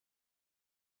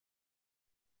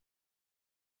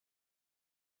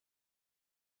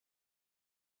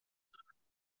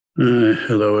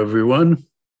Hello, everyone.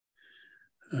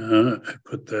 I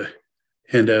put the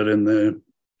handout in the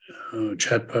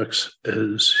chat box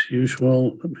as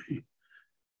usual. Let me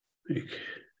make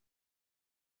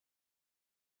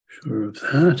sure of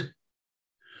that.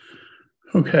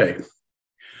 Okay.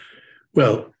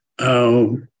 Well,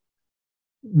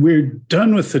 we're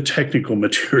done with the technical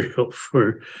material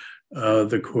for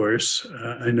the course.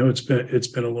 I know it's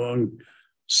been a long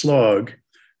slog,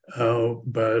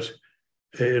 but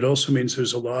it also means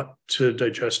there's a lot to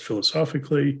digest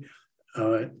philosophically,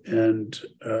 and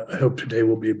I hope today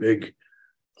will be a big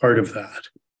part of that.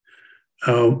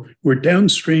 We're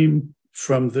downstream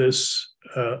from this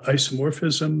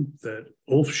isomorphism that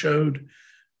Ulf showed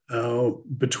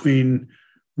between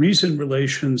reason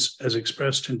relations as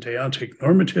expressed in deontic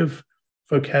normative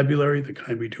vocabulary, the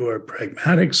kind we do our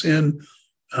pragmatics in,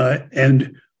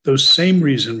 and those same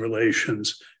reason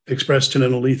relations expressed in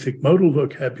an alethic modal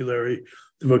vocabulary,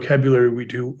 the vocabulary we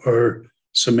do our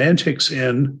semantics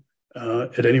in,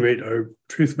 at any rate, our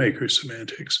truth maker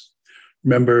semantics.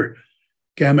 Remember,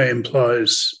 gamma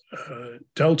implies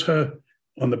delta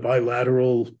on the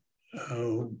bilateral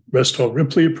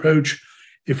Restall-Ripley approach.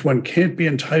 If one can't be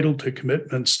entitled to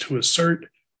commitments to assert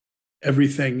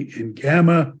everything in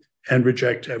gamma and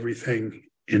reject everything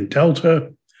in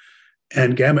delta,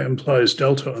 and gamma implies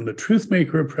delta on the truth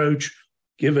maker approach,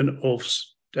 given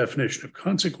Ulf's definition of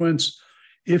consequence,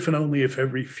 if and only if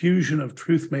every fusion of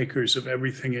truth makers of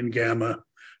everything in gamma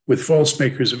with false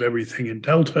makers of everything in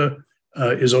delta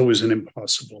is always an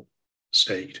impossible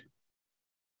state.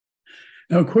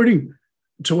 Now, according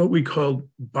to what we call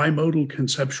bimodal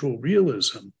conceptual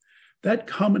realism, that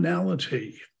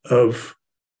commonality of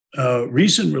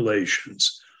reason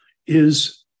relations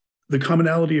is the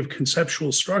commonality of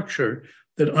conceptual structure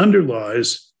that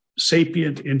underlies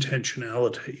sapient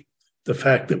intentionality, the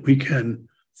fact that we can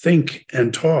think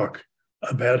and talk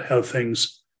about how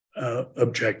things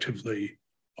objectively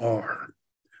are.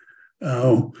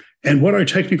 And what our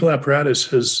technical apparatus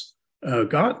has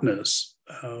gotten us,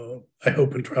 I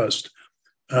hope and trust,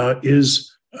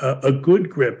 is a good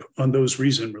grip on those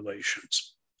reason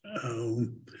relations,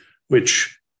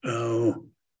 which on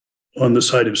the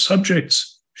side of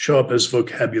subjects show up as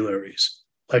vocabularies,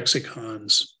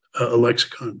 lexicons, a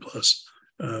lexicon plus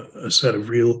a set of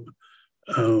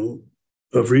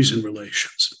reason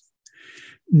relations.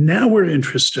 Now we're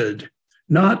interested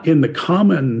not in the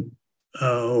common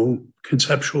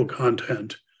conceptual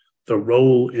content, the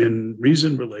role in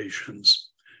reason relations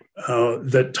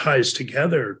that ties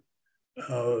together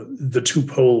the two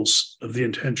poles of the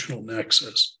intentional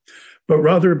nexus, but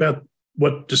rather about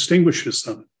what distinguishes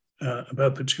them,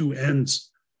 about the two ends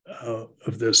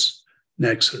of this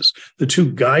nexus, the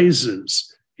two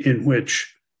guises in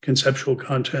which conceptual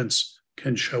contents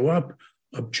can show up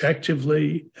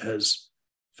objectively as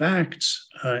facts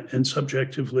and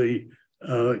subjectively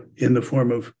in the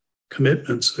form of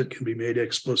commitments that can be made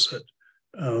explicit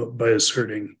by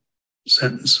asserting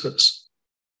sentences.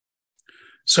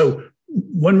 So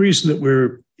one reason that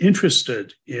we're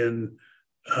interested in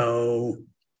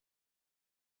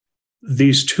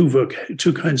these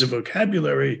two kinds of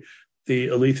vocabulary, the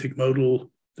alethic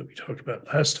modal that we talked about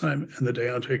last time and the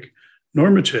deontic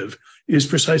normative, is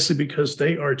precisely because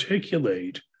they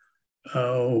articulate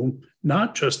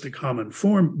not just the common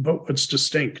form, but what's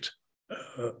distinct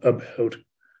about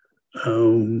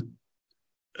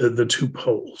the two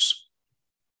poles.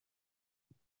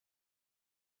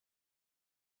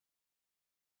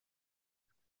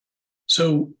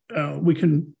 So we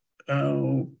can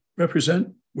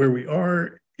represent where we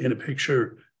are in a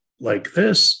picture like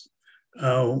this.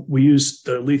 We use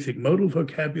the alethic modal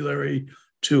vocabulary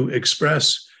to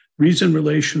express reason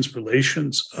relations,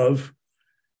 relations of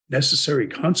necessary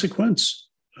consequence.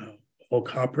 All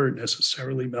copper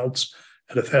necessarily melts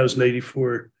at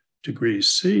 1084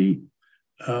 degrees C,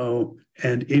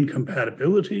 and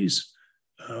incompatibilities.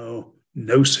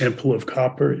 No sample of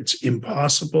copper. It's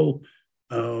impossible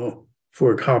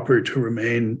for copper to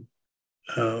remain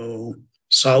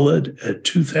solid at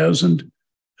 2000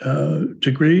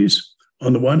 degrees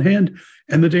on the one hand,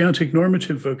 and the deontic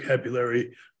normative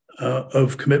vocabulary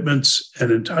of commitments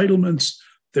and entitlements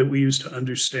that we use to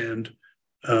understand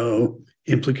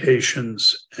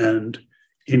implications and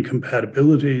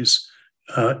incompatibilities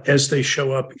as they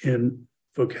show up in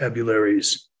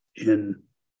vocabularies in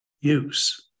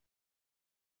use.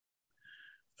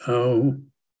 And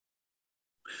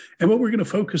what we're going to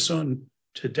focus on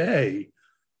today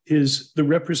is the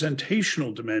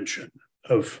representational dimension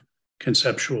of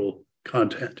conceptual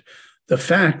content. The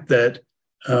fact that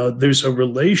there's a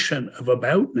relation of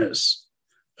aboutness,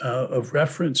 of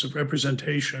reference, of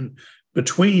representation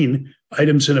between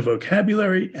items in a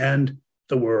vocabulary and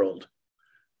the world.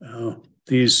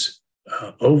 These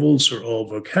ovals are all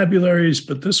vocabularies,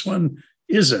 but this one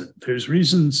isn't. There's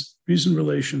reason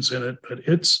relations in it, but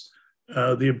it's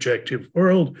the objective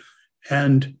world.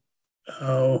 And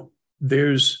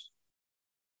there's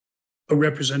a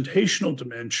representational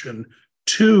dimension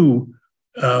to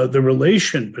the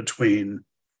relation between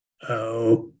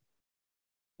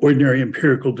ordinary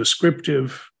empirical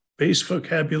descriptive base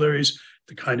vocabularies,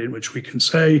 the kind in which we can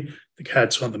say the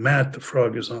cat's on the mat, the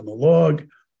frog is on the log,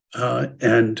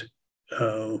 and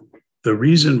the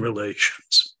reason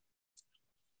relations.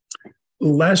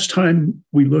 Last time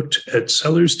we looked at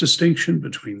Seller's distinction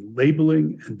between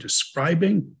labeling and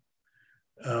describing,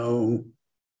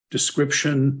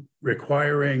 description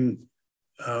requiring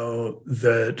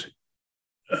that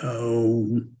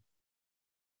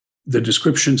the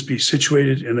descriptions be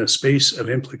situated in a space of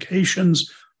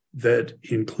implications that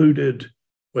included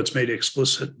what's made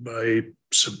explicit by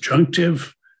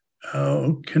subjunctive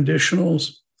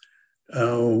conditionals,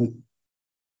 that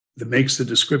makes the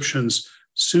descriptions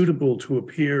suitable to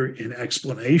appear in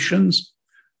explanations,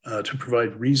 to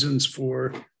provide reasons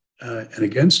for and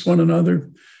against one another,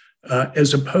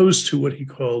 as opposed to what he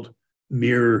called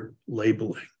mere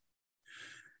labeling.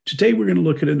 Today, we're going to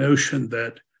look at a notion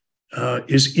that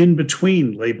is in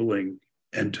between labeling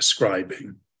and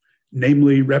describing,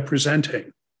 namely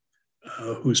representing,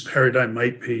 whose paradigm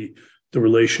might be the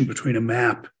relation between a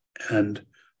map and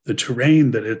the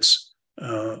terrain that it's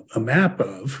a map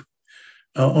of,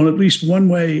 on at least one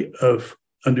way of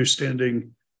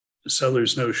understanding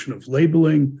Seller's notion of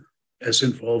labeling as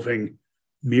involving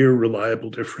mere reliable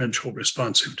differential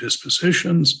responsive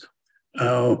dispositions.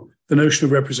 The notion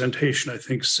of representation, I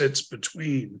think, sits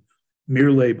between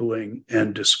mere labeling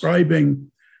and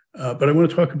describing, but I want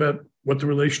to talk about what the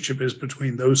relationship is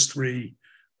between those three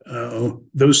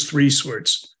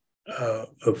sorts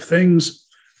of things.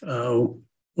 I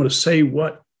want to say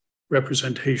what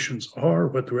representations are,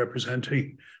 what the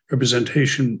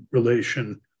representation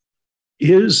relation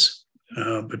is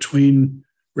between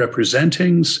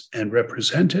representings and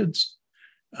representeds,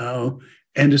 and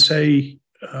to say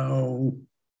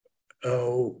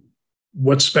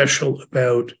what's special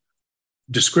about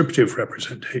descriptive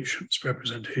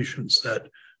representations that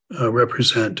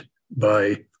represent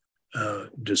by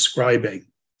describing.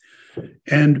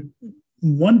 And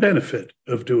one benefit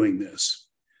of doing this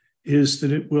is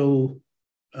that it will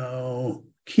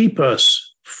keep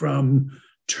us from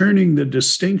turning the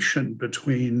distinction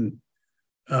between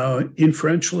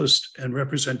inferentialist and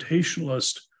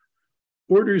representationalist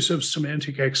orders of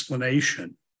semantic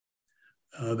explanation,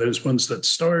 those ones that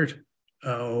start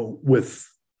with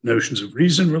notions of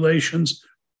reason relations.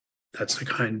 That's the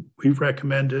kind we've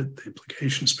recommended. The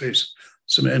implication space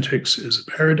semantics is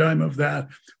a paradigm of that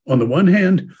on the one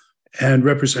hand, and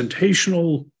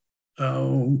representational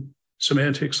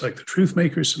semantics like the truth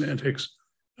maker semantics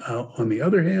on the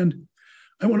other hand.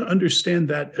 I want to understand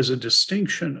that as a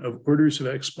distinction of orders of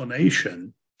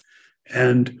explanation.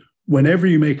 And whenever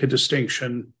you make a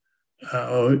distinction,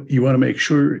 you want to make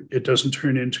sure it doesn't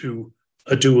turn into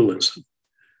a dualism.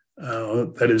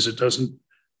 That is, it doesn't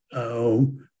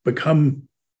become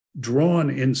drawn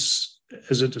in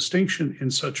as a distinction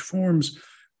in such forms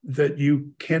that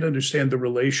you can't understand the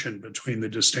relation between the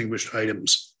distinguished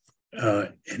items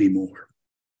anymore.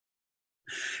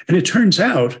 And it turns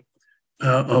out,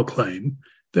 I'll claim,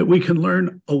 that we can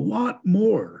learn a lot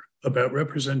more about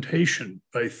representation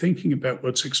by thinking about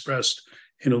what's expressed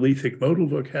in alethic modal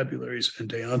vocabularies and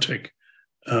deontic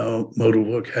modal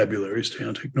vocabularies,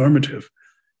 deontic normative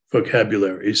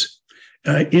vocabularies,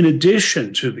 in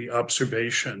addition to the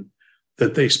observation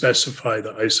that they specify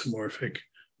the isomorphic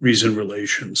reason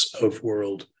relations of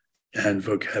world and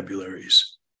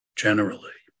vocabularies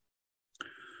generally.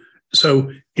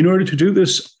 So in order to do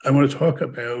this, I want to talk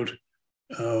about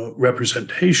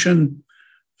representation,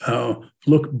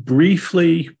 look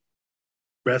briefly,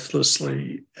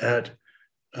 breathlessly at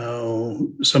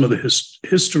some of the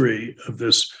history of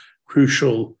this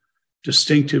crucial,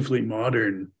 distinctively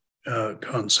modern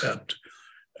concept,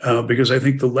 because I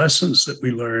think the lessons that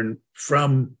we learn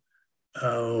from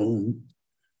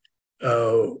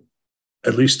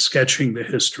at least sketching the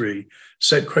history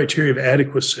set criteria of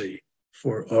adequacy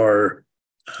for our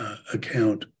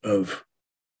account of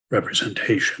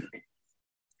representation.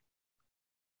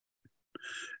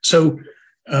 So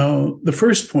the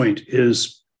first point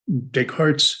is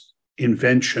Descartes'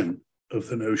 invention of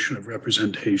the notion of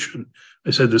representation.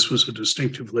 I said this was a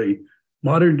distinctively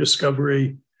modern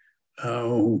discovery.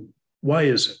 Why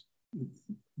is it?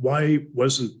 Why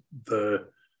wasn't the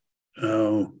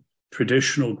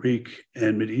traditional Greek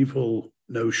and medieval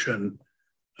notion,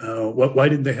 why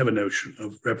didn't they have a notion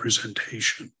of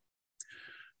representation?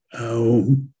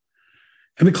 And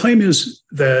the claim is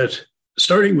that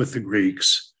starting with the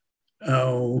Greeks,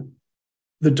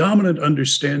 the dominant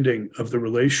understanding of the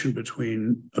relation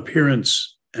between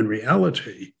appearance and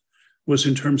reality was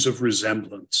in terms of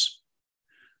resemblance.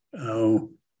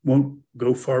 Won't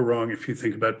go far wrong if you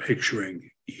think about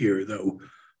picturing here, though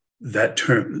that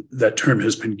term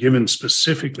has been given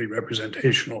specifically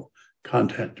representational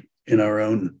content in our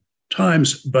own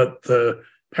times, but the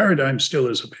paradigm still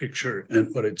is a picture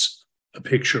and what it's a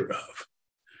picture of.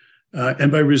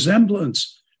 And by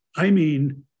resemblance, I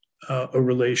mean a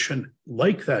relation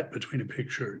like that between a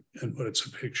picture and what it's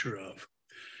a picture of.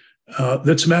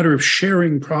 That's a matter of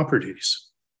sharing properties.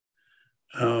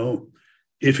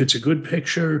 If it's a good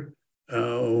picture,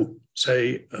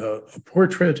 say a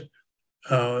portrait,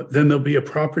 then there'll be a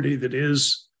property that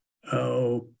is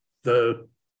the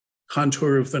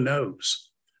contour of the nose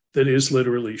that is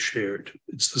literally shared.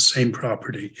 It's the same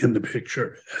property in the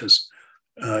picture as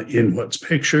in what's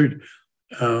pictured.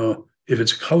 If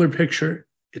it's a color picture,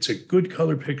 it's a good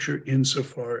color picture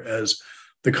insofar as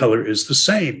the color is the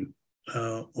same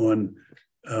on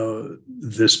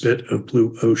this bit of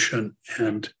blue ocean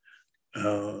and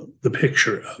the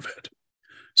picture of it.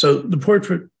 So the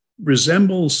portrait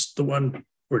resembles the one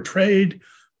portrayed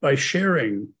by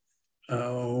sharing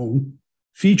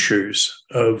features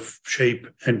of shape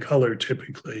and color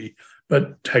typically,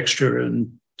 but texture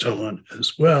and so on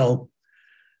as well.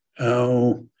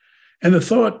 And the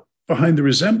thought behind the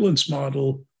resemblance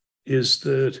model is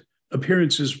that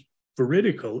appearance is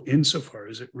veridical insofar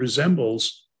as it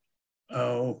resembles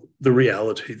the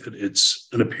reality that it's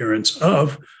an appearance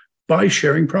of by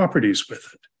sharing properties with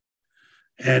it.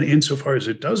 And insofar as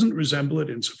it doesn't resemble it,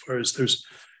 insofar as there's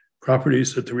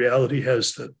properties that the reality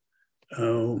has that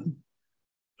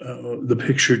the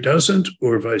picture doesn't,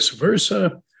 or vice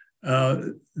versa,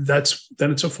 then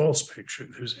it's a false picture.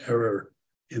 There's error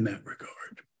in that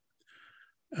regard.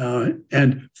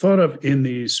 And thought of in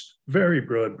these very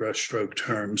broad brushstroke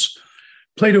terms,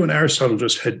 Plato and Aristotle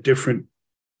just had different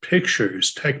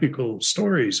pictures, technical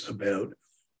stories about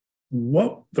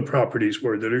what the properties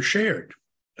were that are shared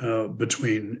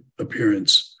between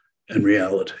appearance and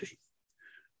reality.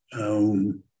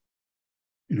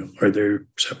 Are there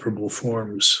separable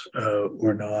forms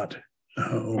or not?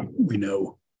 We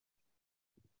know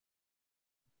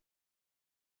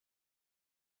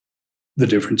the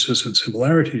differences and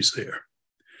similarities there.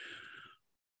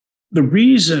 The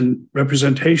reason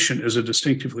representation is a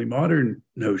distinctively modern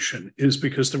notion is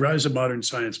because the rise of modern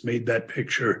science made that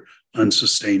picture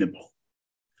unsustainable.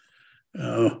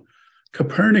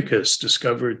 Copernicus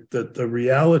discovered that the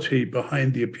reality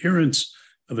behind the appearance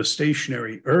of a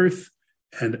stationary Earth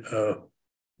and a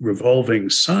revolving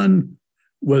sun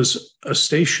was a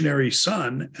stationary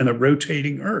sun and a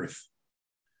rotating Earth.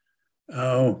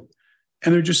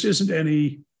 And there just isn't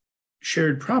any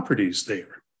shared properties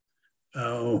there.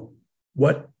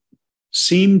 What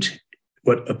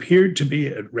appeared to be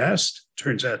at rest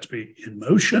turns out to be in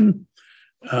motion.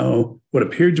 What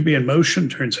appeared to be in motion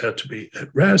turns out to be at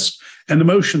rest, and the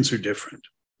motions are different.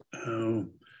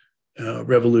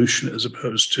 Revolution as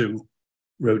opposed to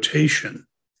rotation.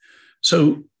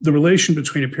 So the relation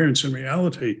between appearance and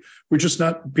reality, we're just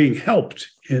not being helped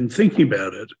in thinking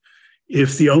about it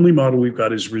if the only model we've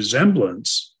got is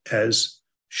resemblance as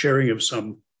sharing of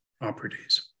some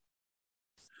properties.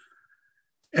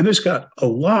 And this got a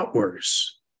lot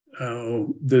worse.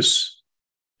 This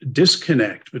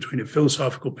disconnect between a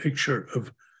philosophical picture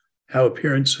of how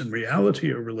appearance and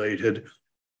reality are related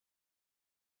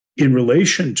in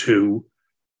relation to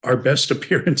our best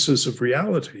appearances of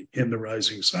reality in the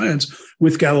rising science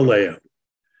with Galileo.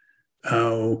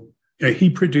 He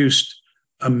produced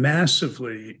a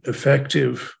massively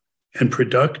effective and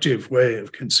productive way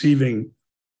of conceiving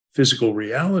physical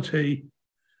reality.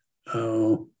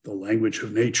 The language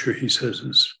of nature, he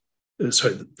says,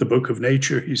 the book of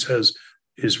nature, he says,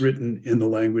 is written in the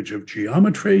language of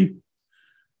geometry.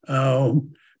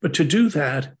 But to do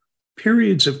that,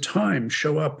 periods of time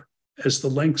show up as the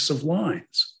lengths of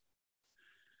lines.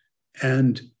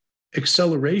 And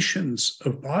accelerations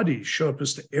of bodies show up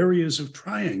as the areas of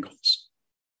triangles.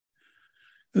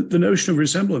 The notion of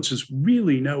resemblance is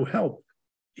really no help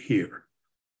here.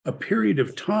 A period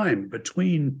of time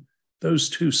between those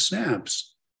two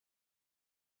snaps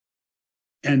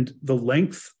and the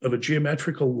length of a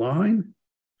geometrical line,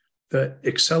 the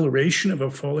acceleration of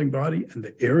a falling body, and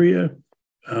the area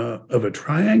of a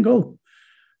triangle,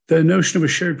 the notion of a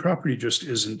shared property just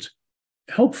isn't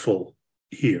helpful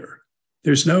here.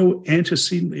 there's no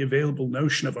antecedently available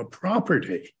notion of a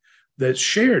property that's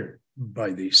shared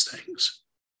by these things.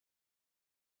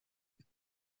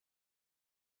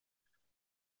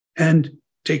 And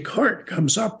Descartes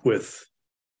comes up with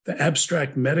the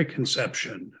abstract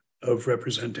meta-conception of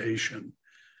representation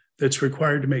that's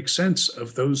required to make sense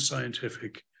of those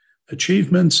scientific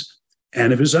achievements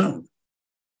and of his own.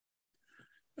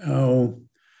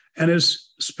 And as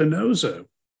Spinoza,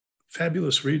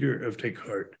 fabulous reader of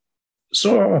Descartes,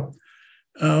 saw,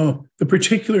 the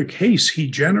particular case he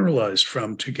generalized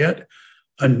from to get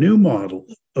a new model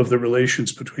of the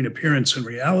relations between appearance and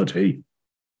reality,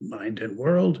 mind and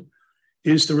world,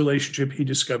 is the relationship he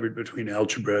discovered between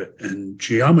algebra and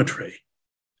geometry.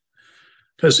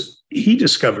 Because he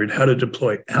discovered how to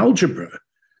deploy algebra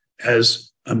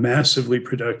as a massively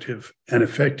productive and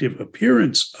effective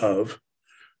appearance of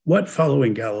what,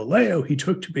 following Galileo, he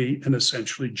took to be an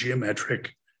essentially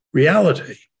geometric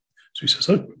reality. So he says,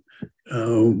 look,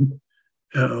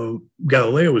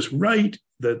 Galileo was right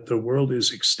that the world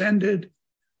is extended,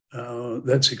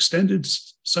 that's extended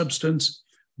substance,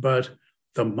 but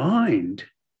the mind,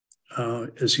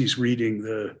 as he's reading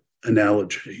the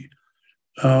analogy,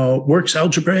 works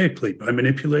algebraically by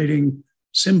manipulating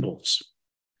symbols.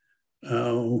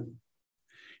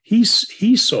 He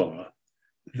saw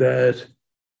that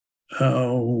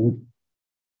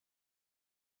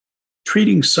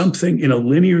treating something in a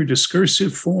linear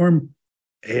discursive form,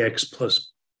 ax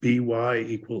plus by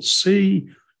equals c,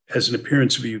 as an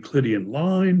appearance of a Euclidean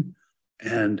line,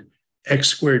 and x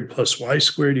squared plus y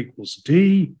squared equals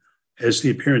d as the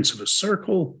appearance of a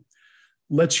circle,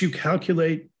 lets you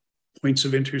calculate points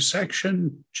of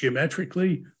intersection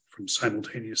geometrically from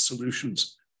simultaneous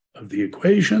solutions of the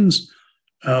equations.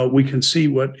 We can see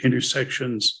what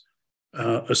intersections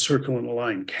a circle and a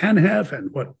line can have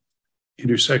and what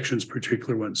intersections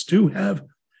particular ones do have,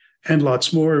 and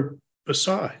lots more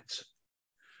besides.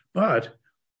 But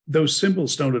those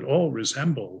symbols don't at all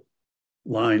resemble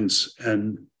lines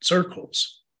and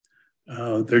circles.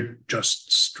 They're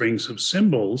just strings of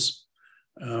symbols.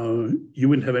 You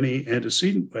wouldn't have any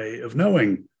antecedent way of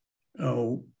knowing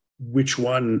which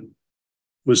one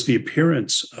was the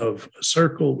appearance of a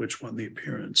circle, which one the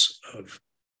appearance of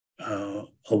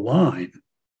a line.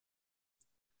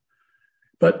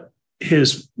 But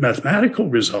his mathematical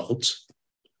results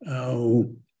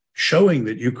showing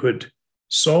that you could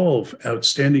solve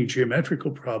outstanding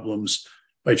geometrical problems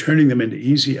by turning them into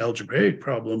easy algebraic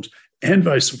problems and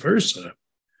vice versa,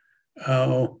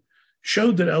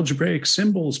 showed that algebraic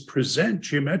symbols present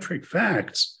geometric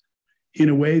facts in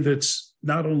a way that's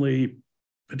not only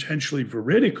potentially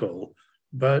veridical,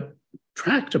 but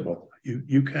tractable.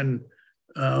 You can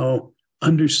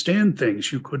understand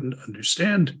things you couldn't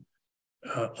understand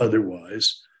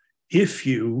otherwise if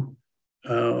you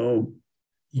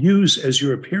use as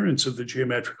your appearance of the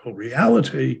geometrical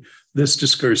reality this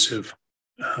discursive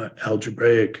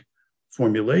algebraic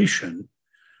formulation.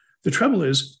 The trouble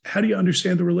is, how do you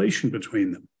understand the relation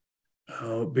between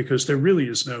them? Because there really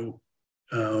is no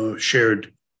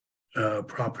shared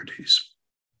properties.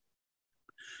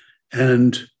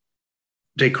 And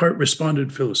Descartes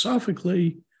responded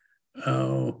philosophically,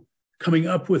 coming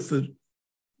up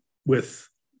with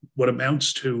what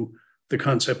amounts to the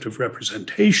concept of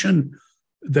representation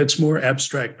that's more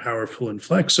abstract, powerful, and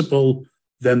flexible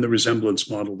than the resemblance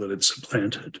model that it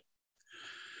supplanted.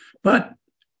 But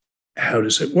how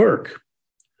does it work?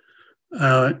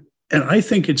 And I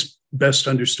think it's best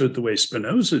understood the way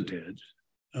Spinoza did.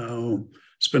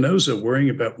 Spinoza worrying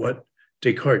about what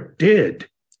Descartes did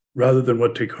rather than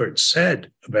what Descartes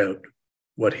said about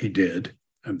what he did.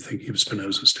 I'm thinking of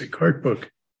Spinoza's Descartes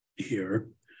book here.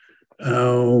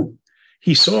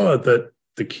 He saw that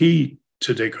the key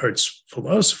to Descartes'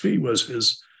 philosophy was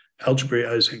his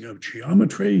algebraizing of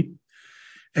geometry.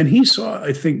 And he saw,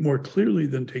 I think, more clearly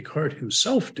than Descartes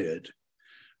himself did,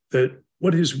 that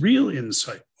what his real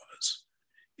insight was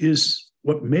is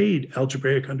what made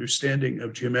algebraic understanding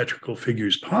of geometrical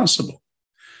figures possible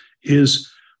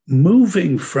is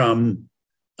moving from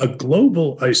a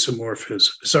local isomorphism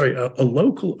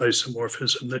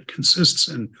that consists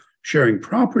in sharing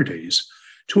properties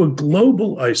to a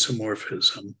global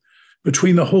isomorphism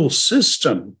between the whole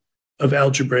system of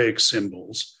algebraic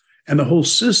symbols and the whole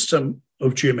system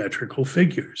of geometrical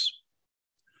figures.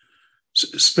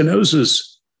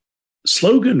 Spinoza's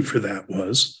slogan for that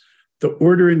was, the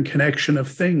order and connection of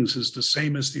things is the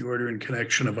same as the order and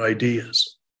connection of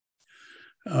ideas.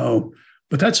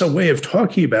 But that's a way of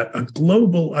talking about a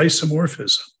global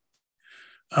isomorphism.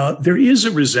 There is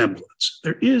a resemblance.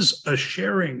 There is a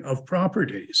sharing of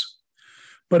properties,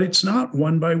 but it's not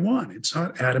one by one. It's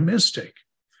not atomistic.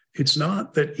 It's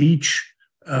not that each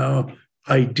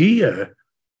idea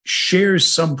shares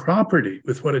some property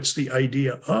with what it's the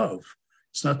idea of.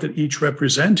 It's not that each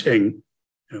representing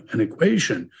an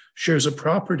equation shares a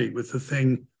property with the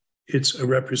thing it's a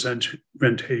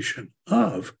representation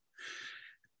of.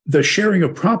 The sharing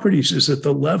of properties is at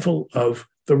the level of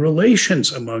the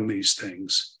relations among these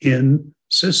things in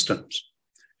systems.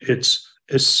 It's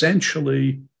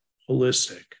essentially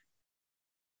holistic.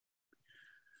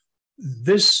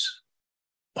 This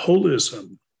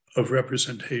holism of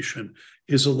representation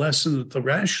is a lesson that the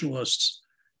rationalists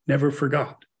never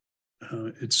forgot.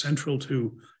 It's central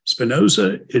to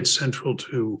Spinoza. It's central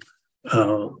to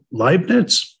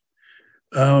Leibniz.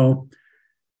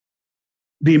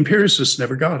 The empiricists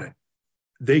never got it.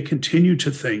 They continue to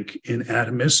think in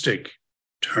atomistic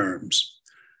terms,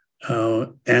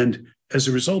 and as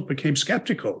a result became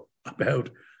skeptical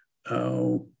about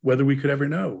whether we could ever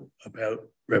know about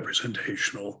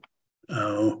representational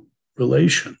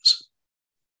relations.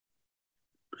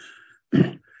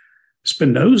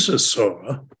 Spinoza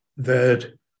saw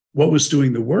that what was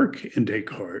doing the work in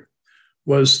Descartes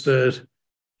was that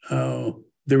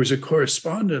there was a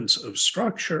correspondence of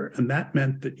structure, and that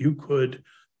meant that you could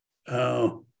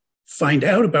find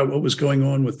out about what was going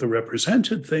on with the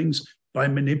represented things by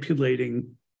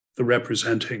manipulating the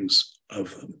representings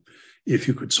of them. If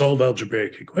you could solve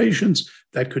algebraic equations,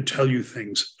 that could tell you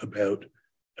things about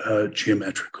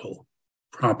geometrical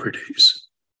properties.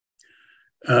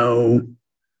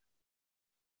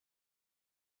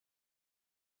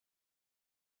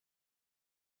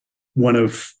 One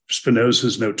of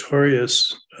Spinoza's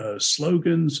notorious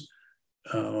slogans,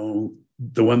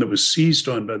 the one that was seized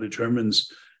on by the Germans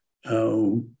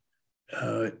in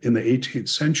the 18th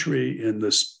century in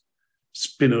the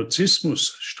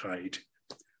Spinozismus-Streit,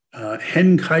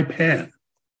 Hen kai Pan,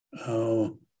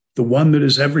 the one that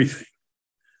is everything.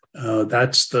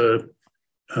 That's the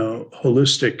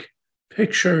holistic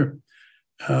picture.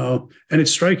 And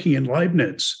it's striking in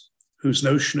Leibniz, whose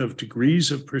notion of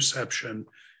degrees of perception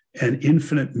and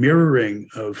infinite mirroring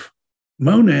of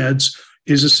monads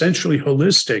is essentially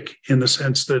holistic in the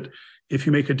sense that if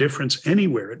you make a difference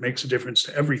anywhere, it makes a difference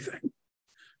to everything.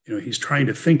 He's trying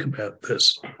to think about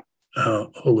this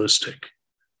holistic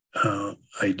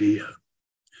idea.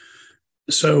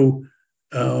 So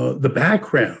the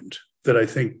background that I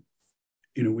think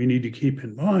we need to keep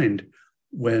in mind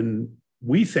when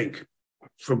we think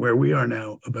from where we are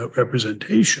now about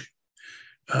representation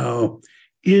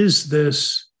is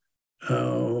this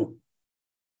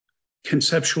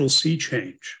conceptual sea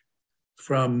change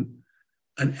from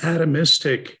an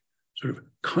atomistic sort of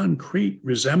concrete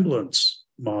resemblance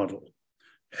model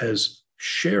as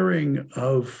sharing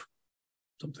of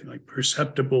something like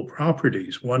perceptible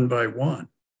properties one by one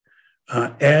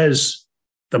as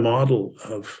the model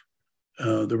of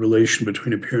the relation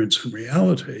between appearance and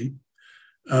reality,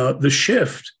 the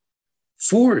shift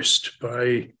forced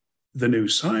by the new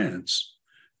science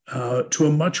to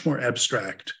a much more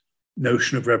abstract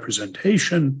notion of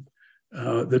representation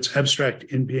that's abstract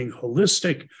in being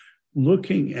holistic,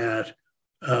 looking at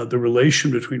the relation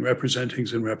between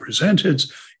representings and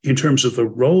representeds in terms of the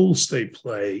roles they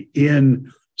play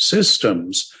in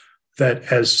systems that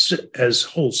as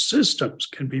whole systems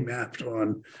can be mapped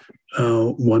on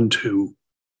one to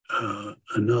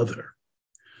another.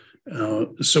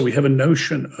 So we have a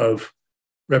notion of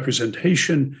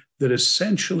representation that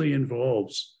essentially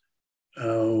involves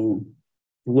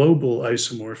global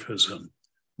isomorphism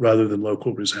rather than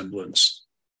local resemblance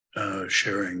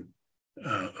sharing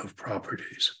of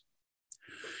properties.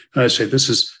 And I say this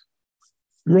is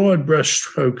broad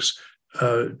brushstrokes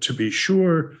to be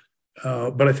sure,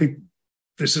 but I think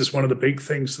this is one of the big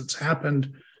things that's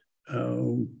happened,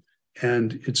 and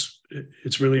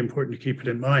it's really important to keep it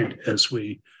in mind as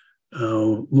we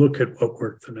look at what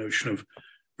work the notion of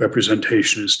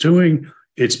representation is doing.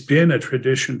 It's been a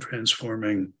tradition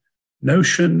transforming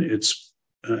notion. It's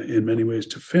in many ways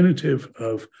definitive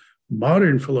of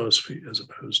modern philosophy as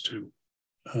opposed to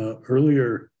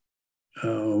earlier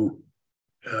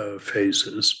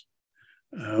phases.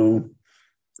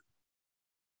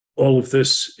 All of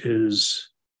this is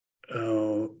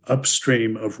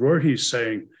upstream of Rorty's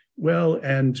saying, well,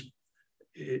 and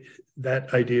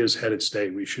that idea has had its day.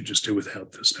 We should just do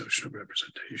without this notion of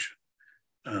representation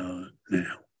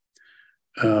now.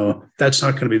 That's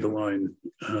not going to be the line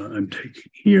I'm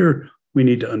taking here. We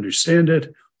need to understand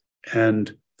it.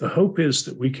 And the hope is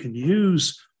that we can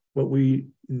use what we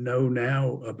know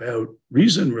now about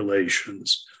reason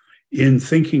relations in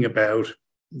thinking about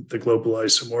the global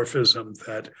isomorphism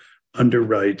that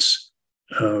underwrites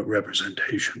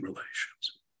representation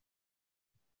relations.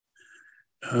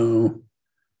 Let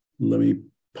me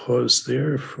pause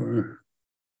there for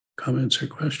comments or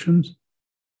questions.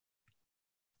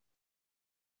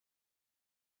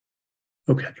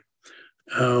 Okay.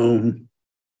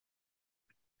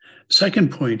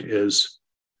 Second point is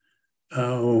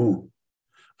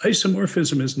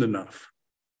isomorphism isn't enough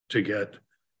to get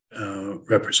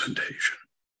representation.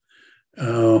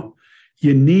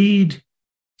 You need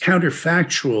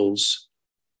counterfactual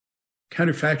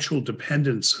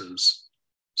dependencies,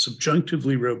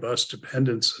 subjunctively robust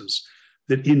dependencies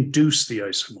that induce the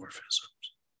isomorphisms.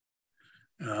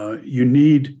 You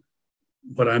need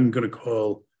what I'm going to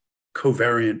call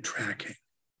covariant tracking.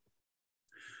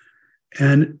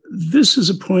 And this is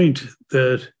a point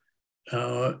that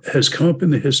has come up in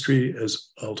the history, as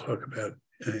I'll talk about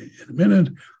in a minute,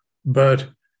 but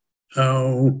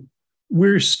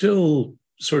we're still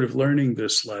sort of learning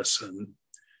this lesson.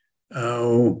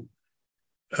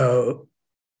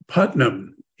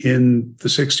 Putnam in the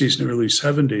 60s and early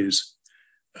 70s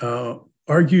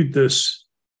argued this,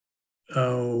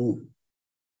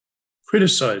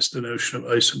 criticized the notion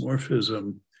of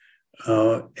isomorphism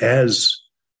as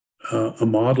a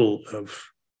model of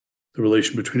the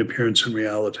relation between appearance and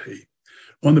reality,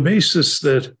 on the basis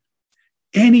that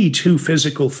any two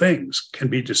physical things can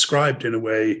be described in a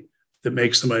way that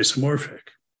makes them isomorphic.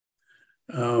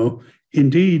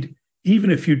 Indeed,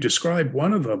 even if you describe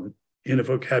one of them in a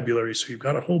vocabulary, so you've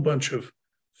got a whole bunch of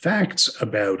facts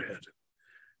about it,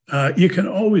 you can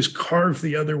always carve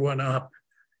the other one up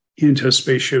into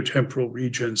spatiotemporal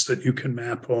regions that you can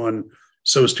map on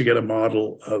so as to get a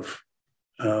model of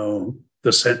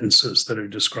the sentences that are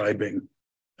describing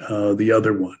the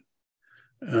other one.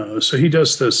 So he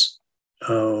does this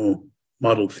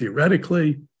model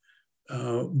theoretically,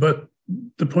 but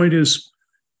the point is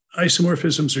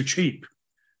isomorphisms are cheap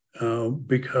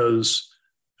because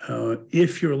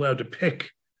if you're allowed to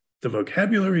pick the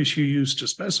vocabularies you use to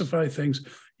specify things,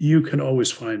 you can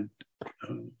always find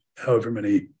however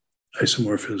many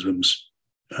isomorphisms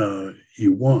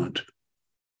you want.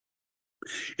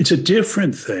 It's a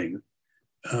different thing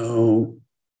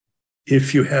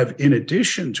if you have, in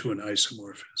addition to an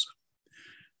isomorphism,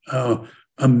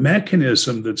 a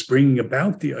mechanism that's bringing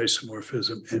about the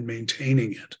isomorphism and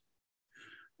maintaining it,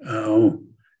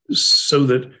 so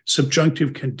that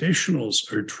subjunctive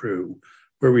conditionals are true,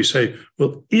 where we say,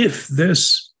 well, if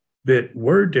this bit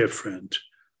were different,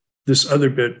 this other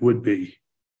bit would be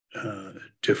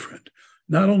different.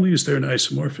 Not only is there an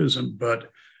isomorphism,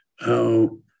 but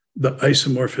the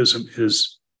isomorphism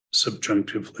is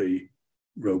subjunctively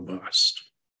robust.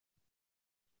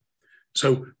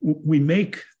 So we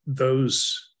make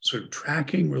those sort of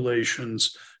tracking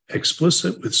relations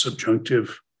explicit with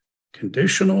subjunctive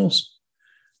conditionals.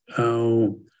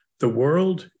 The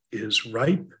world is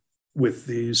ripe with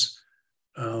these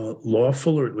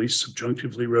lawful, or at least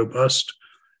subjunctively robust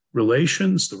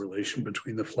relations, the relation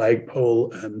between the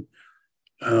flagpole and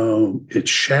its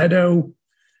shadow,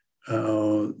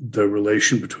 the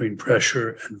relation between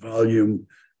pressure and volume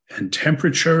and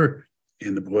temperature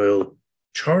in the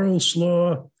Boyle-Charles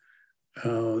law.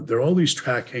 There are all these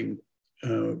tracking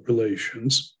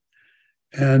relations.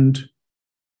 And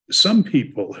some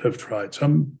people have tried,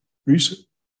 some recent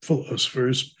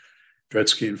philosophers,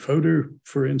 Dretske and Fodor,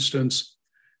 for instance,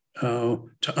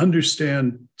 to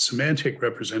understand semantic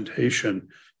representation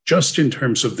just in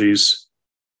terms of these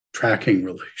tracking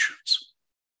relations.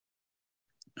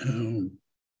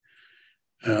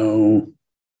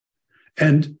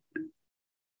 And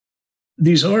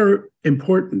these are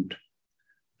important.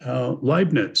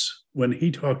 Leibniz, when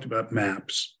he talked about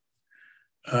maps,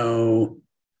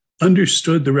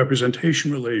 understood the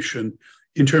representation relation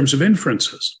in terms of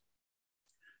inferences.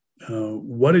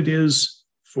 What it is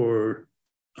for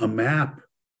a map,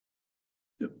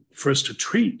 for us to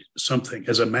treat something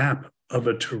as a map of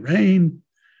a terrain,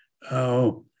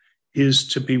 is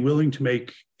to be willing to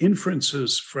make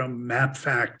inferences from map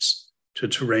facts to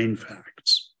terrain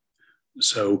facts.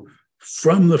 So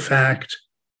from the fact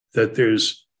that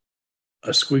there's a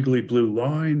squiggly blue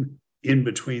line in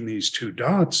between these two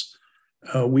dots,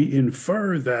 we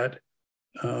infer that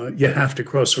you have to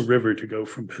cross a river to go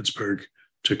from Pittsburgh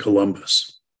to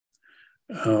Columbus.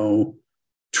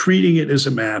 Treating it as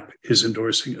a map is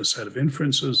endorsing a set of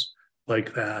inferences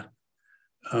like that.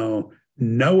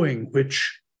 Knowing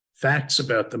which facts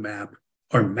about the map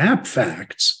are map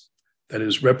facts, that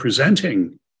is,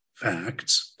 representing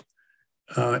facts,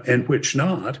 and which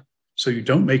not, so you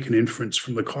don't make an inference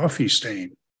from the coffee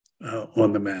stain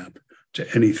on the map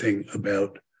to anything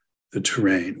about the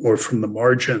terrain or from the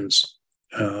margins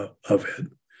of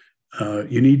it.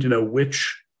 You need to know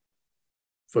which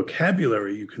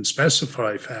vocabulary, you can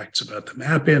specify facts about the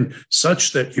map in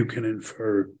such that you can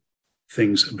infer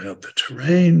things about the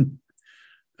terrain.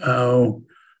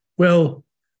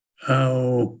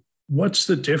 What's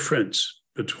the difference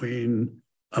between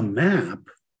a map,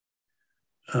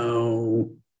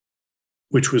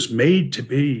 which was made to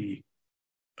be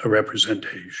a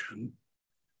representation,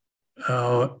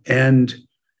 and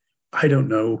I don't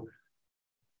know,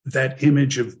 that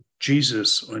image of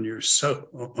Jesus on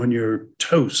your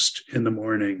toast in the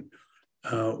morning,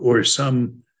 or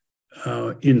some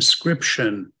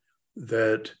inscription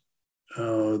that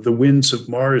the winds of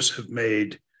Mars have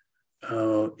made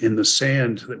in the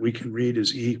sand that we can read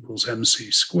as E equals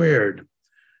MC squared.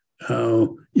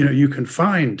 You can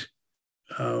find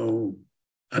an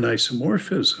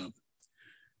isomorphism,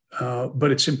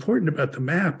 but it's important about the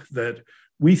map that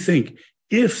we think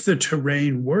if the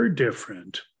terrain were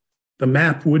different, the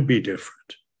map would be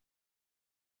different.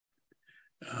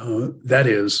 That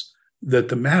is, that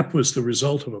the map was the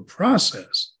result of a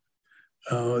process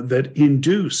that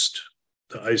induced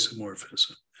the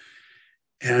isomorphism,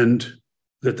 and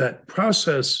that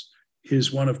process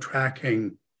is one of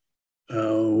tracking,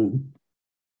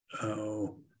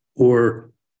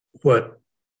 or what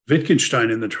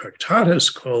Wittgenstein in the Tractatus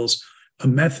calls a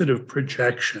method of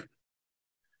projection.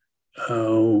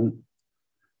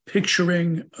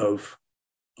 Picturing of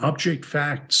object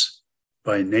facts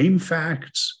by name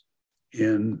facts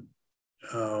in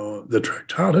the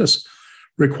Tractatus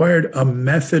required a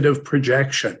method of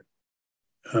projection,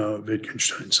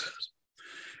 Wittgenstein says.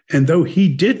 And though he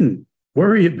didn't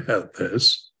worry about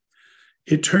this,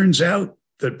 it turns out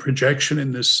that projection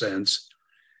in this sense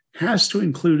has to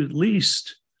include at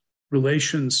least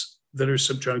relations that are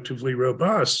subjunctively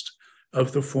robust,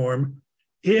 of the form,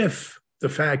 if the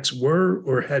facts were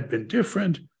or had been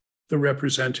different, the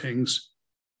representings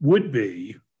would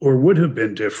be or would have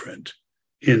been different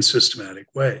in systematic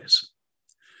ways.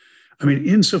 I mean,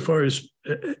 insofar as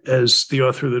the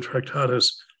author of the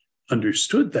Tractatus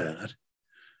understood that,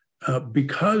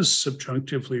 because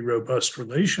subjunctively robust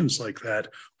relations like that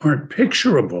aren't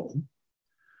picturable,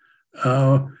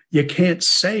 you can't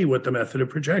say what the method of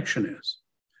projection is.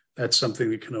 That's something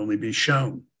that can only be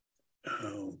shown,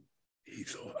 he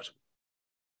thought.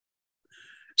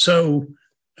 So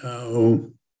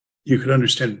you could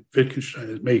understand Wittgenstein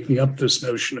as making up this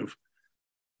notion of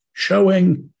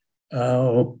showing,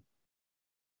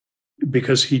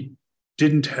 because he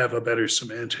didn't have a better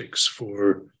semantics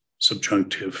for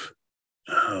subjunctive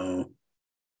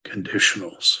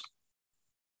conditionals.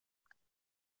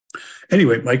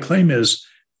 Anyway, my claim is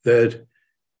that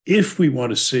if we want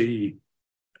to see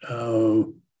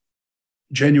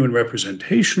genuine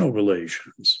representational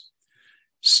relations,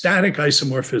 static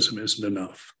isomorphism isn't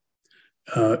enough.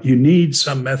 You need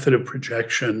some method of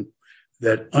projection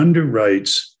that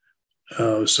underwrites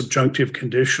subjunctive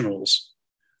conditionals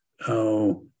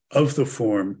of the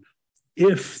form,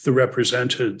 if the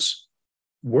representeds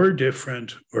were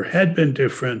different or had been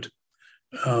different,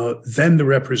 then the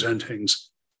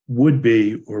representings would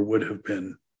be or would have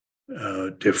been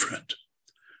different.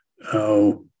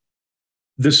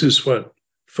 This is what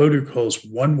Fodor calls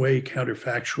one-way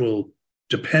counterfactual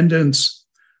dependence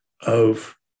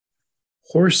of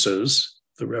horses,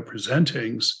 the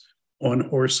representings, on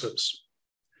horses.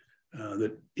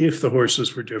 That if the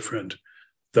horses were different,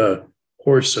 the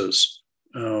horses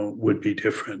would be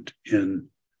different in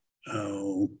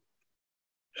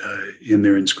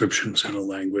their inscriptions in a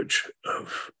language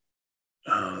of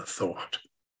thought.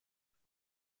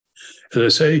 As I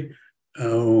say,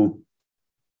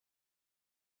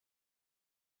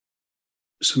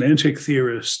 semantic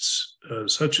theorists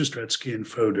such as Dretske and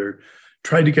Fodor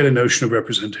tried to get a notion of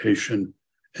representation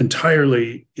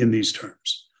entirely in these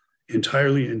terms,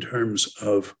 entirely in terms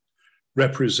of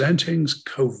representings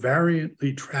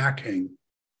covariantly tracking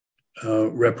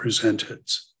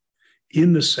representeds,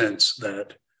 in the sense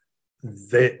that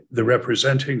the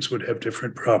representings would have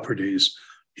different properties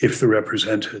if the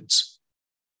representeds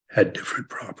had different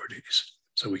properties.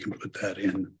 So we can put that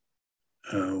in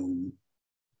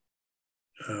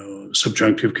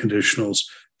subjunctive conditionals.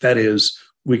 That is,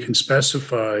 we can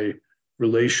specify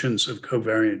relations of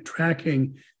covariant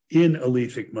tracking in a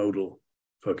lethic modal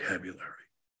vocabulary.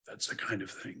 That's the kind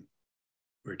of thing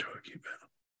we're talking about.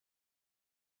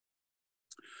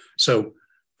 So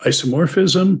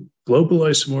isomorphism, global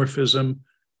isomorphism,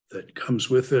 that comes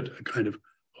with it a kind of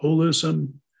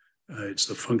holism. It's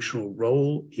the functional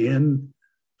role in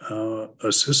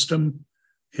a system,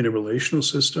 in a relational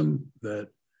system, that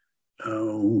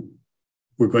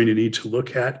we're going to need to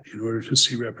look at in order to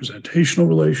see representational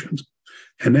relations.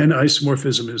 And then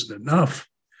isomorphism isn't enough.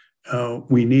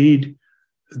 We need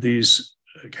these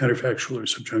counterfactual or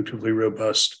subjunctively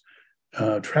robust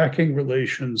tracking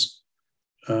relations,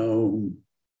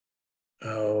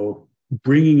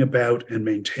 bringing about and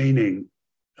maintaining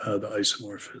the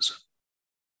isomorphism.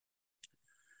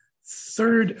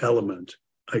 Third element,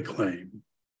 I claim,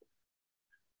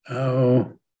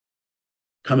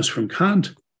 comes from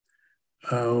Kant.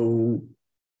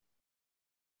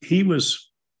 He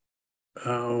was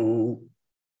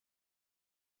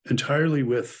entirely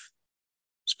with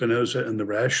Spinoza and the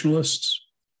rationalists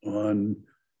on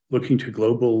looking to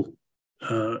global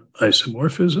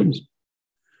isomorphisms.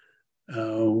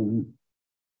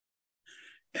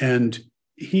 And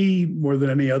he, more than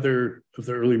any other of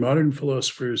the early modern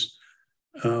philosophers,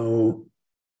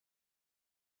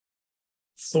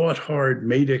 thought hard,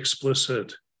 made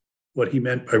explicit what he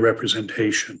meant by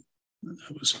representation.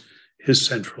 That was his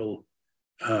central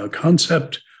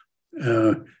concept.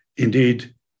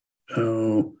 Indeed,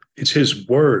 it's his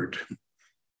word,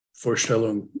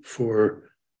 Vorstellung,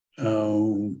 for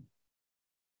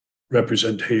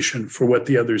representation, for what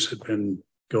the others had been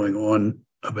going on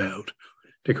about.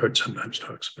 Descartes sometimes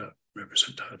talks about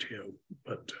representatio,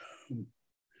 but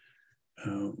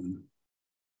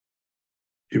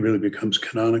it really becomes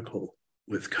canonical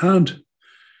with Kant.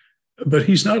 But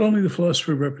he's not only the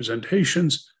philosopher of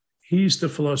representations, he's the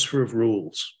philosopher of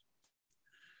rules.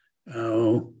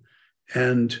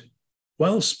 And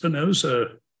while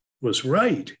Spinoza was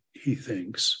right, he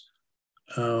thinks,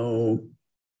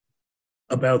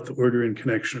 about the order and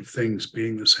connection of things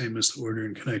being the same as the order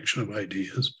and connection of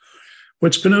ideas,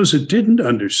 what Spinoza didn't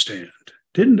understand,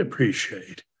 didn't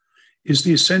appreciate, is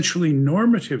the essentially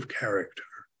normative character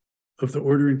of the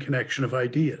order and connection of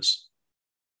ideas.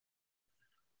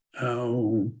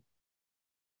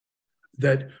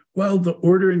 That while the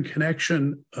order and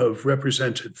connection of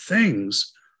represented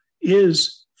things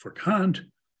is, for Kant,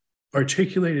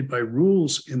 articulated by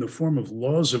rules in the form of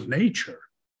laws of nature,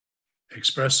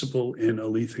 expressible in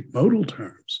alethic modal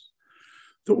terms,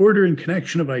 the order and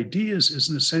connection of ideas is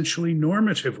an essentially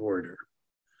normative order,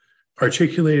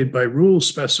 articulated by rules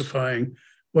specifying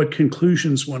what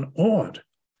conclusions one ought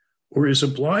or is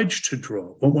obliged to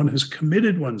draw, what one has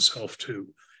committed oneself to,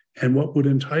 and what would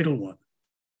entitle one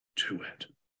to it.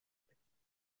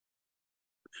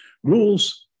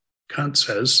 Rules, Kant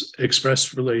says,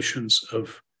 express relations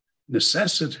of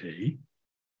necessity,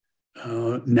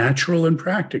 natural and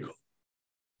practical.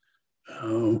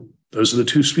 Those are the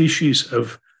two species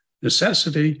of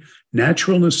necessity: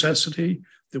 natural necessity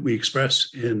that we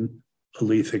express in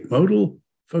alethic modal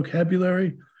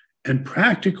vocabulary, and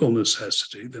practical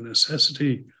necessity, the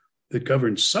necessity that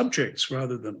governs subjects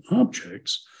rather than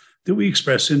objects, that we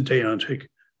express in deontic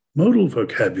modal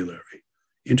vocabulary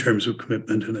in terms of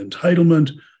commitment and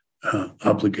entitlement,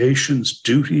 obligations,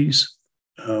 duties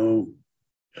for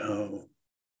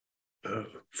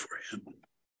him.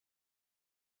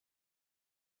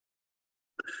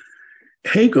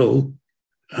 Hegel,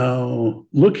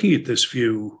 looking at this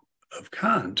view of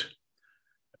Kant,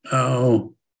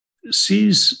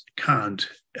 sees Kant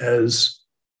as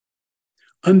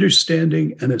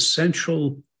understanding an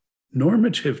essential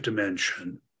normative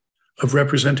dimension of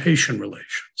representation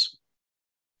relations.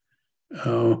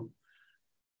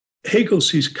 Hegel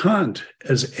sees Kant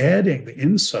as adding the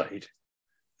insight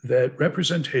that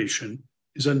representation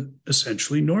is an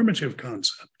essentially normative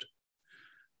concept.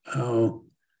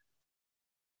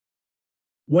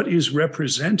 What is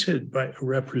represented by a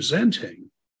representing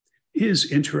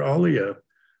is, inter alia,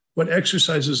 what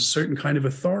exercises a certain kind of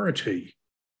authority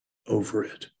over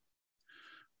it.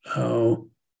 The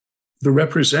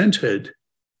represented,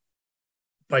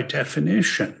 by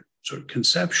definition, sort of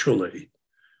conceptually,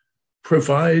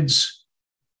 provides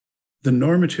the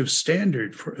normative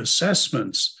standard for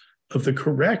assessments of the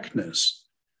correctness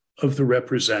of the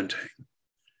representing,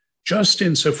 just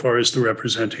insofar as the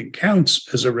representing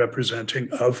counts as a representing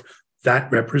of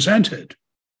that represented.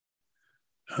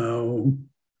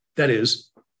 That is,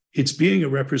 it's being a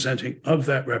representing of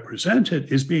that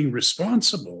represented is being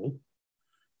responsible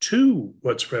to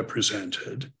what's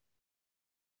represented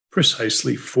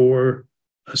precisely for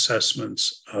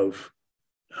assessments of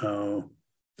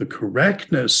the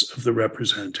correctness of the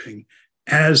representing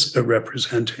as a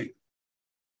representing.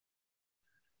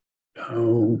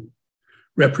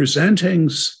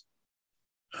 Representings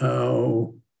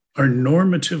are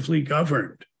normatively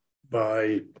governed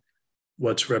by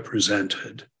what's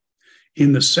represented,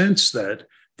 in the sense that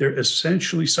they're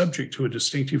essentially subject to a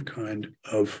distinctive kind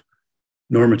of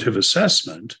normative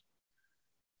assessment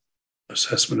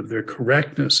of their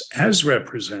correctness as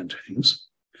representings,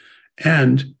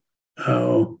 and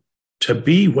to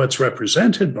be what's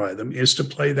represented by them is to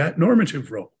play that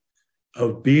normative role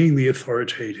of being the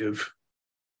authoritative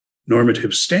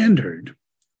normative standard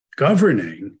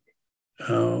governing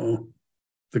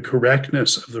the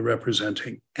correctness of the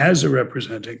representing as a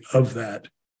representing of that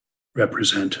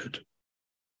represented.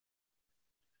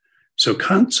 So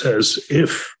Kant says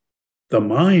if the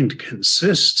mind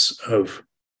consists of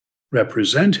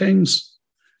representings,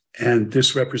 and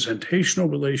this representational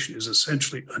relation is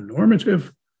essentially a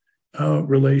normative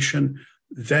relation,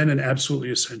 then an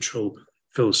absolutely essential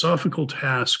philosophical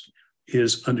task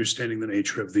is understanding the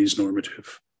nature of these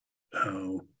normative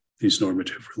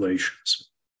relations.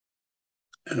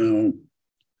 And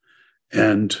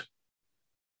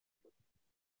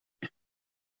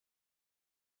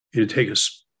it'd take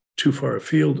us too far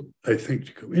afield, I think,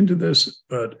 to go into this,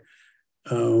 but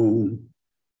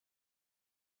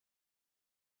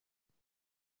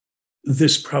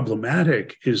this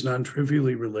problematic is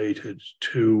non-trivially related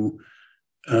to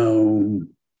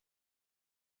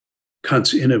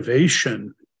Kant's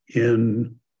innovation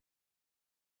in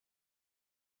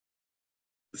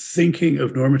thinking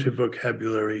of normative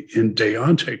vocabulary in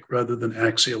deontic rather than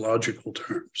axiological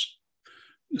terms.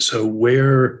 So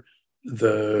where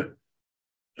the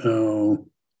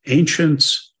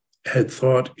ancients had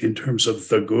thought in terms of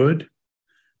the good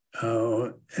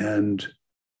and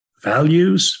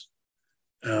values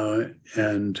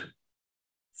and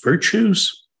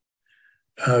virtues,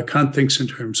 Kant thinks in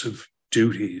terms of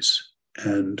duties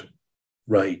and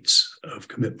rights, of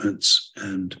commitments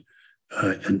and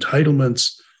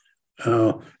entitlements,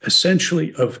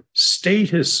 essentially of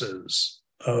statuses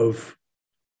of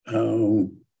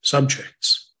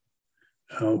subjects.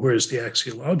 Whereas the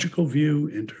axiological view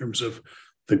in terms of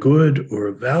the good or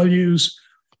of values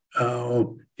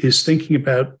is thinking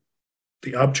about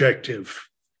the objective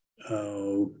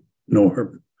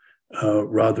norm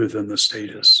rather than the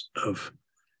status of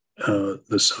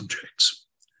the subjects.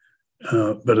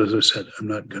 But as I said, I'm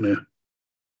not going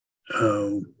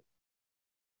to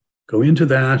go into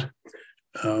that.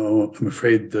 I'm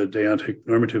afraid the deontic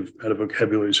normative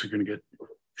metavocabularies are going to get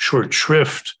short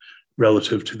shrift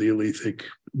relative to the elethic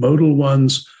modal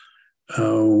ones.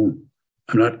 I'm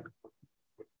not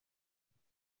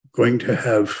going to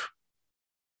have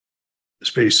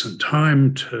space and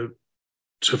time to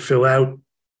fill out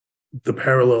the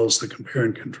parallels, the compare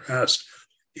and contrast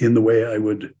in the way I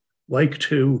would like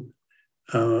to.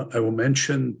 I will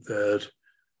mention that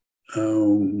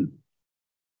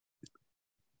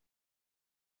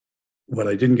what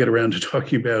I didn't get around to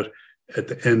talking about at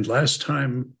the end last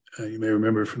time, you may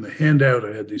remember from the handout,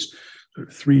 I had these sort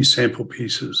of 3 sample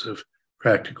pieces of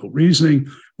practical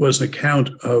reasoning, was an account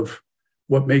of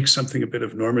what makes something a bit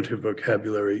of normative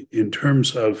vocabulary in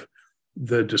terms of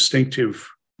the distinctive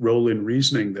role in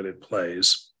reasoning that it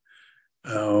plays,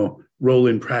 role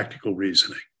in practical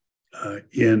reasoning,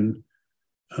 in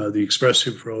the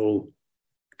expressive role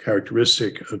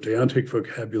characteristic of deontic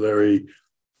vocabulary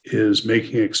is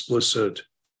making explicit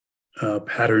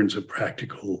patterns of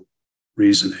practical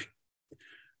reasoning.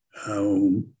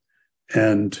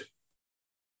 And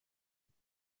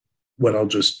what I'll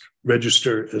just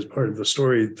register as part of the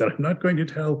story that I'm not going to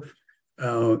tell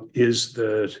is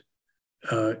that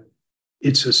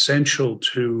it's essential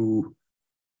to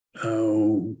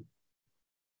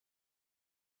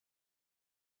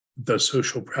the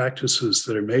social practices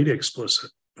that are made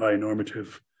explicit by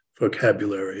normative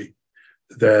vocabulary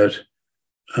that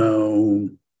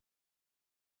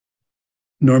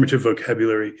normative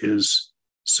vocabulary is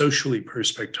socially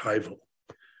perspectival.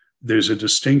 There's a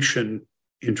distinction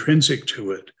intrinsic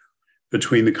to it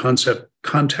between the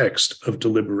context of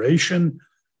deliberation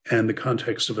and the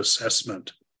context of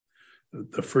assessment.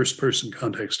 The first person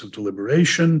context of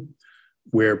deliberation,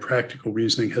 where practical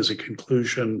reasoning has a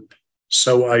conclusion,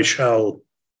 so I shall,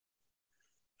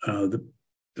 the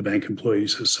bank employee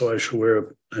says, so I shall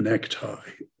wear a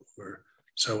necktie, or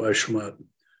so I shall not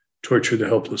torture the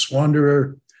helpless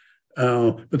wanderer.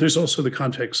 But there's also the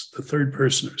context, the third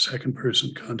person or second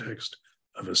person context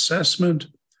of assessment,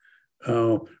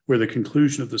 where the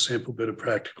conclusion of the sample bit of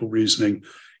practical reasoning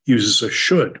uses a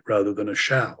should rather than a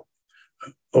shall.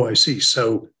 Oh, I see.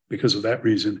 So because of that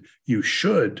reason, you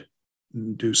should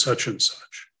do such and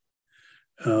such.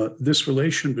 This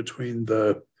relation between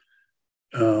the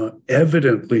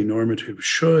evidently normative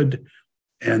should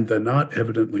and the not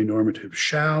evidently normative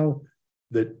shall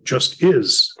that just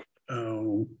is,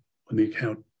 on the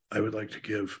account I would like to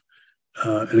give,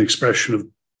 an expression of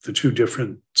the 2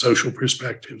 different social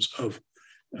perspectives of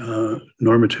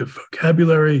normative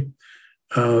vocabulary.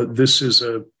 This is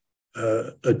a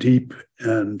deep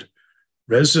and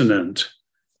resonant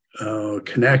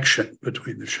connection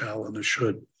between the shall and the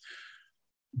should.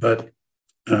 But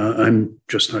I'm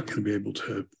just not going to be able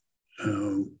to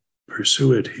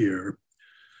pursue it here.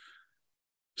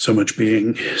 So much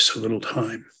being, so little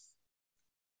time.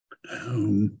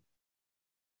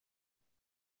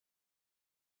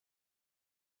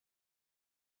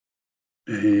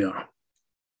 Yeah.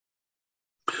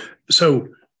 So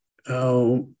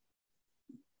the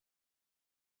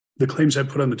claims I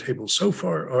put on the table so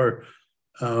far are,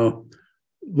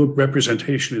 look,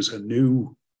 representation is a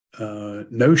new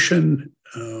notion.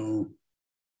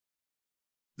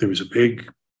 There was a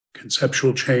big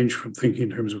conceptual change from thinking in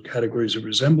terms of categories of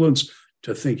resemblance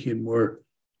to thinking in more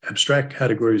abstract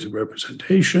categories of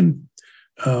representation.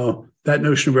 That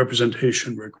notion of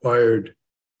representation required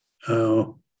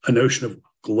a notion of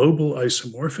global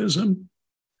isomorphism.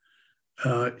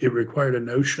 It required a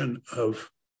notion of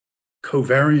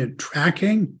covariant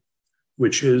tracking,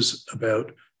 which is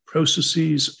about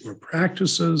processes or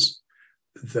practices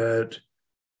that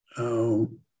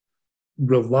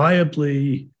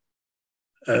reliably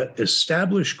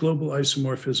establish global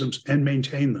isomorphisms and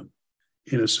maintain them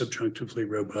in a subjunctively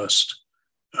robust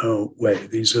way.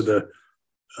 These are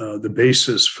the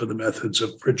basis for the methods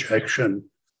of projection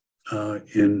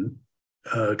in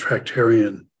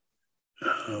Tractarian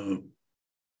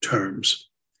terms.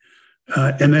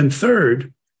 And then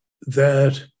third,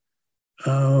 that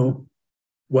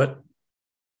what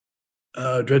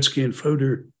Dredske and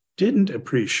Fodor didn't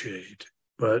appreciate,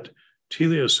 but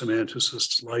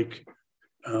teleosemanticists like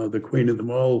the queen of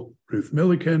them all, Ruth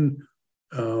Millikan,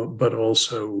 but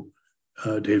also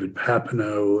David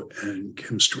Papineau and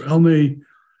Kim Strelny,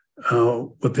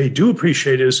 what they do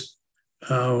appreciate is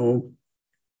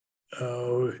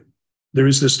there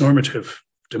is this normative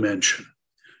dimension,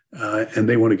 and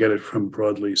they want to get it from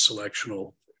broadly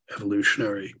selectional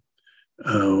evolutionary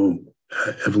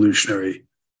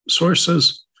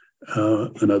sources.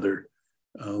 Another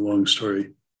long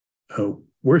story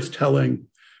worth telling,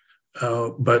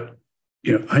 but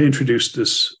I introduced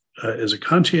this as a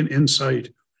Kantian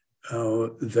insight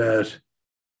that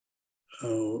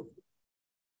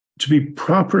to be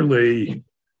properly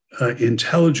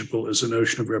intelligible as a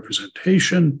notion of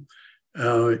representation,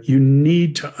 you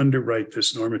need to underwrite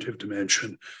this normative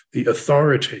dimension, the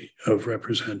authority of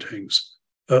representants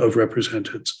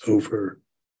over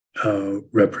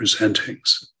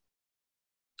representings.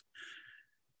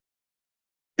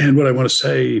 And what I want to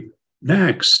say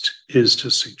next is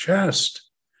to suggest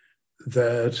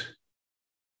that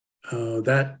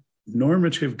that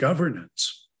normative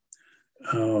governance,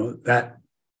 that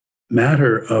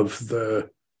matter of the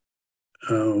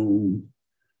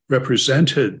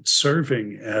represented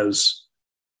serving as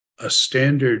a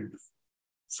standard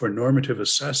for normative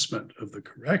assessment of the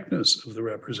correctness of the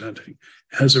representing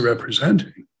as a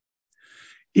representing,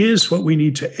 is what we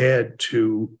need to add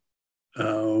to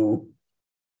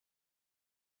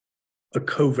a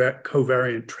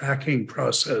covariant tracking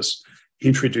process,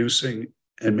 introducing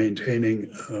and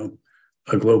maintaining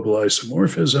a global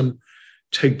isomorphism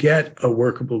to get a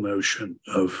workable notion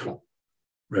of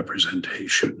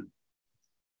representation.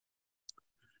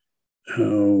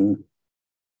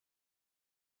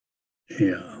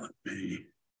 Let me.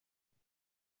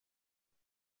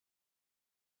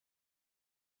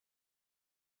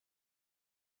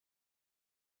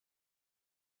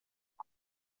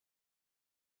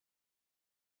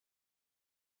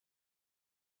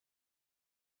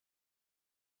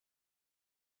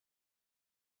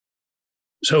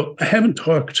 So I haven't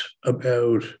talked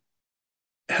about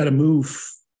how to move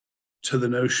to the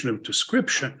notion of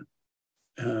description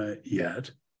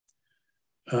yet,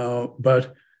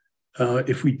 but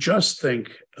if we just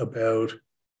think about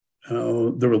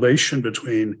the relation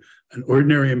between an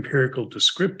ordinary empirical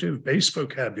descriptive base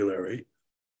vocabulary,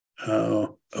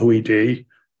 OED,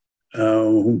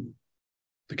 the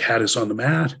cat is on the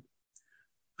mat,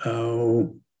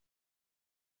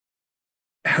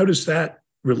 how does that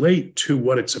relate to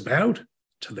what it's about,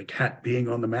 to the cat being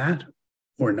on the mat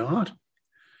or not?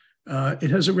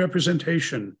 It has a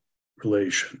representation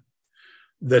relation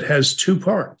that has two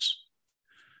parts.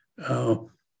 The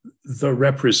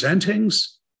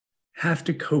representings have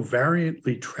to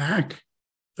covariantly track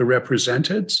the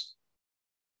representeds.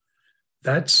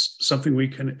 That's something we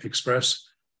can express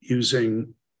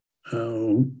using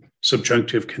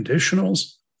subjunctive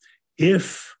conditionals.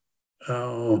 If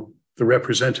the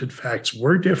represented facts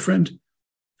were different,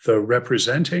 the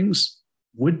representings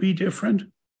would be different. Of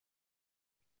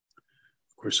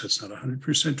course, that's not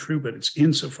 100% true, but it's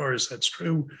insofar as that's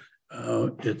true,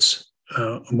 it's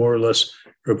a more or less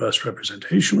robust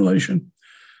representation relation.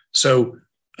 So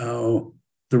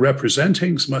the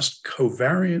representings must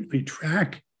covariantly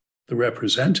track the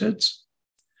representeds,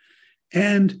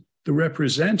 and the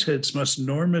representeds must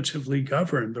normatively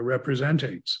govern the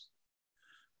representings,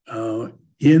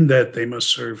 in that they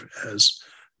must serve as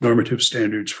normative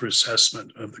standards for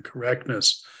assessment of the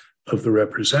correctness of the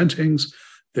representings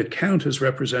that count as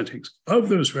representings of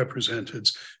those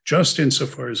representeds, just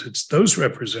insofar as it's those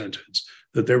representeds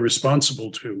that they're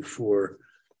responsible to for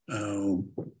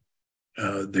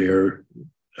their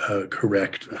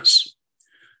correctness.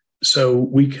 So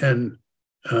we can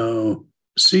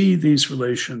see these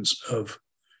relations of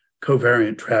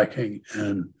covariant tracking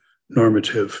and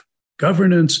normative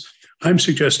governance. I'm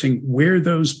suggesting where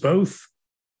those both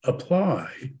apply,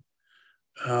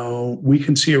 we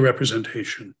can see a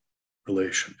representation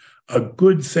relation. A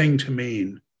good thing to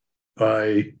mean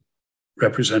by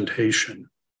representation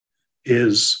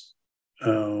is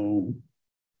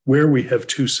where we have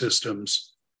two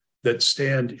systems that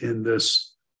stand in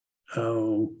this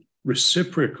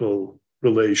reciprocal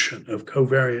relation of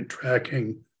covariant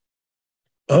tracking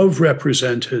of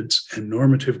representeds and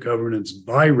normative governance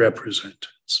by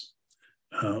representeds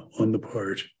on the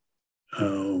part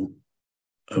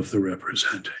of the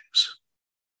representings.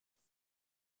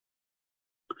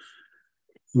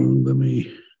 Let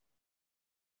me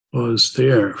pause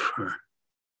there for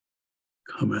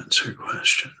comments or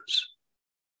questions.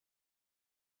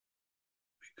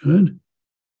 Good.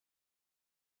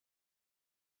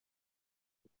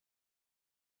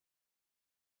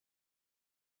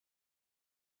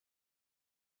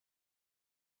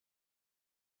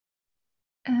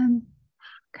 Can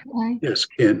I? Yes,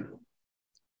 Ken.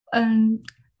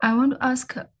 I want to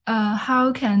ask,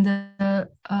 how can the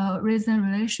reason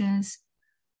relations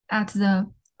at the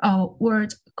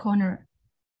word corner,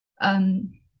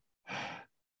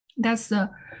 that's the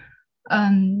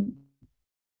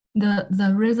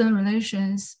reason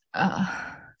relations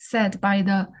set by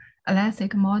the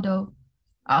elastic model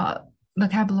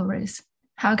vocabularies.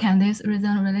 How can these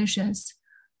reason relations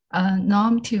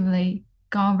normatively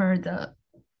govern the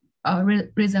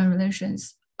reason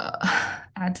relations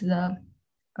at the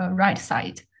right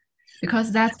side?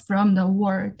 Because that's from the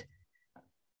word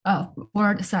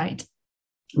side.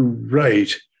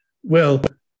 Right. Well,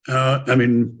 I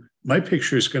mean, my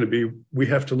picture is going to be, we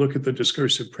have to look at the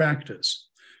discursive practice.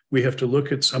 We have to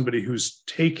look at somebody who's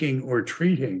taking or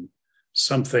treating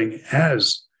something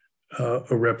as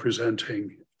a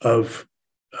representing of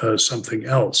something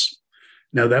else.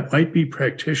 Now, that might be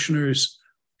practitioners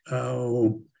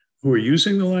who are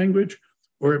using the language,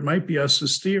 or it might be us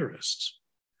as theorists.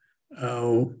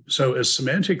 So as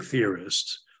semantic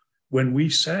theorists, when we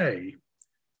say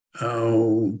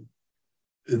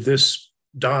this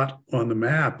dot on the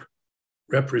map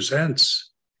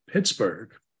represents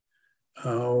Pittsburgh,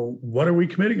 what are we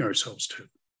committing ourselves to?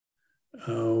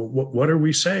 What are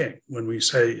we saying when we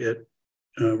say it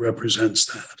represents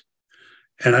that?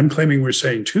 And I'm claiming we're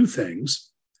saying two things.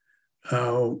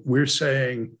 We're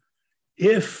saying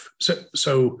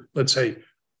so let's say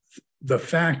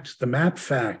the map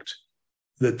fact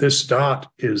that this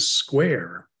dot is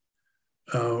square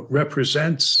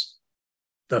represents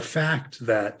the fact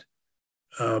that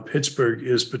Pittsburgh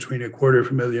is between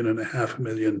 250,000 and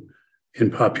 500,000 in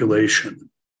population.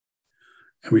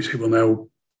 And we say, well, now,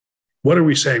 what are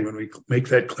we saying when we make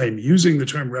that claim using the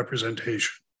term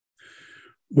representation?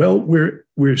 Well, we're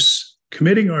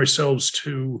committing ourselves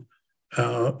to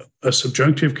a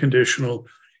subjunctive conditional.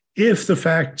 If the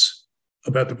facts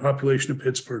about the population of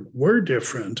Pittsburgh were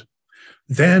different,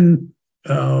 then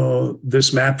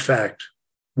this map fact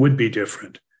would be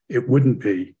different. It wouldn't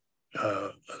be a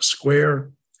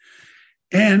square.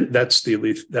 And that's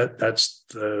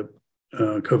the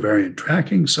covariant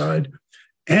tracking side.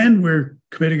 And we're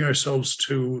committing ourselves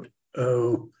to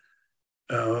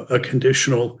a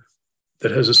conditional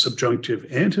that has a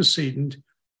subjunctive antecedent.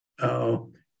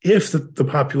 If the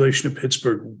population of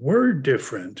Pittsburgh were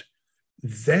different,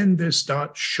 then this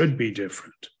dot should be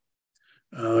different.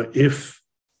 If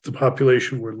the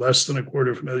population were less than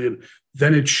 250,000,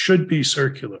 then it should be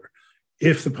circular.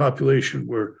 If the population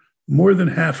were more than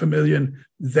 500,000,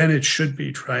 then it should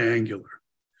be triangular.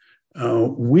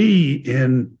 We,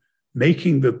 in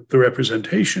making the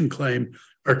representation claim,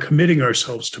 are committing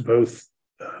ourselves to both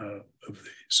of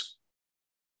these.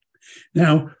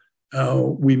 Now,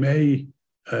 we may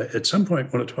at some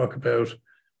point want to talk about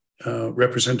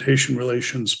representation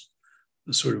relations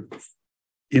sort of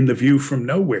in the view from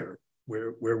nowhere,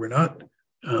 where we're not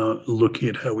looking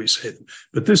at how we say them.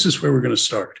 But this is where we're going to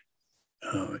start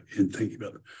in thinking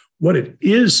about them. What it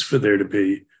is for there to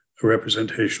be a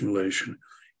representation relation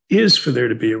is for there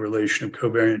to be a relation of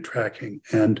covariant tracking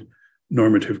and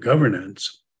normative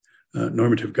governance,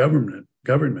 normative government.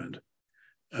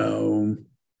 And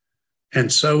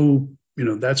so,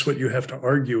 that's what you have to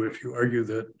argue if you argue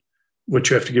that what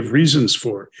you have to give reasons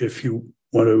for if you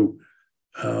want to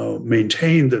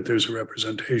maintain that there's a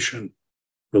representation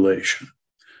relation.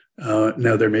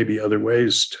 Now, there may be other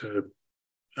ways to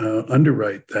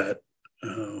underwrite that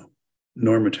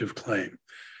normative claim.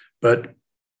 But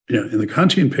in the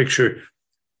Kantian picture,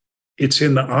 it's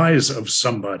in the eyes of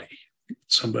somebody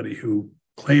who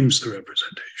claims the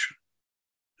representation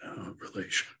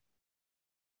relation.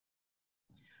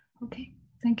 Okay,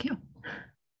 thank you.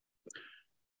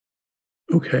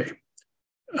 Okay.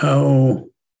 Now,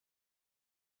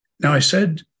 I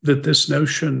said that this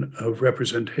notion of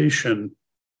representation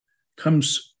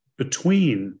comes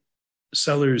between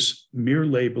Seller's mere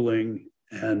labeling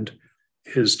and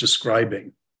his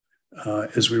describing,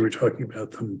 as we were talking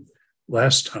about them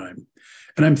last time.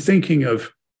 And I'm thinking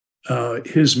of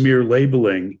his mere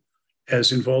labeling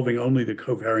as involving only the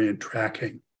covariant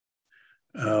tracking,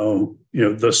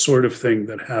 the sort of thing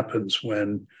that happens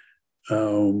when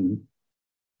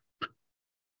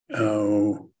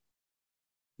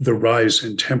the rise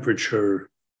in temperature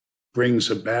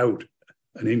brings about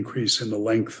an increase in the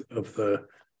length of the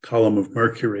column of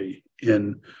mercury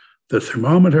in the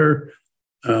thermometer.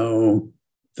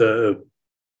 The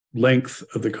length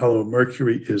of the column of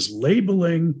mercury is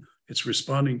labeling. It's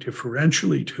responding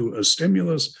differentially to a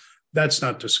stimulus. That's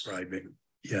not describing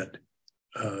yet,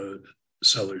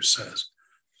 Sellers says.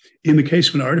 In the case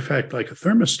of an artifact like a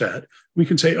thermostat, we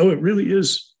can say, it really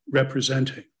is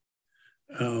representing,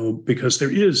 because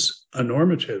there is a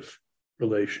normative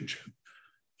relationship.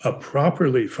 A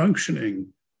properly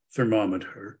functioning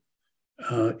thermometer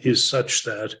is such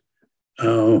that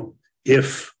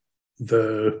if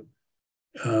the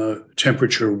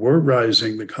temperature were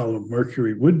rising, the column of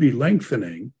mercury would be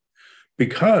lengthening,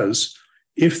 because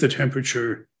if the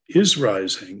temperature is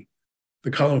rising,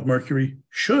 the column of mercury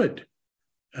should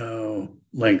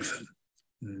lengthen.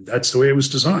 That's the way it was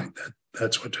designed.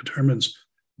 That's what determines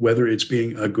whether it's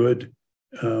being a good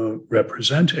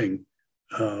representing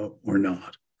or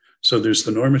not. So there's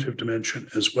the normative dimension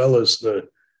as well as the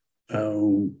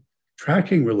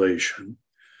tracking relation,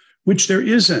 which there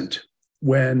isn't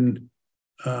when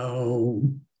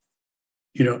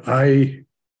I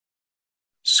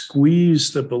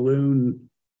squeeze the balloon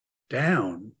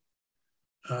down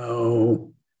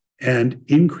and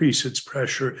increase its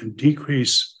pressure and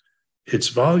decrease its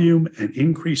volume and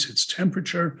increase its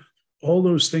temperature. All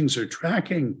those things are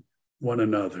tracking one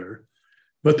another,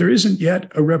 but there isn't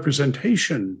yet a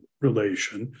representation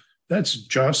relation. That's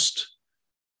just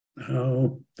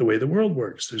the way the world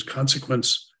works. There's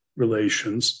consequence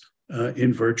relations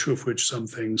in virtue of which some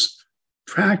things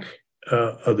track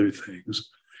other things.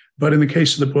 But in the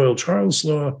case of the Boyle-Charles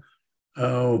law,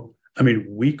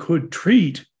 we could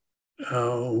treat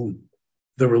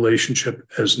the relationship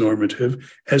as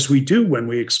normative, as we do when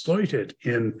we exploit it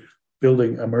in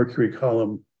building a mercury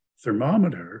column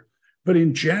thermometer. But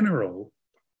in general,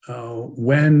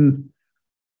 when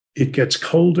it gets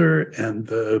colder and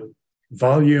the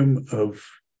volume of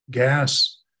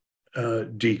gas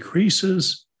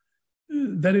decreases,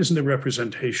 that isn't a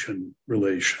representation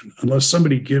relation, unless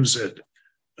somebody gives it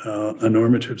a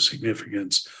normative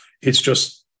significance. It's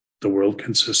just the world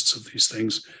consists of these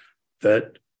things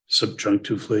that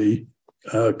subjunctively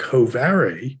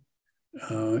co-vary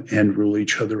and rule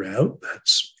each other out.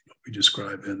 That's what we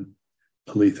describe in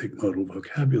alethic modal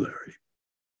vocabulary.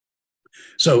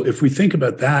 So if we think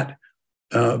about that,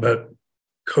 about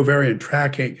covariant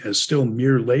tracking as still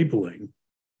mere labeling,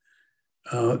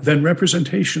 then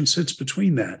representation sits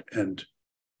between that and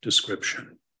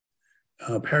description.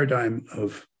 A paradigm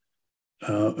of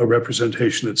a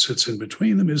representation that sits in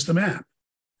between them is the map.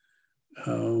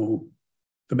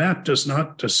 The map does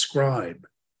not describe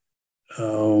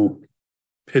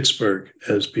Pittsburgh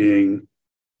as being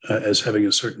as having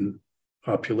a certain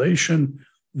population,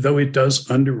 though it does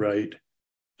underwrite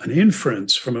an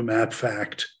inference from a map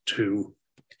fact to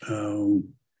a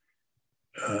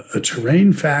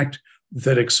terrain fact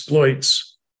that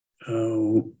exploits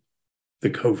the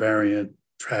covariant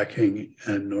tracking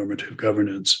and normative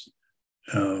governance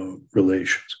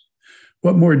relations.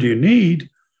 What more do you need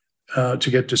to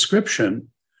get description?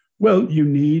 Well, you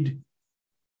need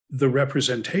the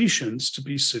representations to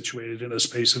be situated in a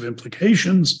space of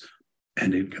implications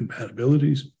and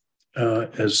incompatibilities,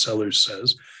 as Sellers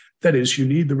says. That is, you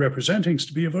need the representings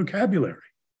to be a vocabulary,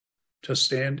 to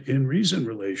stand in reason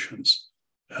relations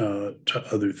to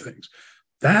other things.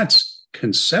 That's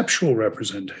conceptual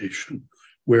representation,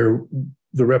 where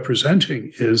the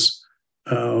representing is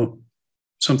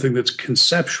something that's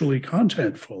conceptually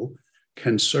contentful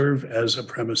can serve as a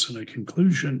premise and a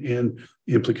conclusion in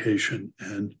implication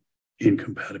and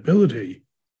incompatibility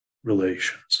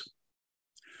relations.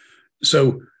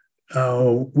 So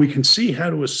we can see how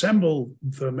to assemble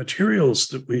the materials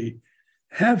that we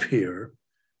have here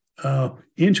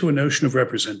into a notion of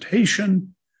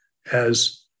representation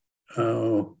as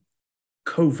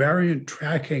covariant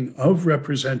tracking of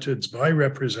representeds by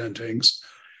representings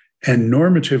and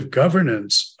normative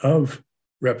governance of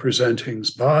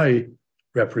representings by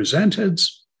representeds.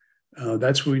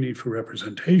 That's what we need for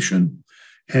representation.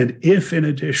 And if, in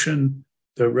addition,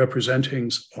 the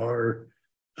representings are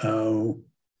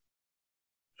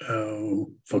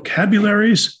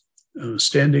vocabularies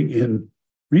standing in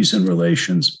reason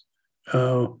relations,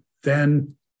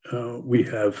 then we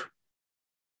have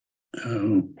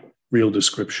real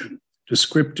description,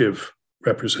 descriptive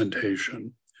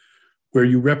representation, where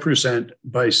you represent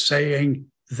by saying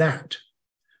that,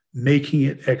 making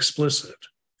it explicit,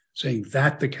 saying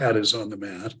that the cat is on the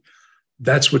mat.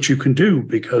 That's what you can do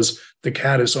because the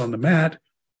cat is on the mat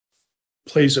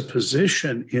plays a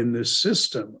position in this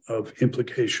system of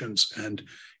implications and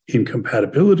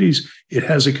incompatibilities. It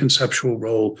has a conceptual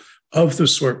role of the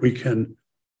sort we can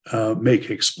make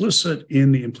explicit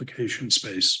in the implication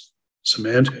space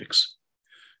semantics.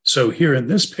 So here in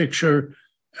this picture,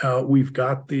 we've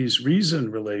got these reason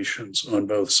relations on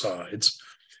both sides.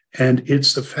 And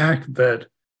it's the fact that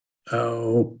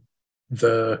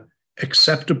the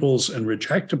acceptables and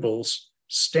rejectables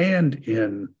stand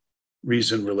in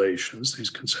reason relations, these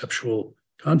conceptual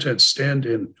contents stand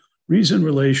in reason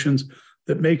relations,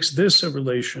 that makes this a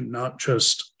relation not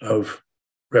just of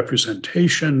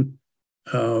representation,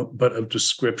 but of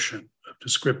description, of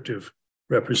descriptive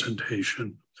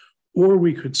representation. Or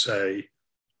we could say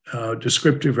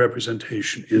descriptive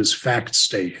representation is fact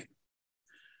stating.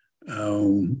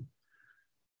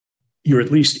 You're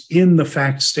at least in the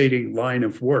fact stating line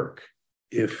of work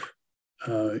if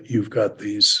you've got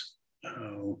these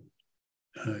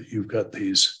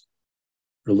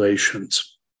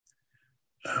relations.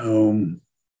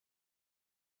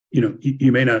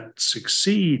 You may not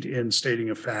succeed in stating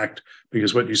a fact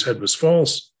because what you said was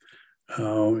false,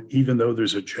 even though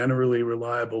there's a generally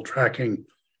reliable tracking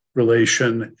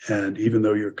relation, and even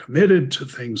though you're committed to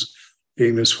things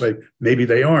being this way, maybe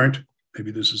they aren't.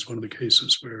 Maybe this is one of the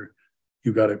cases where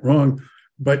you got it wrong,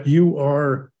 but you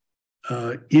are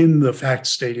in the fact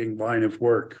stating line of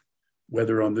work,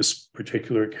 whether on this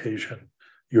particular occasion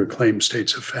your claim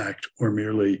states a fact or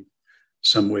merely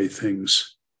some way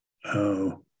things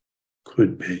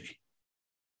could be.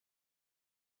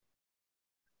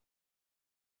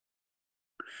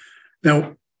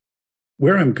 Now,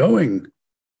 where I'm going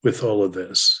with all of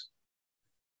this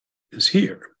is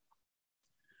here.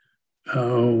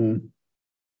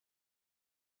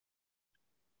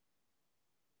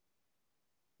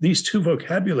 These two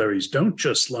vocabularies don't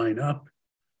just line up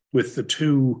with the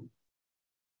two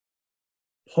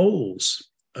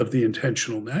poles of the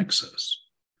intentional nexus,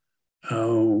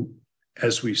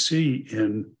 as we see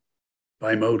in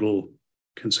bimodal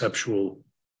conceptual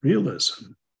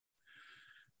realism.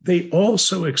 They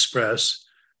also express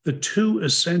the two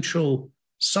essential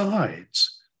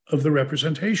sides of the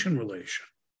representation relation.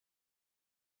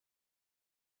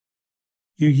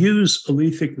 You use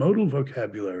alethic modal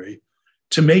vocabulary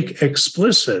to make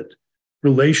explicit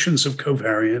relations of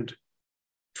covariant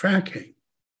tracking.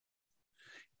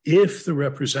 If the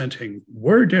representing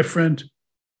were different,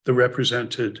 the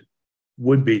represented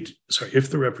would be, if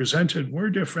the represented were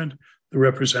different, the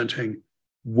representing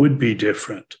would be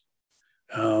different.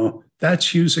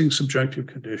 That's using subjunctive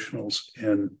conditionals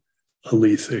in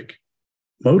alethic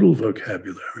modal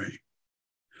vocabulary.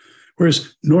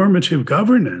 Whereas normative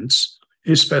governance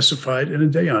is specified in a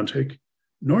deontic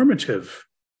normative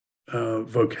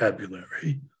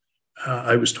vocabulary.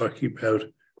 I was talking about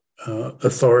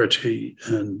authority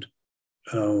and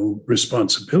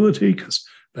responsibility, because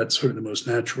that's sort of the most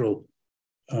natural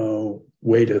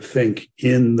way to think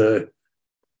in the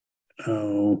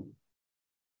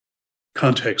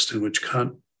context in which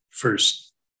Kant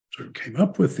first sort of came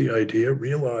up with the idea,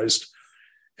 realized,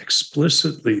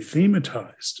 explicitly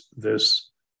thematized this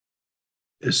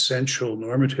essential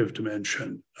normative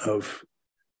dimension of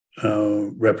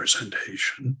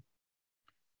representation.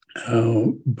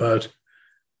 But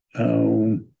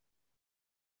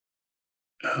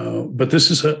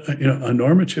this is a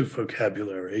normative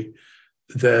vocabulary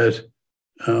that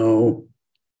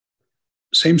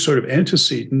same sort of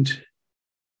antecedent,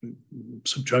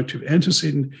 subjunctive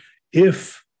antecedent,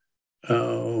 if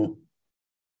the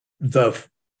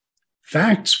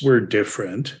facts were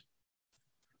different,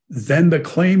 then the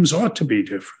claims ought to be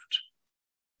different.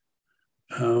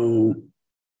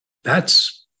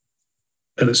 That's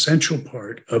an essential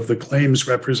part of the claims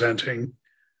representing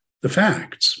the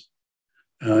facts.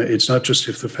 It's not just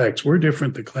if the facts were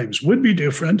different, the claims would be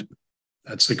different.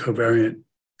 That's the covariant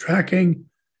tracking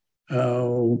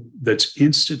that's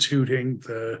instituting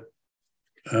the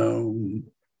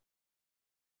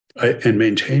and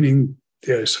maintaining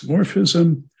the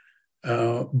isomorphism.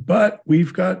 But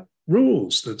we've got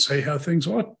rules that say how things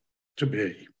ought to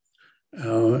be.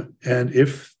 And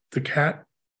if the cat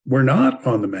were not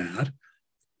on the mat,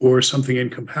 or something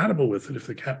incompatible with it, if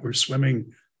the cat were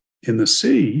swimming in the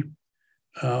sea,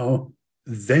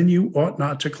 then you ought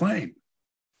not to claim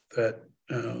that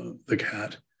the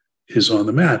cat is on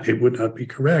the mat. It would not be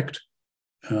correct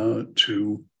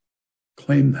to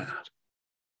claim that.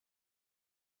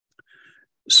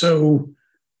 So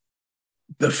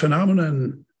the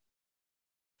phenomenon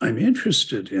I'm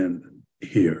interested in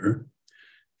here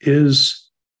is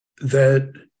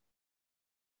that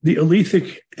the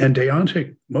alethic and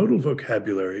deontic modal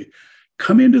vocabulary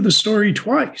come into the story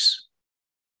twice.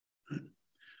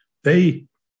 They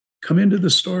come into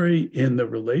the story in the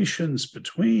relations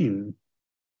between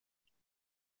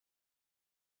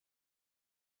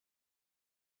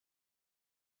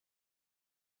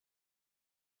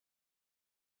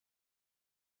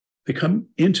they come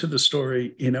into the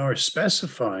story in our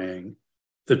specifying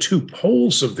the two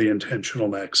poles of the intensional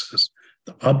nexus,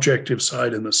 the objective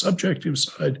side and the subjective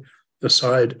side, the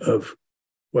side of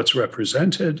what's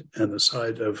represented and the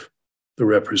side of the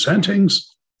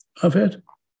representings of it.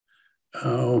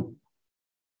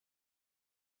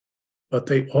 But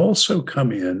they also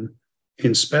come in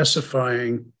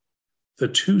specifying the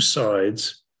two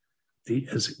sides, the,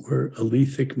 as it were,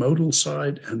 alethic modal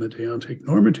side and the deontic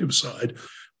normative side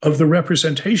of the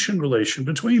representation relation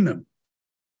between them.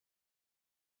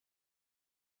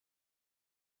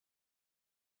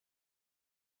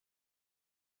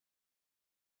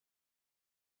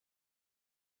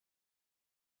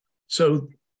 So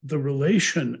the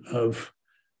relation of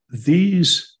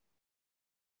these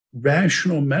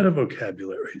rational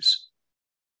metavocabularies,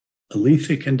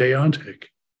 alethic and deontic,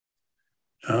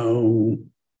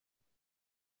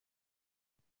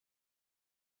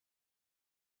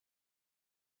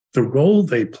 the role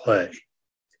they play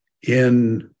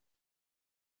in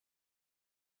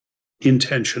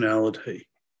intentionality,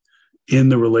 in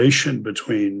the relation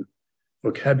between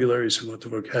vocabularies and what the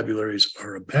vocabularies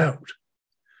are about,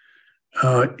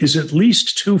 is at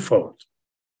least twofold.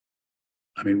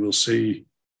 I mean, we'll see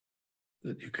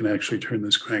that you can actually turn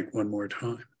this crank one more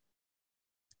time.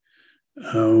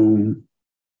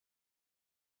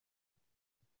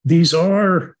 These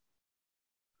are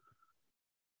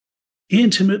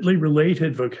intimately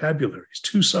related vocabularies,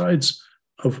 two sides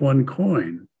of one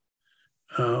coin,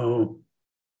 in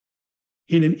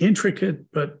an intricate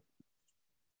but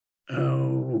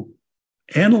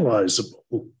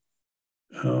analyzable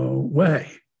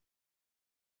way,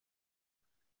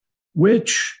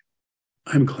 which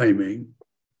I'm claiming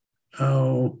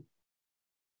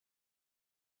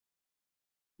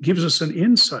gives us an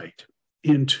insight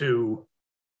into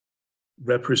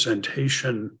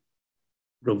representation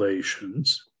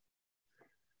relations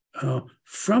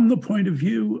from the point of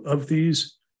view of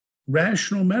these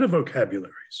rational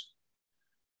metavocabularies,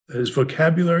 that is,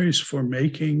 vocabularies for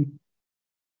making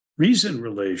reason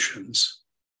relations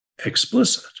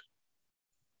explicit.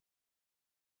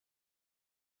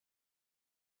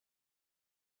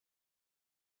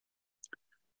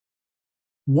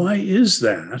 Why is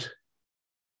that?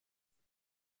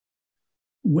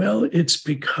 Well, it's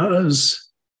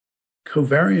because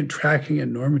covariant tracking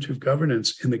and normative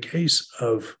governance in the case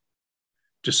of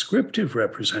descriptive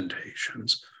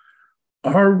representations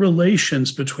are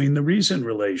relations between the reason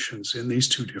relations in these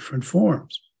two different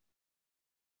forms.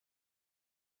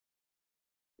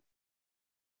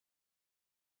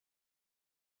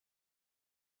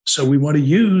 So we want to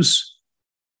use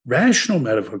rational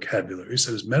metavocabularies,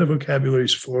 that is,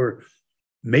 metavocabularies for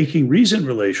making reason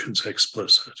relations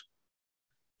explicit,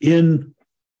 in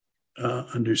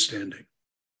understanding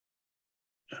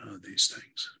these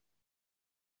things.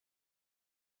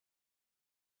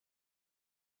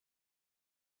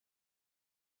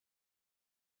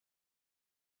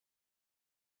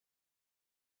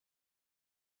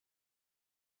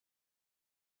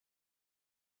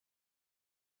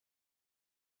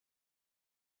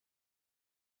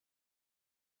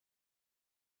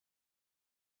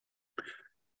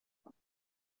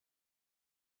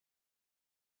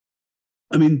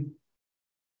 I mean,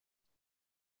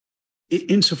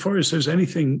 insofar as there's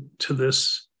anything to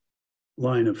this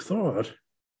line of thought,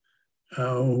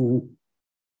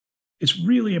 it's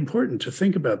really important to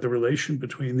think about the relation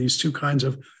between these two kinds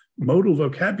of modal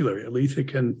vocabulary,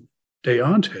 elethic and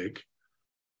deontic.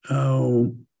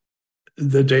 The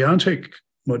deontic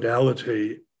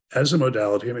modality, as a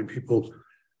modality, I mean, people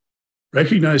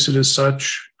recognize it as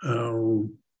such.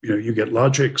 You get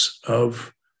logics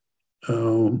of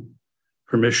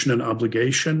permission and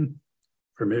obligation,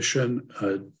 permission,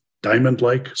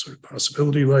 diamond-like, sort of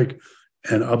possibility-like,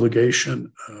 and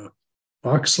obligation,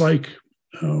 box-like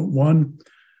one,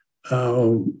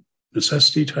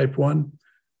 necessity type one.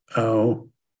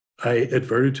 I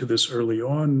adverted to this early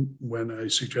on when I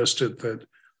suggested that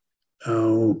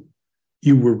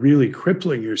you were really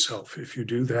crippling yourself if you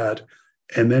do that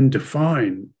and then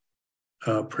define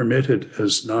permitted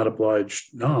as not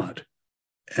obliged not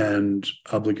and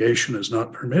obligation as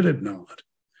not permitted not.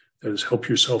 That is, help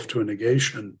yourself to a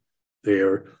negation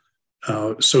there,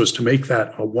 so as to make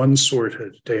that a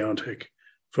one-sorted deontic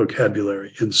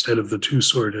vocabulary instead of the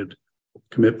two-sorted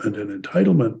commitment and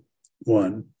entitlement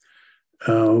one.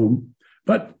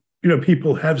 But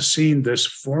people have seen this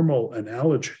formal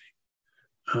analogy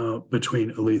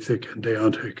between elethic and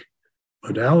deontic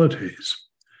modalities,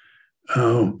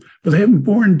 but they haven't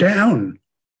borne down,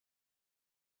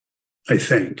 I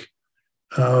think,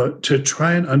 to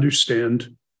try and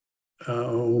understand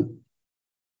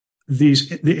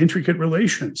the intricate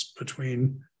relations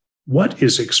between what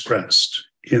is expressed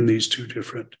in these two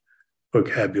different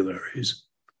vocabularies,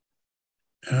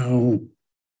 the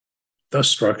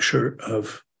structure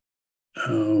of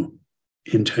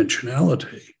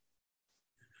intentionality.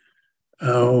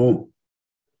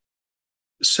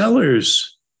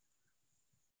 Sellers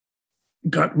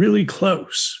got really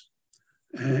close,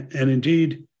 and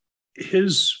indeed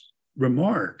his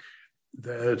remark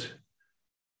that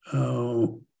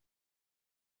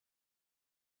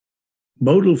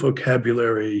modal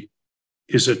vocabulary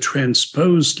is a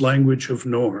transposed language of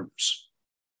norms.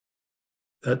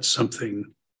 That's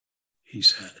something he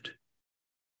said.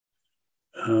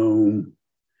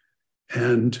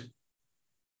 And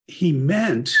he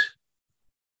meant,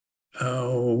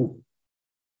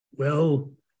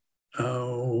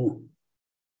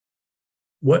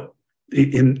 what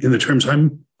in the terms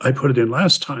I put it in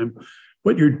last time,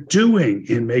 what you're doing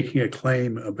in making a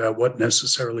claim about what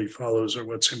necessarily follows or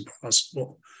what's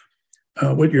impossible,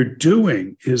 what you're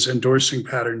doing is endorsing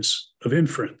patterns of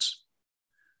inference.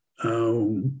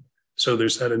 So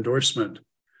there's that endorsement.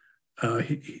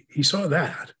 He saw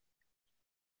that.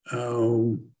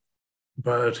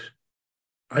 But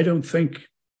I don't think,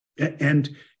 and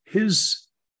his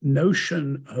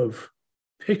notion of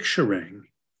picturing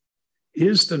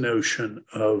is the notion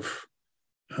of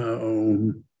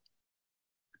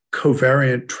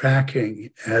covariant tracking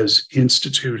as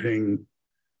instituting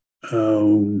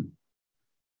and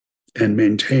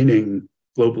maintaining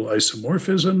global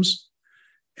isomorphisms.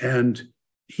 And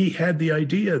he had the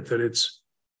idea that it's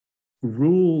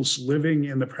rules living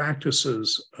in the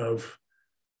practices of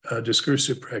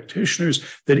discursive practitioners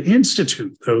that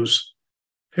institute those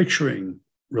picturing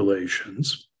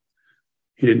relations.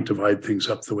 He didn't divide things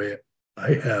up the way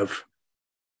I have,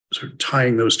 sort of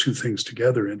tying those two things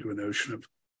together into a notion of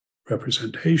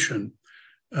representation.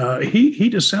 He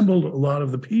dissembled a lot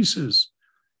of the pieces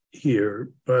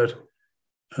here, but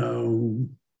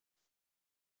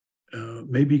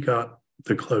maybe got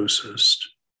the closest.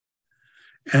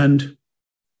 And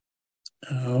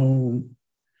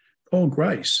Paul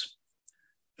Grice,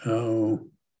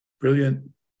 brilliant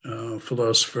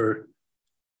philosopher,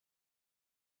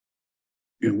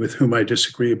 with whom I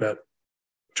disagree about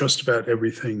just about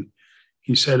everything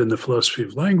he said in the philosophy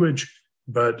of language,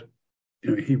 but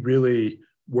he really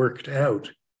worked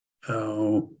out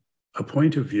a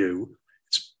point of view.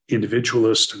 It's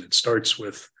individualist, and it starts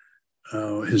with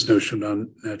his notion of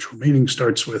non-natural meaning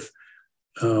starts with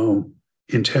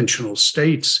intentional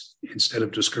states instead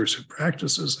of discursive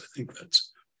practices. I think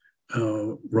that's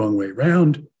wrong way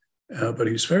around, but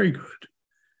he's very good.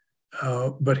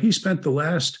 But he spent the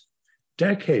last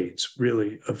decades,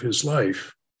 really, of his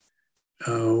life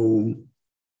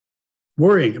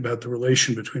worrying about the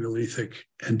relation between elethic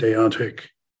and deontic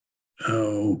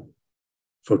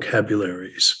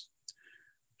vocabularies.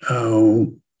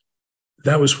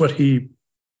 That was what he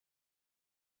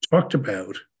talked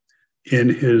about in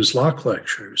his Locke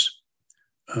lectures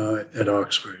at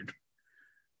Oxford.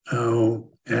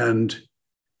 And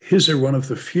his are one of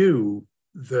the few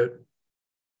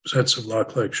sets of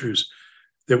Locke lectures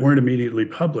that weren't immediately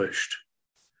published.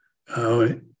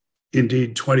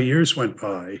 Indeed, 20 years went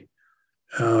by,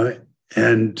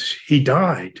 and he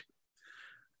died,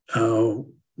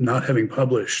 not having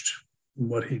published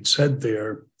what he'd said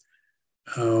there.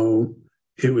 Uh,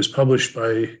 it was published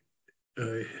by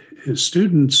his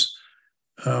students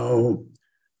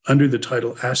under the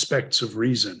title Aspects of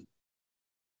Reason.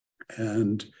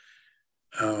 And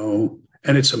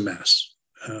it's a mess.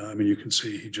 I mean, you can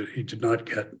see he did not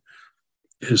get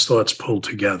his thoughts pulled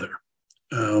together.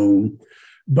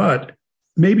 But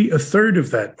maybe a third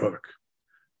of that book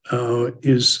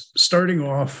is starting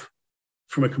off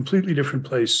from a completely different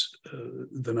place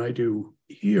than I do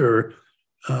here,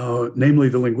 namely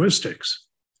the linguistics,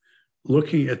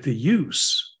 looking at the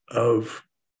use of,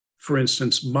 for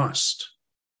instance, must,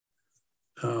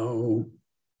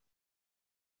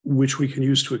 which we can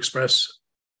use to express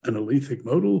an alethic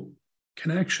modal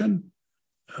connection.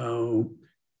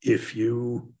 If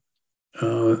you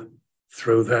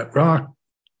throw that rock,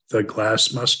 the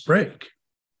glass must break.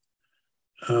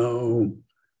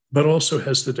 But also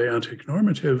has the deontic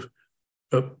normative,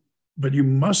 but you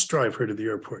must drive her to the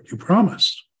airport, you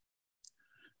promised.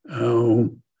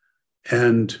 And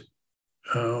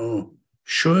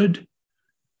should,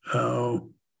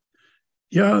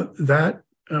 that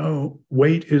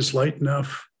weight is light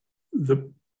enough.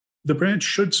 The branch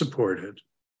should support it.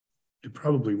 It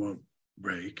probably won't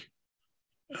break.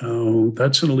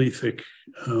 That's an alethic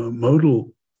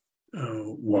modal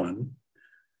one.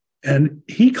 And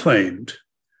he claimed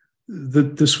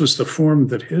that this was the form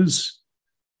that his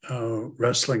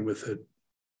wrestling with it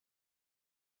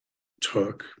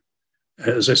took.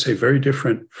 As I say, very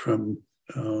different from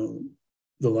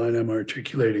the line I'm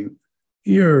articulating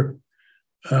here,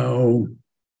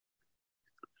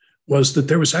 was that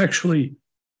there was actually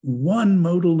one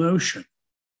modal notion,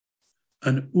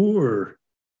 an or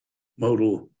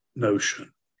modal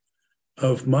notion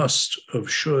of must, of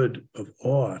should, of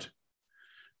ought,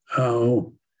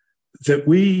 that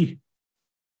we,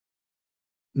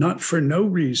 not for no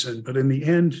reason, but in the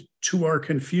end, to our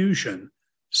confusion,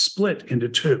 split into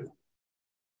two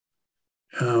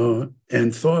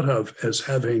and thought of as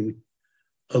having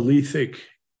alethic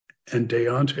and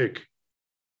deontic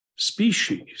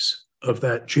species of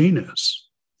that genus,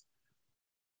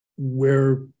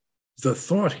 where the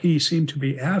thought he seemed to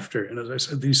be after, and as I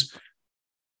said,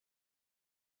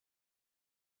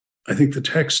 I think the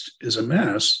text is a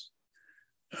mess,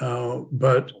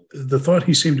 but the thought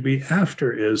he seemed to be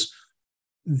after is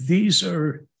these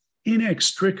are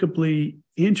inextricably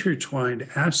intertwined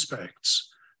aspects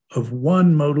of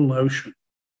one modal notion.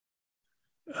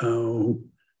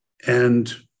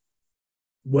 And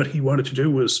what he wanted to do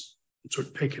was sort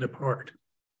of pick it apart.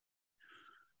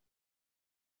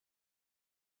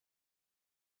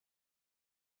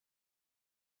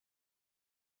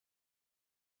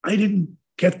 I didn't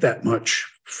get that much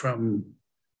from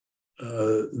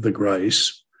the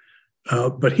Grice,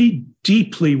 but he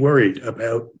deeply worried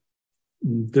about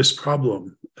this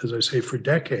problem, as I say, for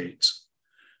decades.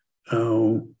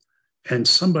 And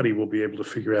somebody will be able to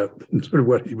figure out sort of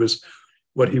what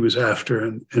he was after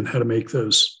and how to make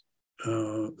those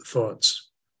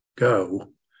thoughts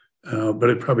go. But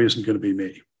it probably isn't going to be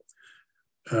me.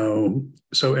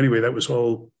 So anyway, that was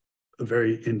all a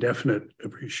very indefinite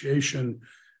appreciation,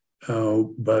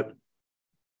 but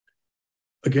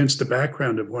against the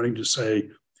background of wanting to say,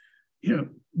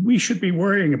 we should be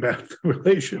worrying about the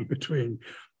relation between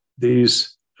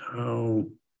these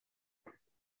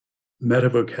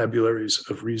metavocabularies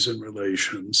of reason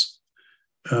relations,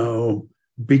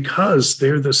 because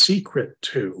they're the secret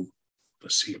to the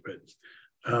secret.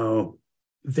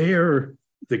 They're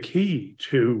the key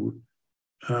to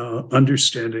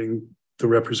understanding the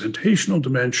representational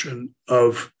dimension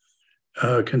of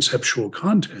conceptual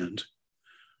content,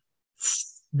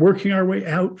 working our way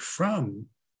out from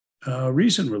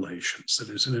reason relations, that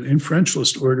is in an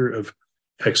inferentialist order of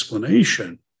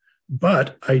explanation,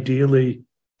 but ideally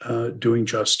doing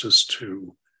justice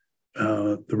to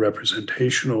the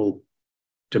representational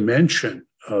dimension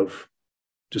of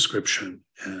description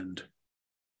and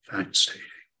fact stating.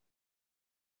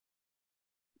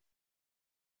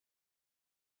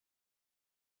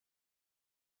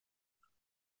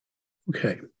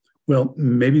 Okay, well,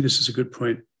 maybe this is a good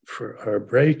point for our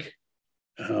break.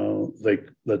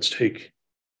 Let's take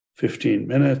 15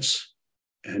 minutes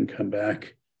and come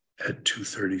back at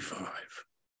 2:35.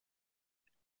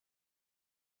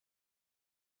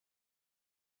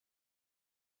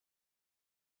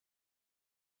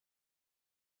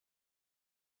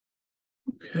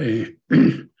 Okay.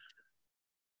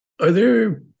 Are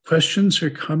there questions or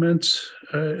comments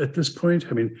at this point?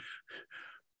 I mean,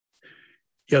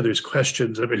 yeah, there's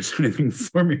questions. I mean, is there anything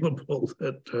formulable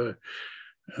that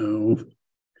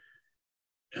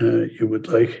you would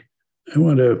like? I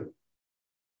want to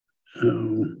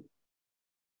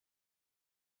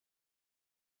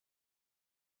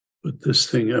put this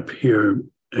thing up here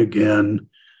again.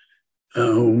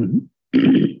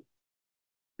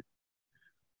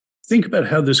 Think about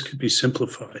how this could be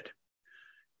simplified.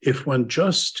 If one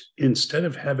just, instead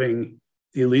of having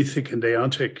the Alethic and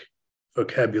Deontic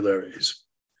vocabularies,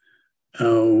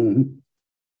 and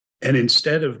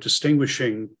instead of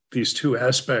distinguishing these two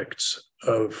aspects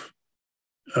of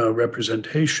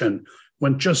representation,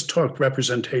 one just talked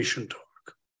representation talk.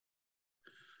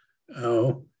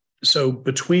 So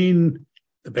between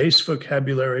the base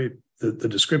vocabulary, the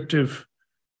descriptive,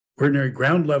 ordinary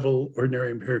ground level, ordinary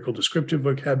empirical descriptive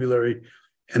vocabulary,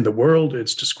 and the world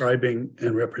it's describing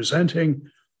and representing,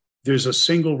 there's a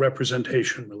single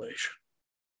representation relation.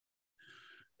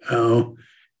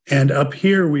 And up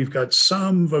here, we've got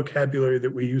some vocabulary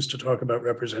that we use to talk about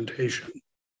representation,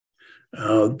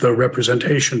 the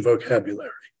representation vocabulary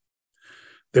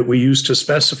that we use to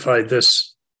specify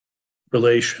this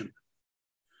relation.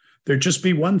 There'd just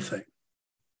be one thing.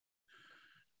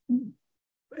 And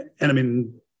I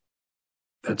mean,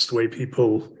 that's the way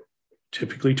people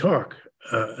typically talk,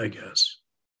 I guess.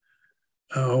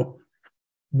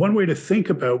 One way to think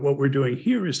about what we're doing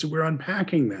here is that we're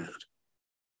unpacking that.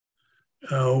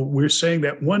 We're saying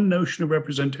that one notion of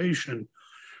representation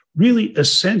really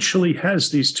essentially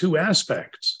has these two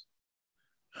aspects,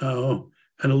 an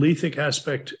Alethic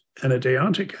aspect and a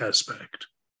Deontic aspect.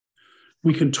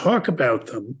 We can talk about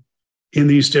them in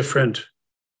these different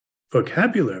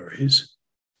vocabularies.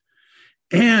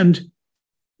 And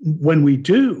when we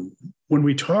do, when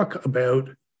we talk about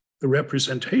the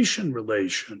representation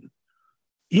relation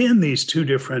in these two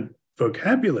different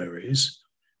vocabularies,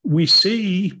 we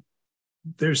see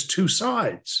there's two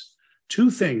sides, two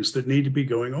things that need to be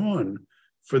going on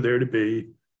for there to be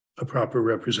a proper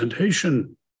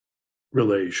representation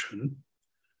relation.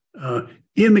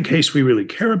 In the case we really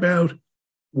care about,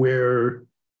 where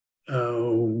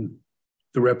the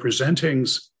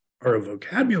representings are a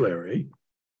vocabulary,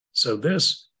 so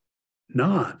this,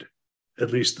 not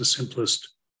at least the simplest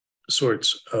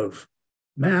sorts of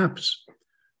maps,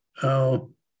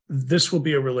 this will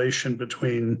be a relation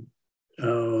between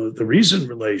the reason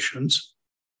relations.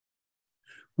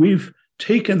 We've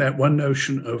taken that one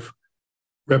notion of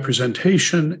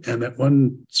representation and that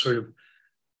one sort of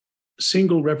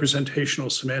single representational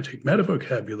semantic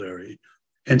metavocabulary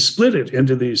and split it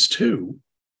into these two.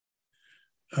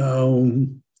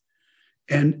 And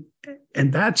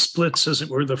that splits, as it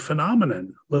were, the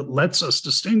phenomenon, that lets us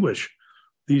distinguish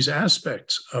these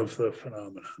aspects of the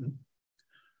phenomenon.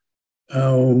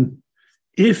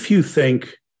 If you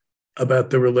think about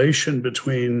the relation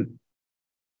between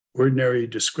ordinary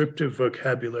descriptive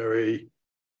vocabulary,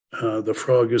 the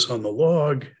frog is on the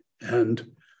log,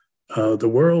 and the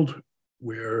world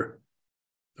where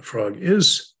the frog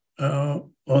is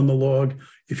on the log,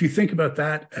 if you think about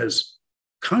that as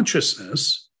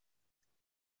consciousness,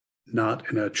 not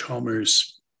in a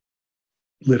Chalmers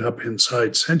lit up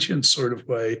inside sentience sort of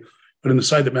way, but in the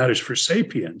side that matters for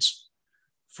sapience,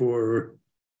 for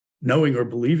knowing or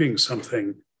believing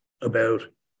something about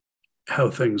how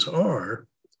things are,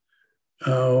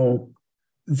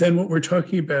 then what we're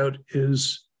talking about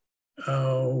is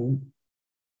a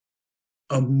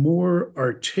more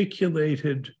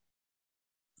articulated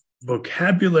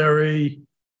vocabulary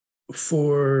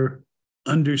for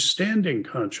understanding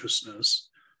consciousness.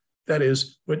 That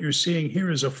is, what you're seeing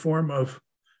here is a form of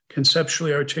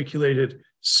conceptually articulated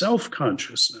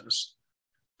self-consciousness,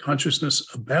 consciousness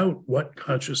about what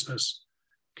consciousness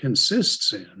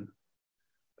consists in,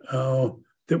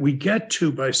 that we get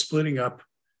to by splitting up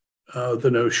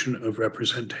the notion of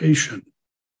representation.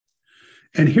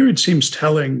 And here it seems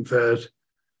telling that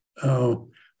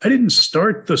I didn't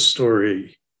start the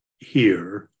story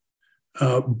here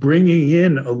bringing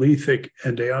in Alethic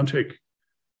and Deontic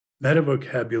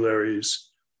metavocabularies,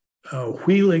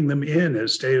 wheeling them in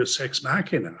as deus ex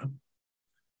machina,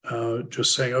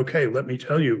 just saying, okay, let me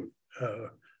tell you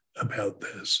about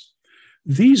this.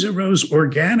 These arose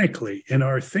organically in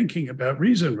our thinking about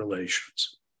reason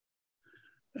relations,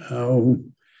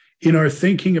 in our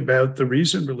thinking about the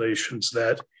reason relations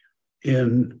that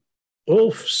in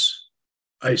Ulf's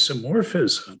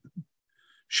isomorphism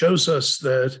shows us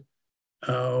that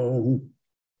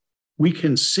we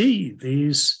can see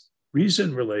these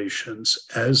reason relations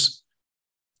as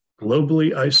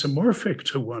globally isomorphic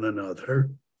to one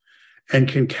another and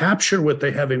can capture what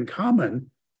they have in common,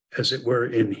 as it were,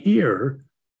 in here,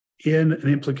 in an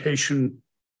implication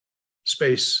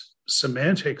space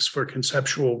semantics for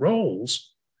conceptual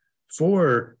roles,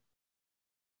 for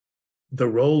the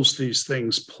roles these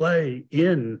things play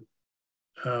in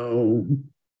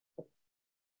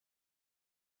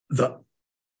the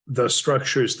the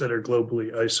structures that are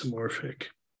globally isomorphic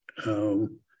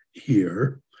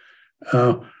here.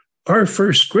 Our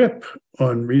first grip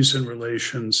on reason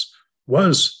relations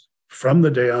was from the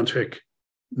deontic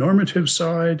normative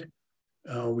side.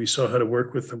 We saw how to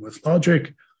work with them with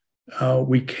logic.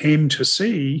 We came to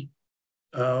see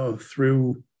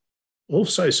through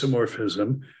Wolff's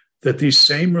isomorphism that these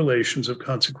same relations of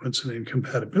consequence and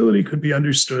incompatibility could be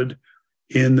understood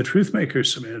in the truthmaker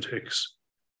semantics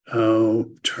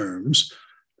terms,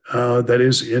 that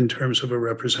is, in terms of a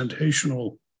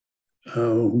representational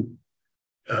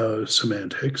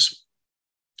semantics.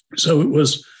 So it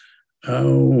was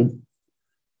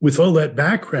with all that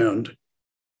background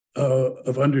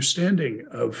of understanding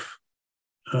of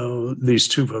these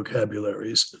two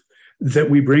vocabularies that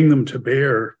we bring them to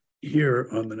bear here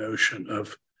on the notion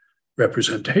of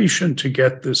representation to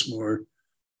get this more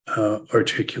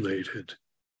articulated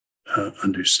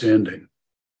understanding.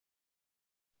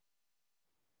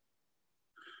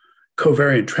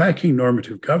 Covariant tracking,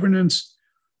 normative governance,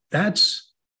 those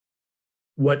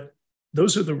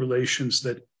are the relations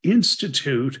that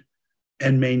institute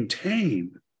and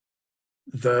maintain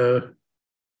the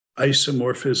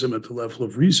isomorphism at the level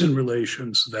of reason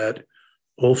relations that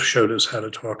Wolff showed us how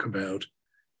to talk about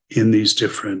in these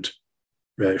different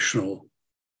rational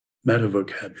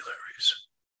metavocabularies.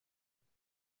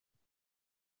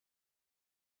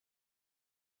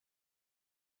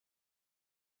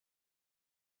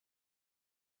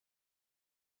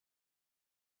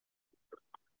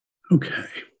 Okay.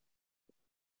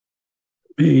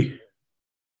 Let me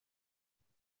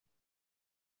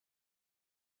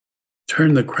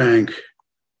turn the crank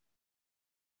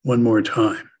one more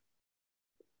time.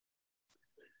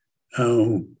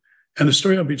 And the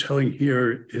story I'll be telling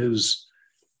here is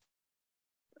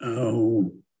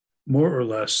more or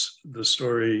less the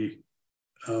story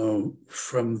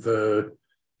from the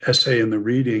essay in the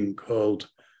reading called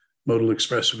Modal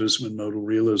Expressivism and Modal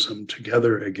Realism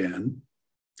Together Again.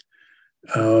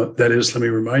 That is, let me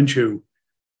remind you,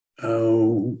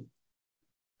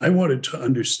 I wanted to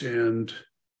understand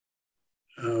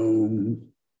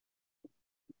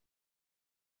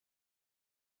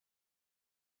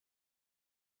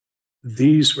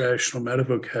these rational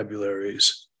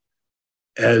metavocabularies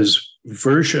as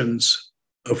versions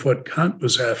of what Kant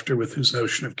was after with his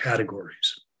notion of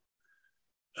categories,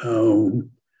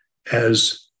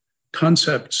 as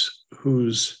concepts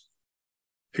whose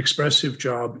expressive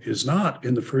job is not,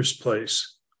 in the first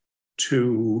place,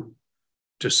 to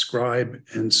describe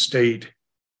and state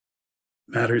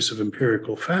matters of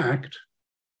empirical fact.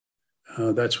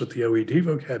 That's what the OED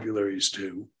vocabularies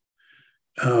do.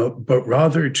 But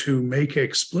rather to make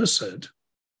explicit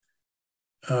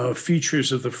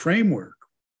features of the framework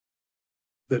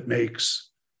that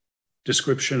makes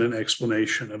description and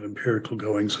explanation of empirical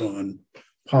goings-on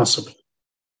possible.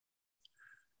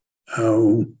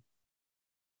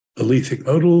 Alethic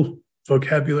modal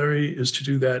vocabulary is to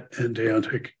do that, and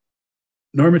deontic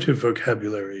normative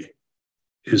vocabulary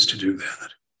is to do that.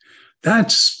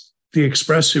 That's the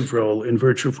expressive role in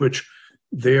virtue of which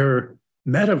they're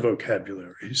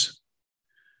metavocabularies.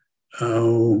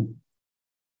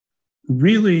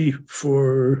 Really,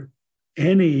 for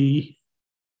any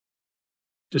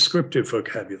descriptive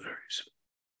vocabularies.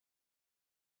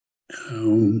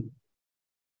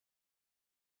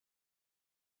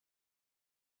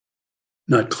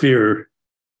 Not clear,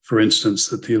 for instance,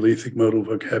 that the alethic modal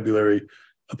vocabulary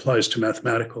applies to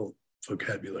mathematical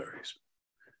vocabularies.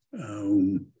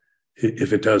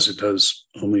 If it does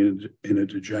only in a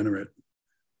degenerate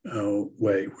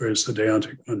way, whereas the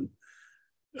deontic one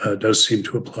does seem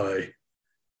to apply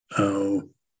to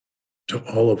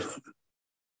all of them.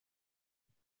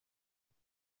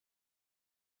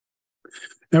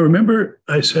 Now, remember,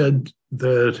 I said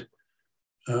that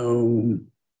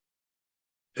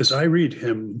as I read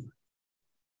him,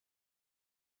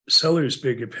 Seller's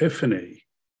big epiphany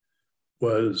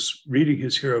was reading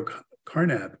his hero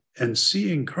Carnap and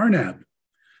seeing Carnap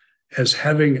as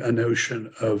having a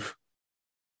notion of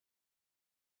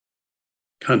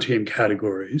Kantian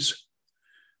categories,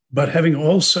 but having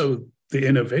also the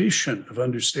innovation of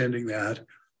understanding that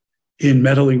in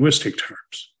metalinguistic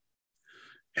terms.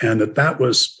 And that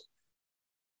was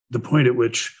the point at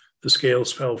which the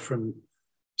scales fell from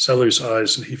Seller's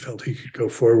eyes and he felt he could go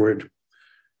forward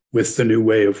with the new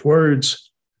way of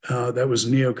words. That was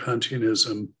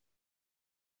neo-Kantianism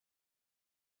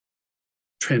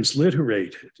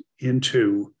transliterated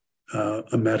into a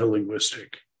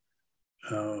metalinguistic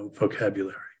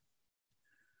vocabulary.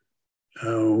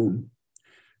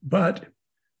 But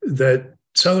that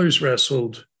Sellers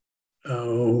wrestled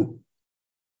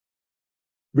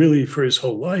really for his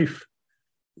whole life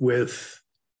with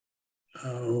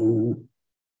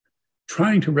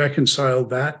trying to reconcile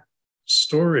that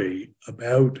story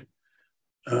about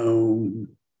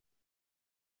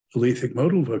Lethic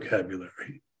modal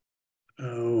vocabulary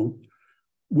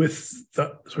with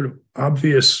the sort of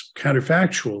obvious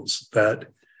counterfactuals that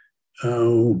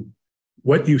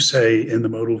what you say in the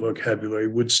modal vocabulary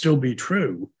would still be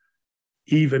true,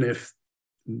 even if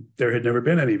there had never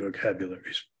been any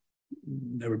vocabularies,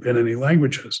 never been any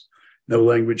languages, no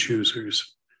language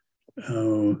users,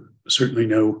 certainly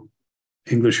no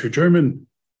English or German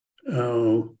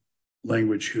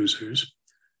language users.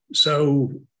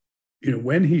 So,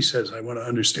 when he says, I want to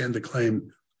understand the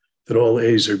claim that all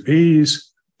A's are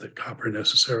B's, that copper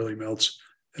necessarily melts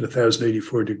at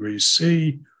 1084 degrees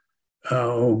C,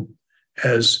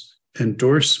 as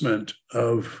endorsement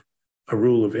of a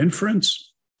rule of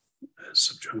inference, as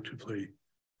subjunctively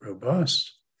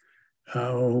robust,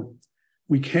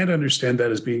 we can't understand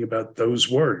that as being about those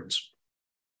words.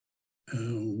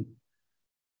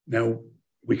 Now,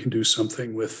 we can do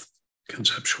something with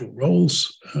conceptual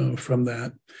roles from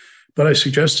that. But I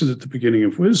suggested at the beginning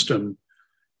of Wisdom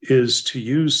is to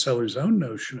use Seller's own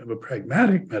notion of a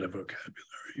pragmatic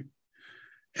metavocabulary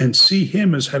and see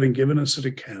him as having given us an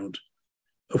account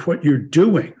of what you're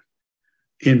doing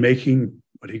in making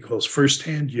what he calls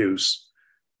firsthand use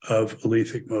of a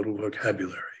Lethic modal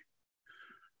vocabulary.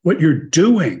 What you're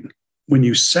doing when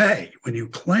you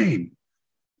claim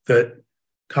that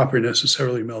copper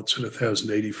necessarily melts at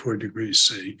 1084 degrees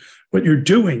C, what you're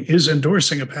doing is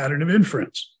endorsing a pattern of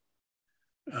inference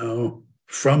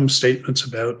from statements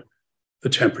about the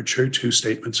temperature to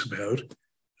statements about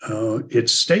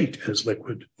its state as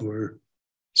liquid or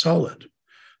solid.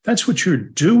 That's what you're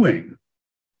doing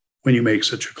when you make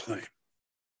such a claim.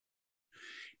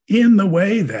 In the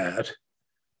way that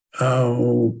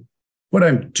what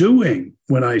I'm doing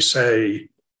when I say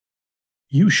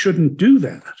you shouldn't do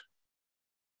that,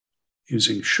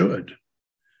 using should,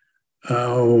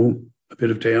 a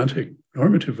bit of deontic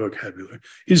normative vocabulary,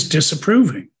 is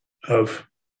disapproving of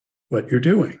what you're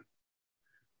doing.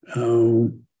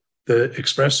 The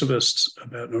expressivists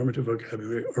about normative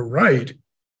vocabulary are right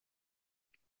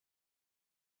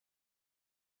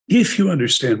if you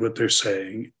understand what they're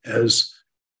saying as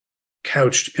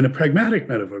couched in a pragmatic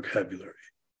metavocabulary,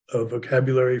 a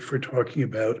vocabulary for talking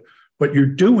about what you're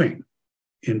doing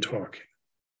in talking.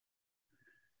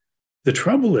 The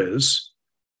trouble is,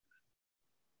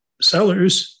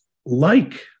 Sellers,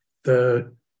 like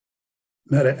the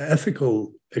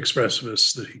meta-ethical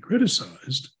expressivists that he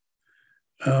criticized,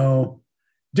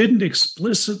 didn't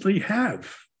explicitly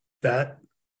have that,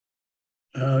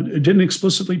 didn't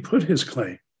explicitly put his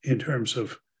claim in terms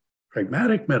of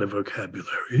pragmatic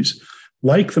metavocabularies.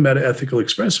 Like the meta-ethical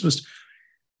expressivist,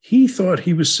 he thought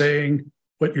he was saying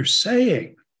what you're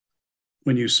saying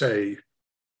when you say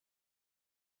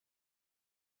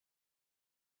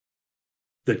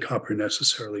that copper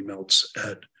necessarily melts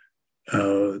at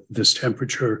this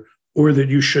temperature, or that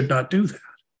you should not do that.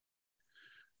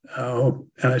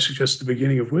 And I suggest the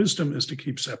beginning of Wisdom is to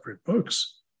keep separate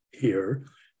books here,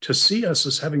 to see us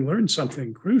as having learned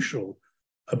something crucial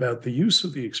about the use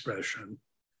of the expression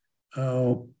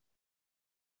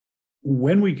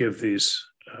when we give these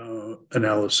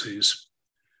analyses,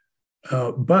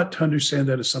 but to understand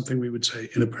that as something we would say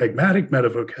in a pragmatic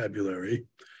metavocabulary,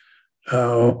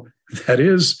 that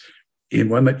is, in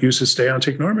one that uses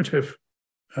deontic normative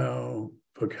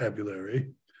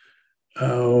vocabulary,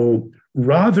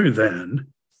 rather than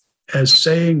as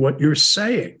saying what you're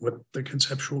saying, what the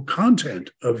conceptual content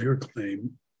of your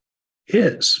claim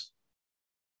is.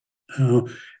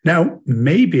 Now,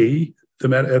 maybe the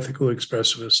meta-ethical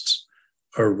expressivists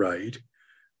are right,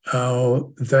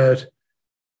 that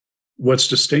what's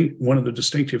distinct, one of the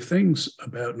distinctive things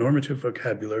about normative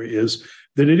vocabulary is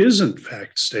that it isn't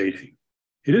fact stating.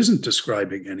 It isn't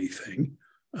describing anything.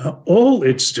 All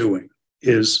it's doing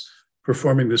is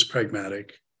performing this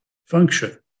pragmatic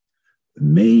function.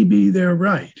 Maybe they're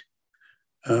right.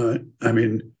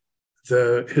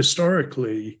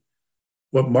 Historically,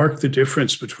 what marked the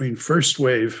difference between first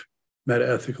wave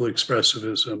meta-ethical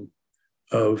expressivism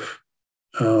of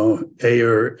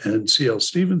Ayer and C.L.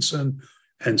 Stevenson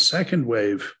and second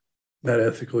wave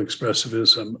meta-ethical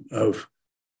expressivism of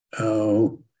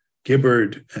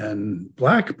Gibbard and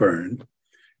Blackburn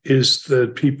is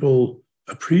that people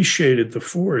appreciated the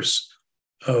force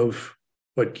of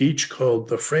what Geach called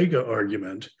the Frege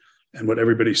argument, and what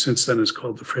everybody since then has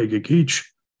called the Frege-Geach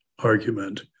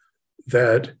argument,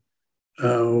 that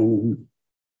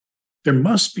there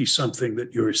must be something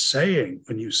that you're saying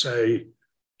when you say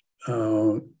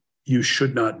you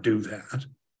should not do that.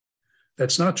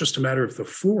 that's not just a matter of the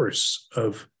force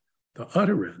of the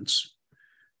utterance,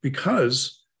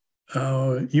 because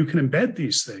you can embed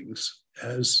these things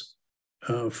as,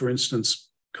 for instance,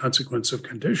 consequence of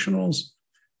conditionals.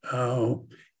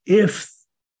 If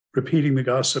repeating the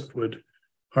gossip would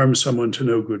harm someone to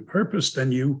no good purpose,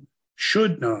 then you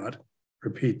should not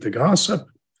repeat the gossip.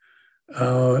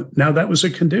 Now, that was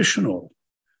a conditional.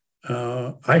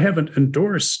 I haven't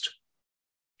endorsed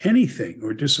anything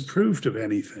or disapproved of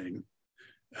anything.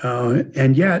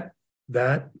 And yet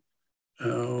that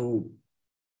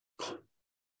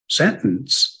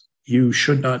sentence, you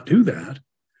should not do that,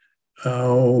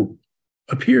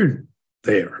 appeared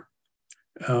there.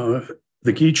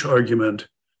 The Geach argument,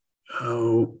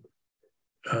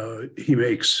 he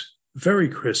makes very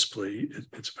crisply.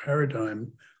 It's a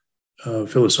paradigm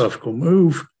philosophical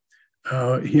move.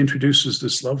 He introduces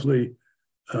this lovely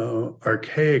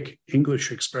archaic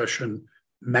English expression,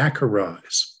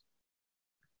 macarize.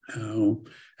 And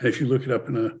if you look it up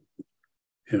in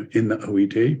the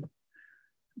OED,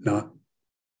 not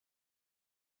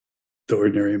the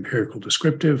ordinary empirical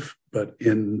descriptive, but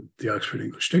in the Oxford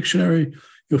English Dictionary,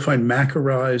 you'll find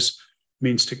macarize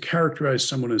means to characterize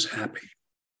someone as happy.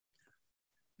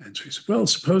 And so he said, well,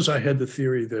 suppose I had the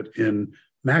theory that in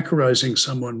macarizing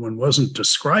someone, one wasn't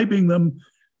describing them.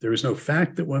 There is no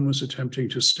fact that one was attempting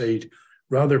to state.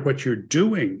 Rather, what you're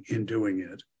doing in doing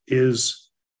it is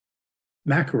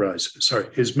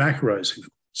macarizing them.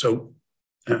 So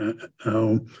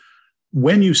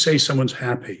when you say someone's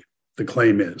happy, the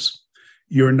claim is,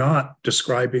 you're not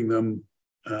describing them,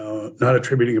 not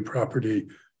attributing a property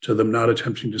to them, not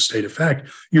attempting to state a fact.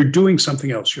 You're doing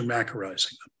something else. You're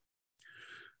macarizing them.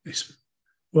 They said,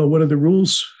 well, what are the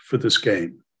rules for this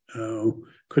game?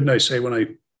 Couldn't I say when I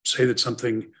say that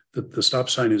the stop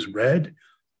sign is red,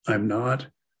 I'm not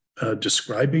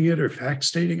describing it or fact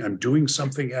stating, I'm doing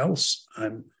something else,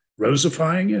 I'm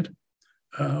rosifying it,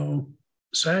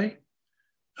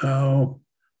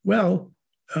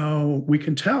 we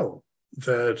can tell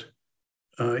that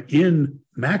in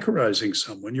macarizing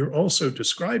someone, you're also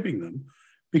describing them,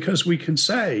 because we can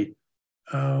say,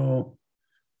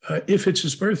 if it's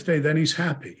his birthday, then he's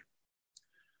happy.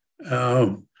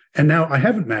 And now I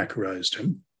haven't macarized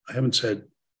him. I haven't said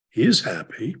he is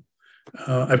happy.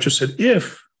 I've just said,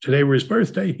 if today were his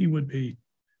birthday, he would be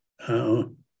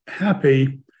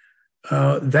happy.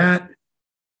 That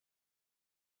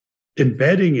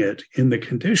embedding it in the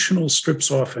conditional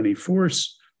strips off any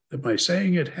force that my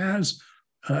saying it has,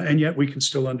 and yet we can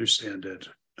still understand it.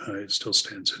 It still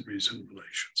stands in reason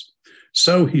relations.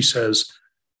 So he says,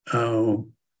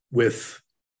 with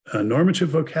a normative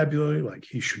vocabulary, like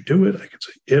he should do it, I can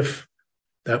say, if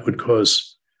that would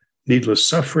cause needless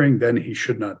suffering, then he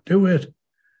should not do it.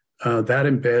 That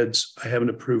embeds, I haven't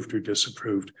approved or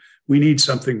disapproved. We need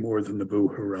something more than the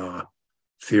boo-hurrah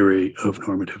theory of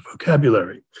normative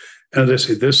vocabulary. And as I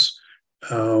say, this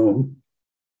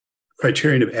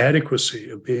criterion of adequacy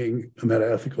of being a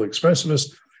metaethical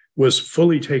expressivist was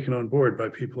fully taken on board by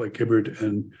people like Gibbard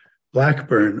and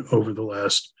Blackburn over the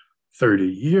last 30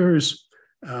 years.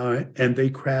 And they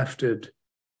crafted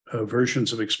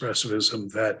versions of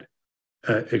expressivism that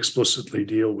explicitly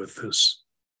deal with this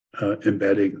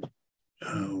embedding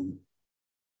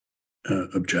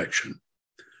objection,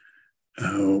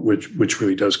 which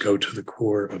really does go to the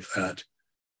core of that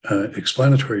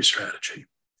explanatory strategy.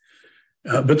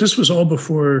 But this was all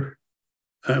before,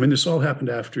 this all happened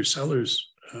after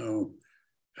Sellers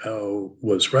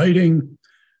was writing.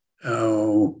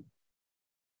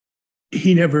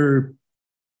 He never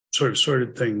sort of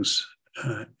sorted things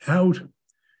out.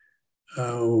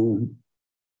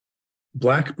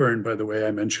 Blackburn, by the way,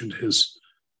 I mentioned his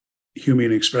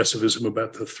Humean expressivism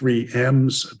about the 3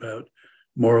 M's, about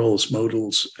morals,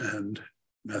 modals, and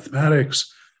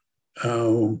mathematics.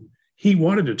 He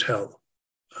wants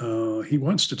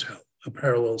to tell a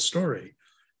parallel story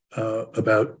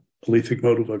about alethic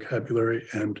modal vocabulary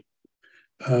and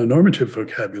normative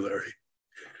vocabulary.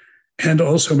 And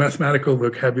also mathematical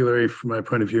vocabulary, from my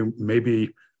point of view, may be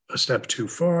a step too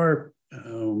far.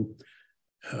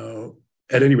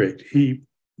 At any rate, he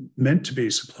meant to be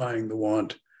supplying the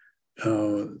want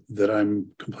that I'm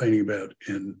complaining about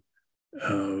in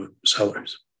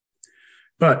Sellers.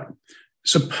 But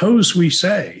suppose we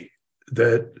say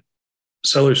that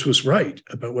Sellers was right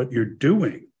about what you're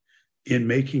doing in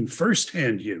making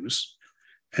firsthand use,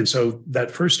 and so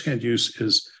that firsthand use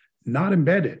is not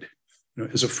embedded,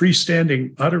 as a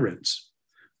freestanding utterance,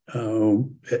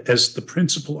 as the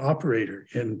principal operator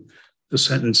in the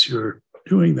sentence you're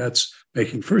doing, that's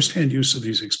making firsthand use of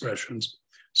these expressions.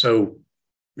 So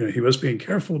he was being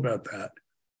careful about that.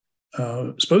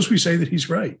 Suppose we say that he's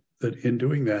right, that in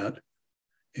doing that,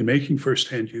 in making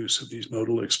firsthand use of these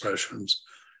modal expressions,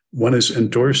 one is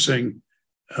endorsing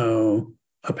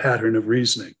a pattern of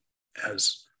reasoning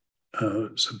as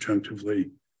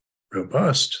subjunctively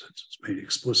robust. It's made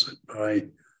explicit by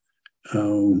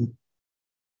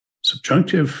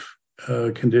subjunctive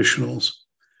conditionals.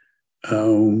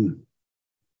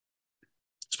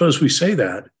 Suppose we say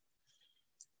that.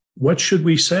 What should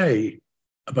we say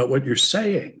about what you're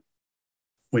saying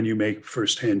when you make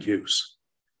firsthand use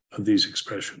of these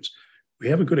expressions? We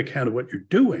have a good account of what you're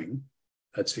doing.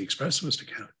 That's the expressivist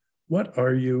account. What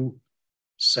are you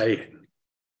saying?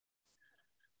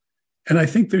 And I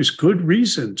think there's good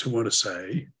reason to want to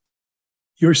say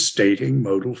you're stating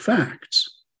modal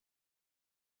facts.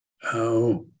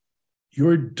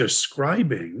 You're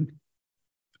describing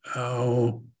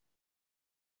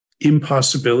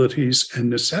impossibilities and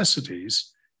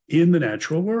necessities in the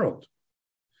natural world.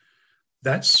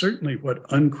 That's certainly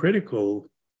what uncritical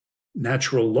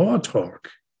natural law talk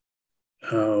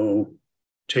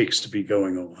takes to be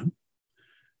going on.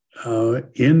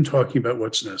 In talking about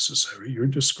what's necessary, you're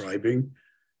describing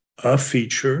a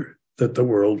feature that the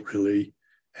world really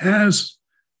has.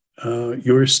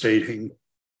 You're stating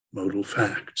modal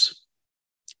facts.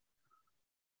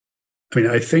 I mean,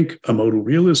 I think a modal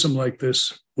realism like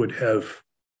this would have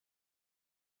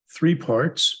three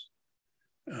parts.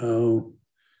 Some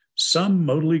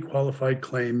modally qualified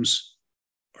claims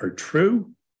are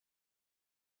true.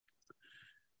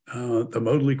 The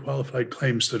modally qualified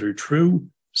claims that are true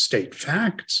state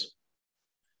facts.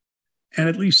 And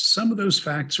at least some of those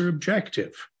facts are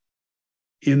objective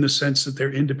in the sense that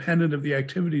they're independent of the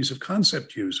activities of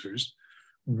concept users,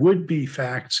 would be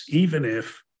facts even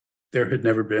if there had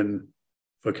never been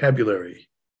vocabulary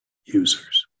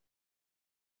users.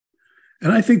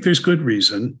 And I think there's good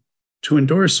reason to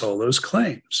endorse all those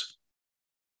claims.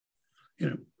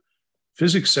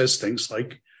 Physics says things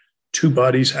like two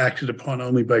bodies acted upon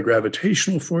only by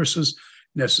gravitational forces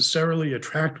necessarily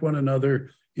attract one another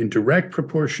in direct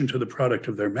proportion to the product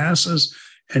of their masses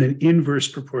and in inverse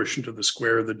proportion to the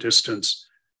square of the distance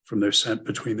from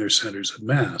between their centers of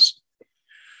mass.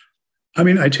 I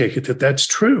mean, I take it that that's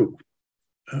true.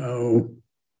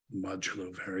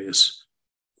 Modulo various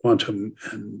quantum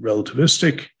and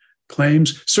relativistic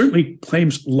claims. Certainly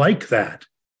claims like that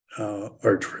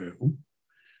are true.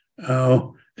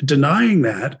 Denying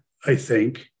that, I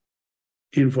think,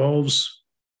 involves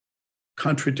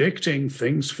contradicting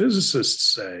things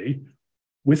physicists say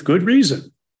with good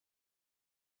reason.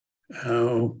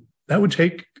 That would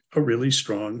take a really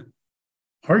strong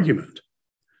argument.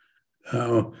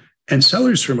 And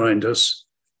Sellers remind us,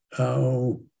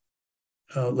 let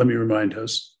me remind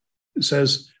us, it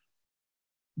says,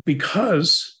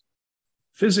 because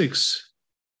physics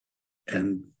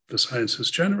and the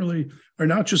sciences generally are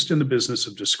not just in the business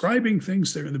of describing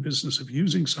things, they're in the business of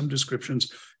using some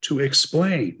descriptions to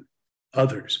explain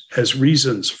others as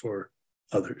reasons for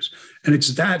others. And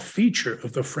it's that feature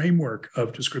of the framework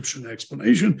of description and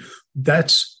explanation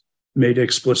that's made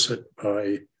explicit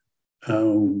by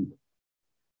alethic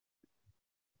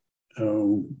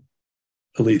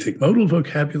modal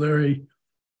vocabulary.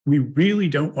 We really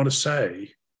don't want to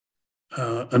say,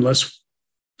 unless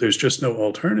there's just no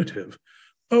alternative,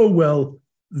 oh, well,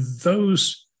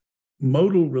 those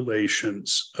modal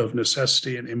relations of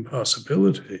necessity and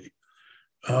impossibility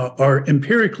are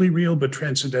empirically real, but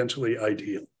transcendentally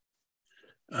ideal.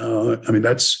 I mean,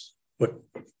 that's what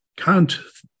Kant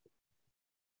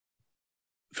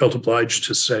felt obliged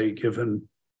to say, given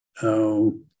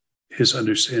his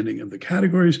understanding of the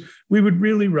categories. We would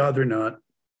really rather not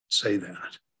say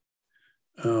that.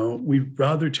 We'd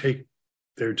rather take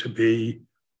there to be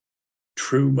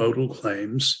true modal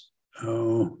claims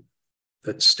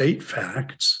that state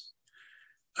facts.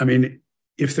 I mean,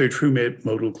 if they're true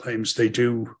modal claims, they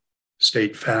do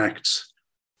state facts,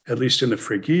 at least in the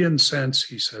Phrygian sense.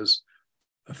 He says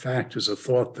a fact is a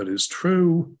thought that is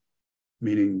true,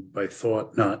 meaning by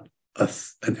thought, not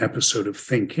an episode of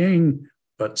thinking,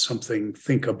 but something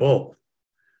thinkable.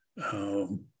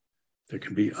 There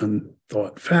can be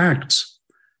unthought facts,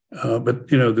 but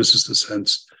this is the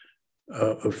sense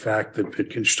of fact that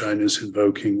Wittgenstein is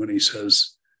invoking when he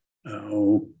says,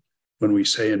 when we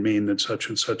say and mean that such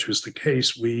and such is the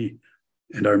case, we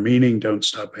and our meaning don't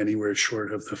stop anywhere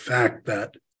short of the fact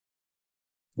that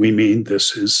we mean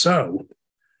this is so.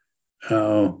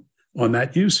 On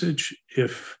that usage,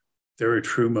 if there are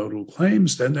true modal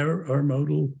claims, then there are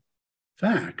modal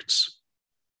facts.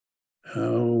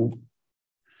 And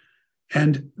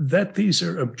that these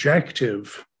are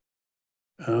objective,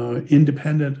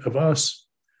 independent of us,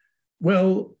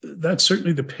 Well, that's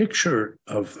certainly the picture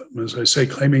of them, as I say,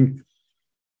 claiming,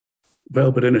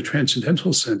 well, but in a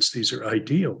transcendental sense, these are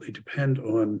ideal. They depend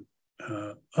on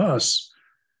us.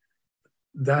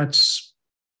 That's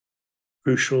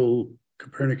crucial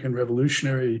Copernican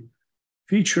revolutionary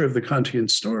feature of the Kantian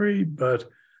story, but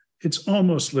it's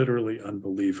almost literally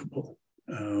unbelievable.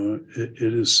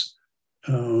 It is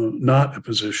not a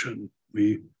position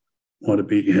we want to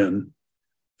be in.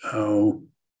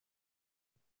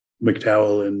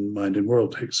 McDowell in Mind and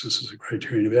World takes this as a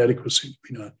criterion of adequacy.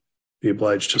 We not be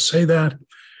obliged to say that.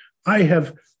 I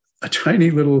have a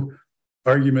tiny little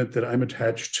argument that I'm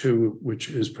attached to, which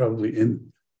is probably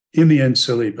in the end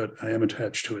silly, but I am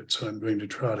attached to it, so I'm going to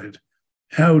trot it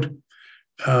out.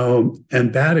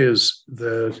 And that is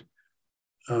that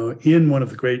in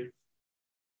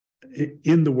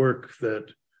the work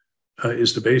that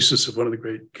is the basis of one of the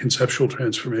great conceptual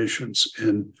transformations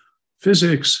in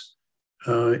physics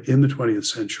in the 20th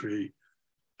century,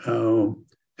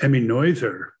 Emmy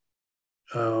Noether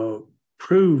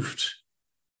proved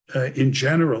in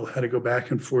general how to go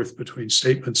back and forth between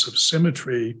statements of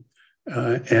symmetry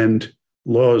and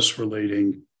laws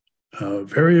relating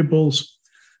variables.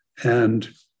 And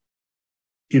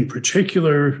in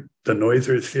particular, the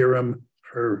Noether theorem,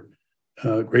 her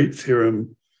great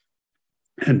theorem,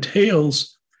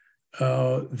 entails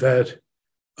that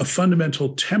a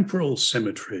fundamental temporal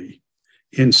symmetry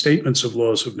in statements of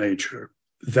laws of nature,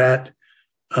 that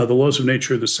the laws of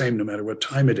nature are the same no matter what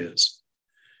time it is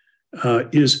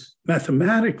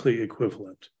mathematically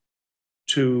equivalent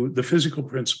to the physical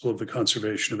principle of the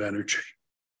conservation of energy.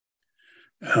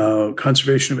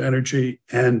 Conservation of energy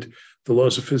and the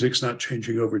laws of physics not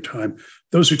changing over time.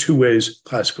 Those are two ways,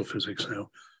 classical physics now,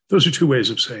 those are two ways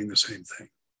of saying the same thing.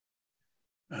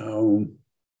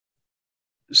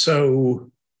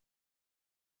 So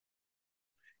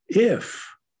if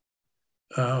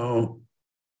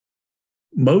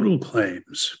modal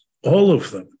claims, all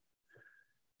of them,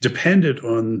 depended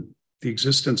on the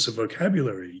existence of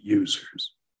vocabulary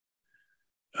users,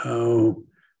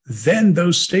 then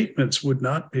those statements would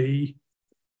not be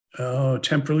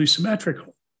temporally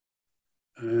symmetrical.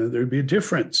 There'd be a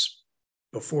difference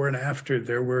before and after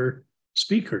there were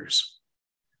speakers.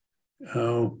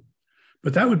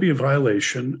 But that would be a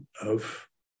violation of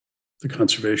the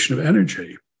conservation of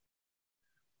energy.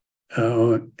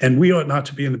 And we ought not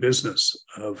to be in the business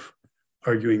of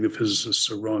arguing the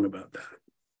physicists are wrong about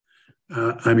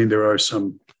that. I mean, there are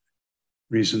some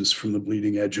reasons from the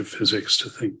bleeding edge of physics to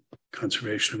think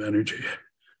conservation of energy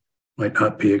might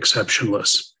not be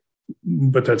exceptionless,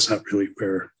 but that's not really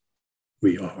where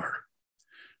we are.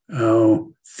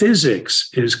 Physics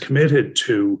is committed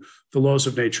to the laws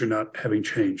of nature not having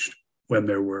changed when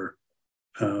there were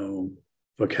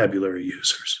vocabulary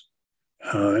users.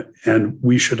 And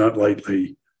we should not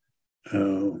lightly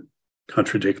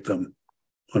contradict them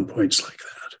on points like that.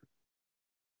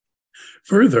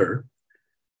 Further,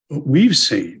 we've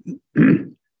seen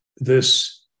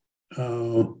this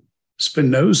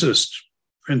Spinozist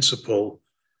principle,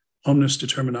 omnis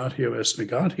determinatio est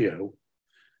negatio.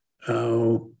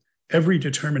 Every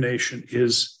determination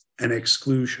is an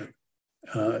exclusion,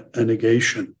 a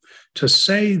negation. To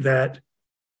say that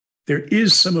there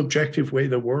is some objective way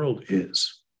the world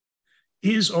is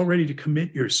already to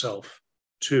commit yourself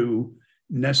to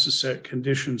necessary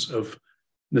conditions of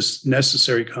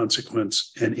necessary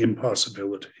consequence and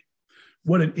impossibility.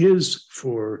 What it is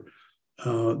for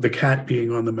the cat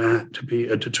being on the mat to be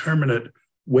a determinate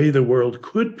way the world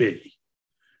could be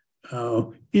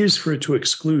is for it to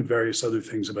exclude various other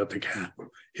things about the cat.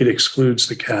 It excludes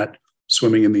the cat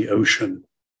swimming in the ocean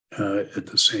at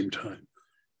the same time.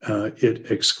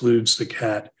 It excludes the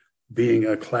cat being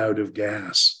a cloud of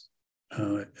gas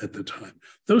at the time.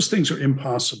 Those things are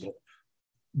impossible.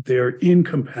 They're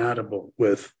incompatible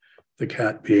with the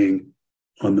cat being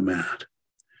on the mat.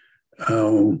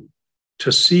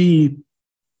 To see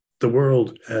the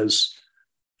world as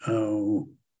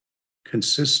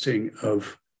consisting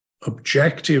of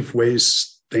objective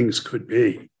ways things could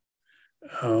be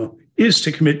is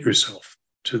to commit yourself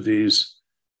to these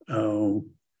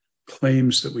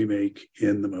claims that we make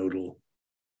in the modal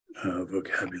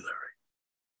vocabulary.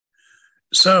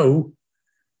 So,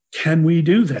 can we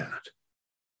do that?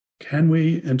 Can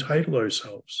we entitle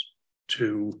ourselves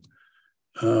to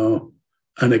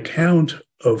an account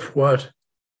of what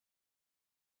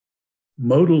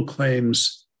modal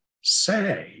claims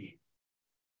say,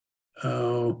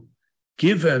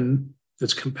 given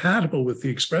that's compatible with the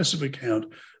expressive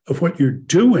account of what you're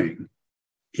doing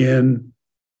in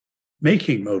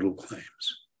making modal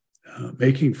claims,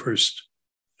 making first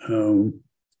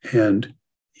hand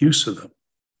use of them?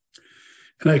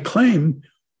 And I claim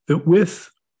that with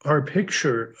our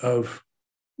picture of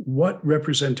what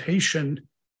representation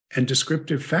and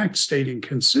descriptive fact stating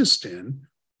consist in,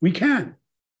 we can.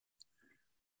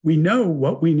 We know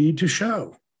what we need to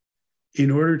show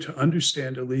in order to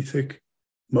understand alethic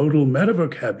modal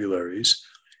metavocabularies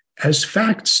as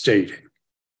fact stating,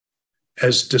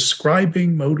 as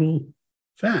describing modal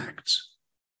facts,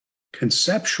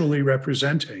 conceptually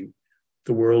representing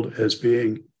the world as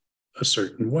being a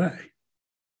certain way.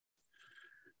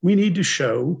 We need to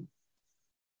show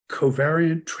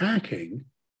covariant tracking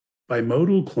by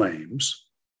modal claims,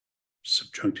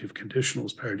 subjunctive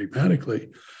conditionals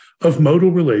paradigmatically, of modal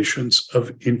relations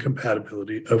of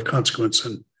incompatibility, of consequence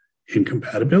and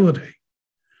incompatibility.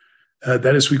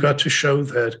 That is, we've got to show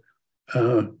that,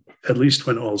 at least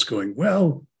when all's going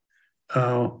well,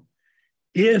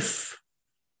 if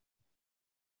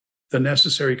the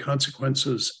necessary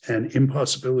consequences and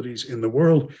impossibilities in the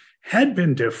world had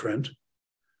been different,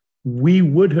 we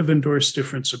would have endorsed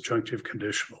different subjunctive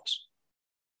conditionals.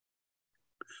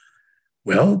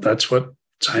 Well, that's what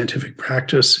scientific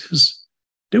practice is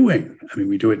doing. I mean,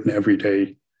 we do it in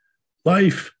everyday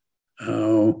life.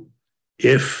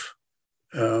 If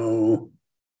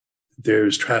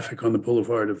there's traffic on the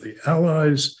Boulevard of the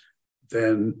Allies,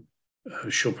 then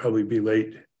she'll probably be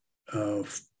late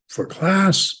for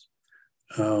class.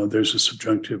 There's a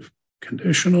subjunctive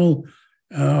conditional.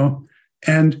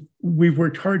 And we've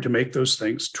worked hard to make those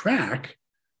things track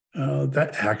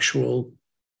that actual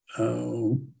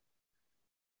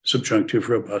subjunctive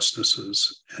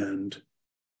robustnesses and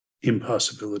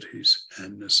impossibilities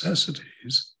and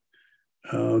necessities,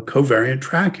 covariant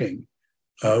tracking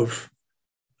of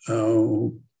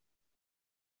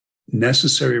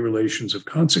necessary relations of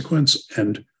consequence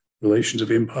and relations of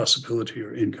impossibility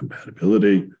or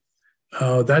incompatibility.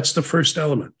 That's the first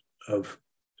element of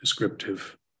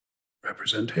descriptive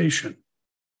representation.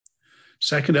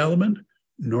 Second element,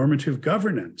 normative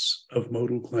governance of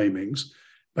modal claimings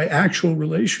by actual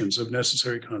relations of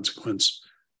necessary consequence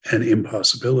and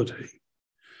impossibility.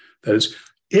 That is,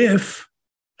 if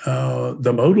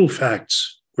the modal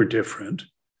facts were different,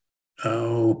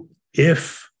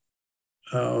 if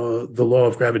the law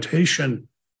of gravitation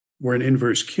were an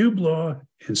inverse cube law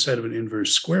instead of an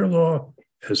inverse square law,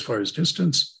 as far as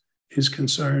distance is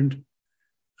concerned,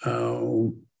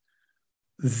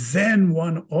 then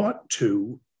one ought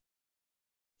to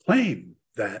claim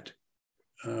that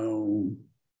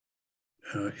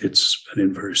it's an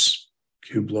inverse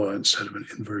cube law instead of an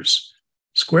inverse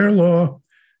square law.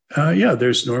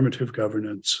 There's normative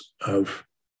governance of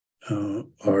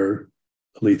our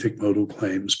alethic modal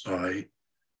claims by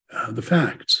the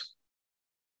facts.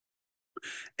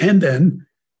 And then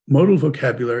modal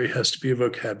vocabulary has to be a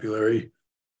vocabulary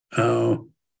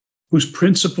whose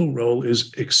principal role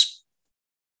is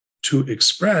to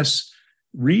express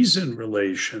reason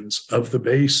relations of the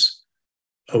base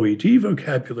OED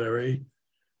vocabulary,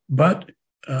 but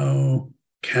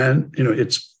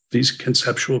it's these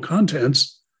conceptual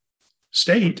contents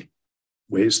state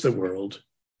ways the world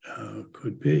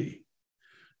could be.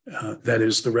 That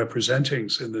is, the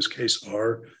representings in this case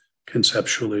are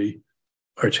conceptually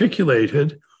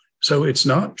articulated. So it's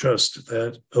not just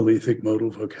that alethic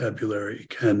modal vocabulary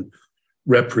can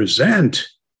represent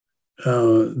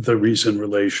the reason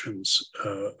relations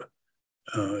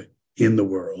in the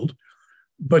world,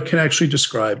 but can actually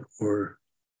describe or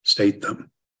state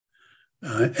them.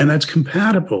 And that's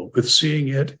compatible with seeing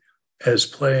it as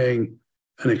playing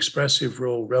an expressive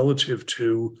role relative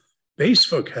to base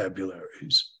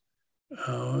vocabularies,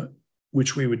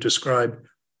 which we would describe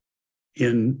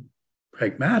in a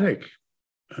pragmatic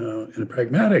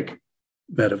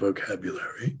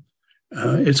metavocabulary.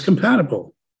 It's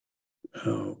compatible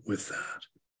with that.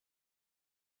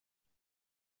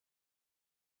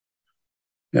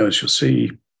 Now, as you'll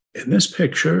see in this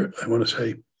picture, I want to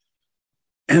say,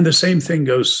 and the same thing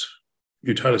goes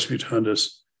mutatis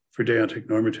mutandis for deontic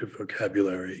normative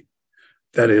vocabulary.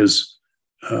 That is,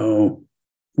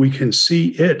 we can see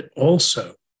it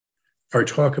also, our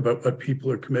talk about what people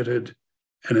are committed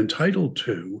and entitled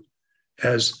to,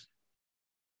 as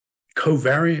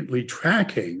covariantly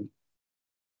tracking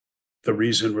the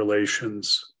reason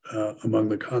relations among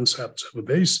the concepts of a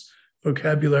base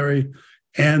vocabulary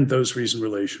and those reason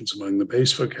relations among the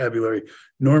base vocabulary,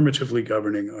 normatively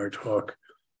governing our talk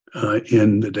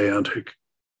in the deontic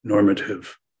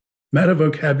normative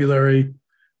metavocabulary.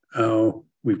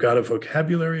 We've got a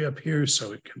vocabulary up here,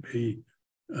 so it can be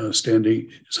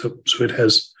standing, so it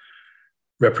has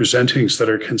representings that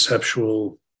are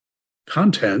conceptual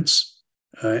contents,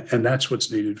 and that's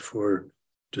what's needed for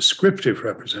descriptive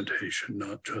representation,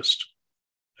 not just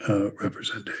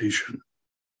representation.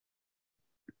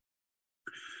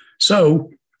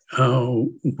 So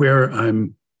where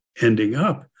I'm ending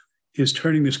up is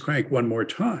turning this crank one more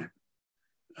time.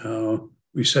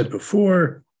 We said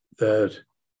before that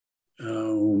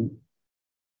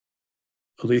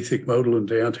alethic modal and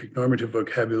deontic normative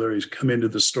vocabularies come into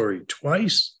the story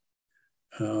twice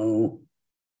in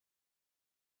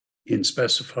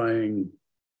specifying,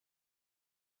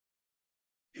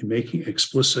 in making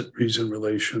explicit reason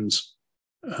relations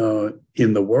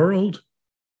in the world,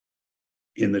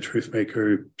 in the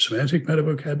truth-maker semantic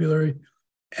metavocabulary,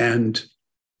 and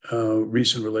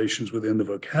reason relations within the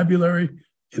vocabulary,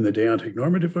 in the deontic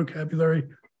normative vocabulary,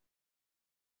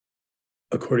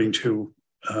 according to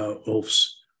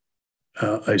Ulf's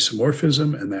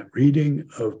isomorphism and that reading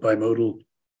of bimodal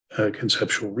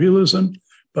conceptual realism,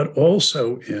 but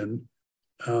also in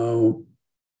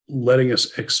letting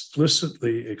us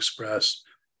explicitly express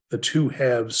the two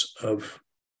halves of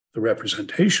the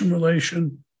representation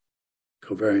relation,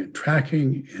 covariant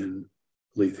tracking in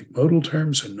alethic modal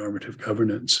terms and normative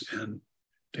governance in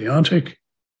deontic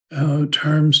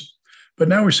terms. But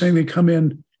now we're saying they come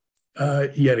in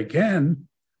yet again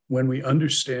when we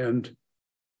understand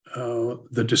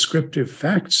the descriptive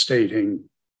fact-stating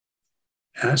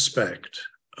aspect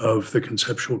of the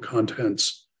conceptual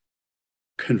contents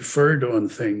conferred on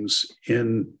things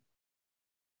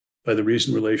by the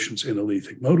reason relations in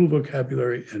alethic modal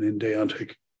vocabulary and in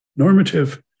deontic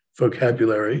normative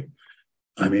vocabulary.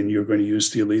 I mean, you're going to use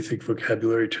the alethic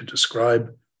vocabulary to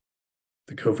describe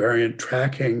the covariant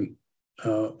tracking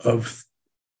of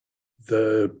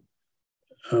the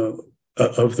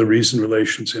reason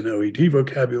relations in OED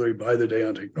vocabulary by the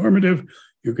deontic normative.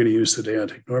 You're going to use the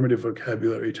deontic normative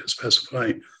vocabulary to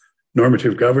specify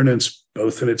normative governance,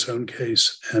 both in its own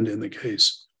case and in the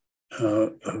case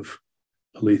of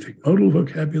alethic modal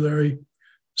vocabulary.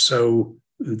 So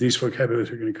these vocabularies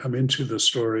are going to come into the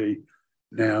story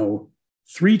now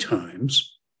 3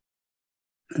 times.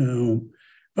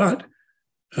 But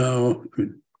 4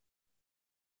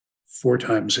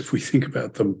 times if we think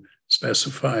about them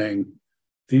specifying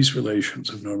these relations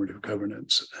of normative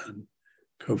governance and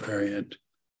covariant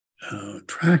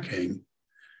tracking.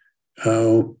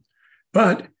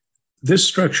 But this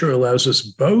structure allows us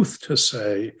both to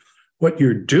say what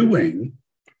you're doing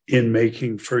in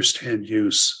making firsthand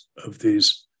use of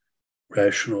these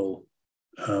rational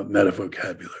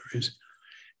metavocabularies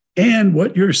and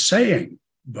what you're saying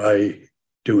by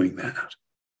doing that.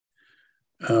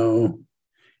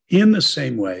 In the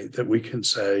same way that we can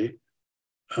say,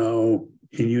 in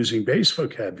using base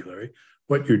vocabulary,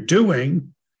 what you're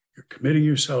doing, you're committing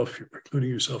yourself, you're precluding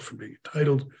yourself from being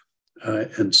entitled,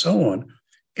 and so on,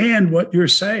 and what you're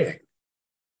saying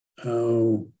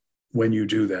when you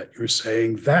do that. You're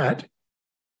saying that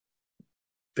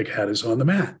the cat is on the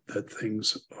mat, that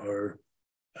things are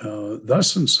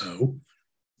thus and so,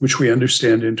 which we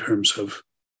understand in terms of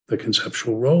the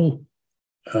conceptual role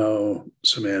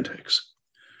semantics.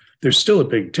 There's still a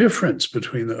big difference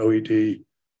between the OED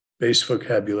base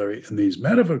vocabulary and these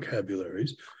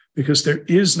metavocabularies, because there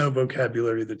is no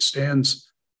vocabulary that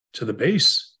stands to the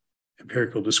base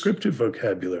empirical descriptive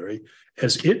vocabulary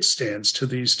as it stands to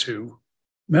these two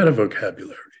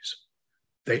metavocabularies.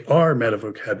 They are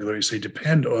metavocabularies. They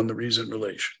depend on the reason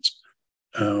relations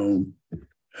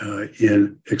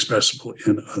expressible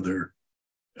in other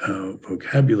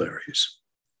vocabularies.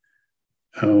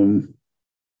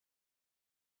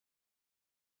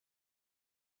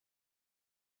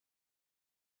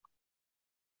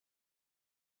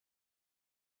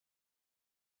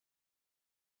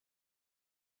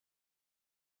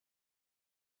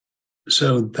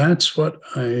 So that's what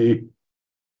I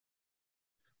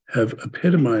have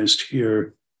epitomized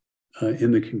here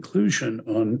in the conclusion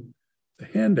on the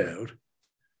handout.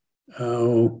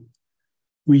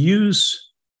 We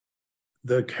use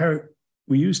the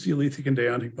alethic and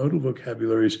deontic modal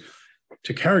vocabularies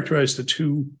to characterize the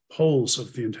two poles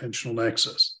of the intentional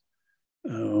nexus,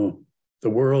 the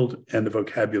world and the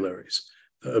vocabularies,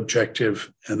 the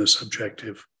objective and the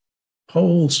subjective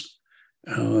poles.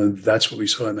 That's what we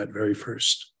saw in that very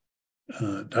first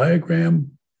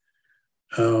diagram.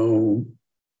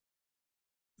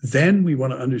 Then we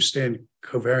want to understand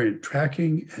covariant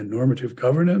tracking and normative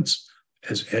governance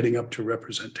as adding up to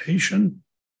representation.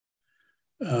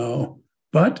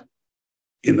 But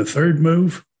in the third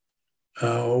move,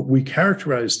 we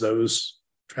characterize those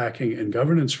tracking and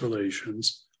governance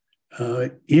relations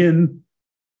in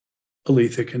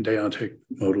alethic and deontic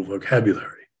modal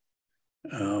vocabulary.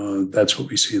 That's what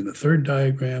we see in the third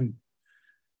diagram.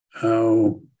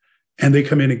 And they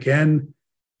come in again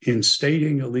in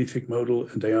stating alethic modal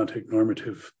and deontic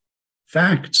normative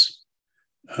facts.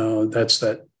 That's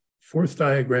that fourth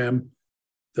diagram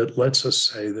that lets us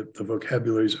say that the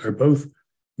vocabularies are both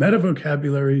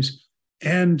metavocabularies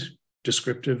and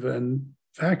descriptive and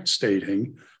fact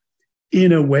stating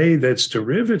in a way that's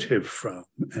derivative from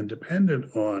and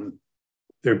dependent on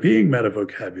there being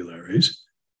metavocabularies.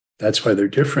 That's why they're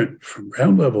different from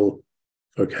ground level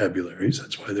vocabularies.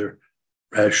 That's why they're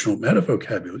rational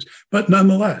metavocabularies, but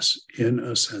nonetheless, in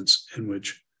a sense in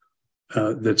which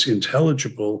that's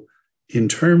intelligible in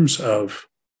terms of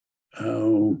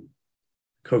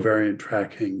covariant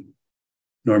tracking,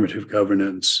 normative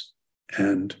governance,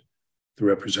 and the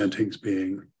representings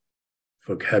being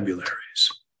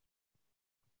vocabularies.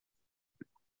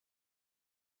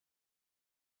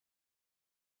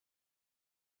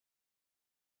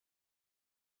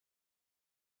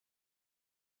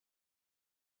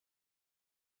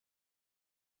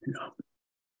 Yeah.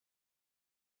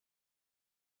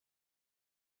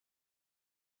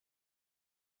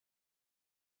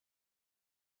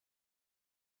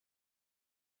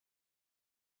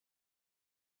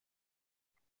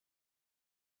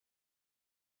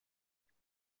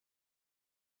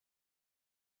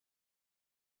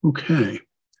 Okay.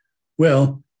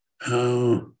 Well,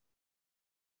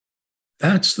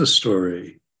 that's the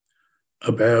story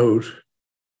about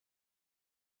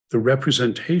the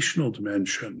representational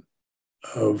dimension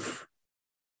of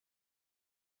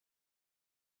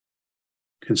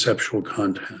conceptual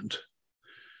content.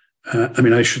 I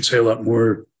mean, I should say a lot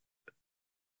more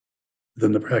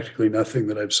than the practically nothing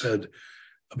that I've said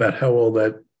about how all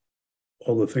the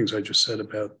things I just said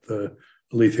about the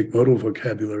alethic modal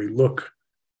vocabulary look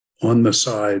on the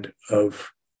side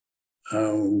of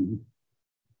deontic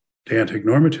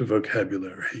normative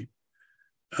vocabulary.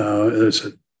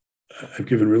 I've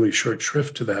given really short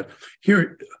shrift to that.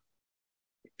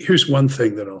 Here's one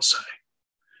thing that I'll say.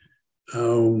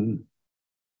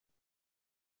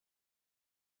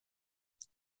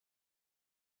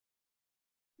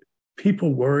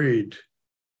 People worried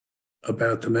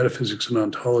about the metaphysics and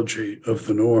ontology of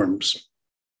the norms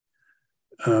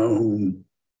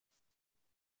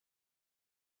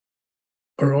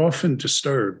are often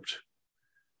disturbed,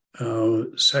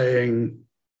 saying,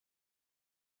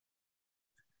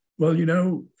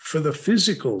 well, for the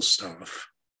physical stuff,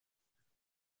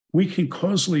 we can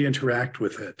causally interact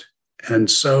with it. And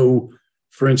so,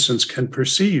 for instance, can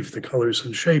perceive the colors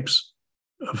and shapes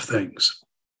of things.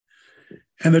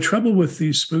 And the trouble with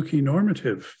these spooky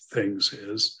normative things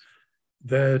is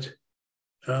that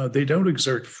they don't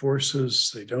exert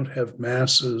forces, they don't have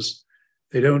masses,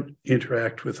 they don't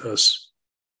interact with us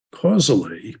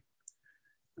causally.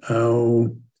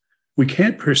 We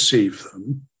can't perceive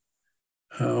them.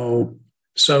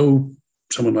 So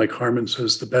someone like Harman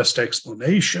says the best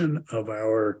explanation of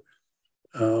our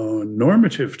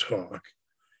normative talk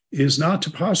is not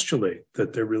to postulate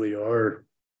that there really are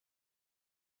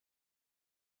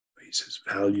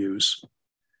values.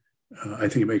 I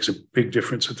think it makes a big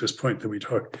difference at this point that we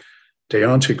talk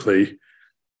deontically,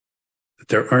 that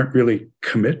there aren't really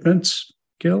commitments,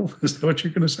 Gil, is that what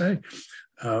you're going to say?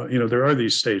 There are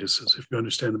these statuses, if you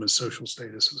understand them as social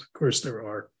statuses, of course there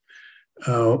are.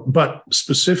 But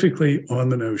specifically on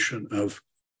the notion of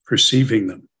perceiving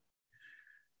them.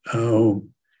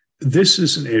 This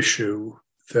is an issue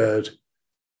that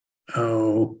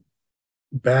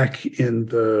back in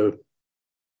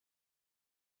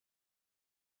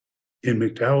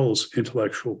McDowell's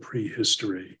intellectual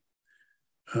prehistory,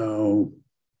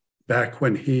 back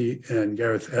when he and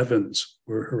Gareth Evans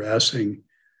were harassing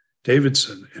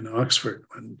Davidson in Oxford,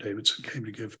 when Davidson came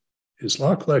to give his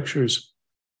Locke lectures,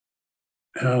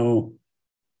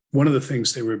 one of the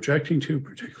things they were objecting to,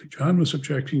 particularly John was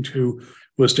objecting to,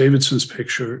 was Davidson's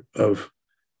picture of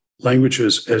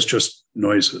languages as just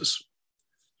noises,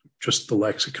 just the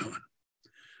lexicon.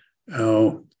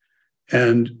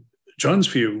 And John's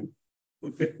view,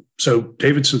 so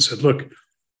Davidson said, look,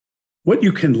 what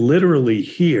you can literally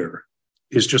hear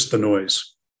is just the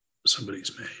noise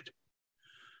somebody's made.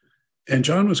 And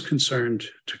John was concerned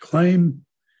to claim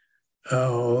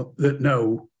that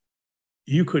no,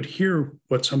 you could hear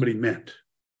what somebody meant.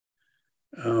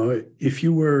 If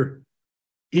you were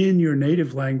in your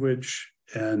native language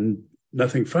and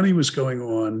nothing funny was going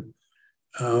on,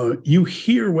 you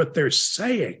hear what they're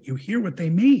saying, you hear what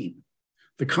they mean,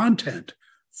 the content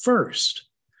first.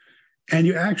 And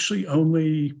you actually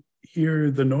only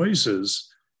hear the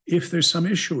noises if there's some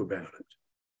issue about it.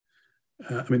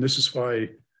 This is why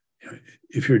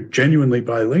if you're genuinely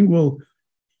bilingual,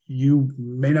 you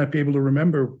may not be able to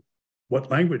remember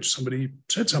what language somebody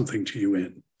said something to you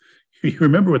in. You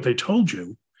remember what they told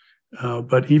you,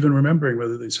 But even remembering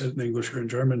whether they said it in English or in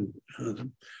German,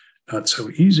 not so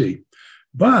easy.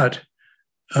 But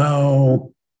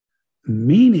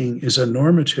meaning is a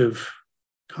normative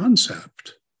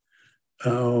concept.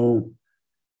 To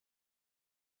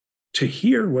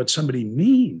hear what somebody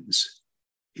means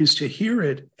is to hear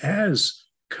it as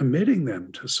committing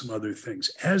them to some other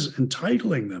things, as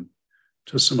entitling them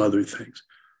to some other things.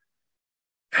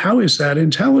 How is that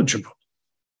intelligible?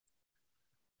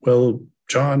 Well,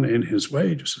 John, in his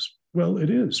way, just says, well, it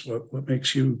is. What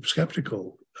makes you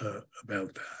skeptical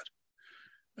about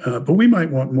that? But we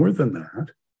might want more than that.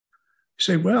 You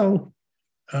say, well,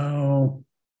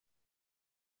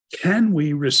 can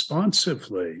we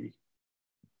responsively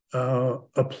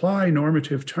apply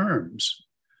normative terms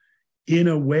in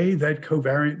a way that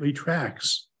covariantly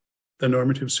tracks the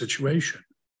normative situation?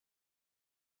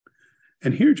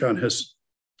 And here John has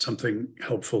something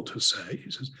helpful to say.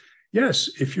 He says, yes,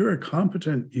 if you're a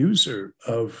competent user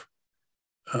of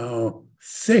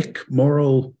thick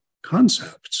moral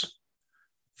concepts,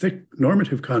 thick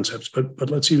normative concepts, but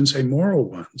let's even say moral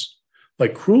ones,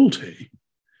 like cruelty,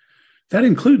 that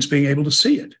includes being able to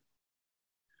see it.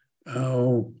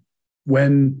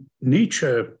 When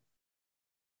Nietzsche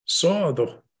saw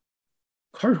the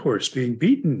cart horse being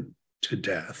beaten to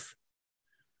death,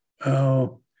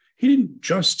 he didn't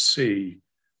just see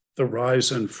the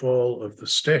rise and fall of the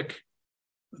stick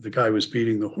the guy was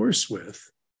beating the horse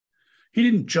with. He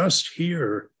didn't just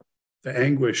hear the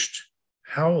anguished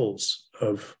howls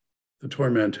of the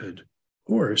tormented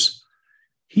horse.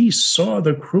 He saw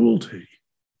the cruelty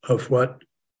of what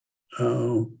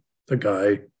the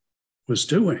guy was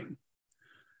doing.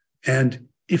 And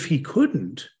if he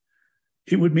couldn't,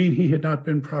 it would mean he had not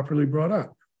been properly brought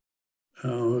up,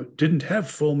 didn't have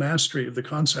full mastery of the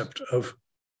concept of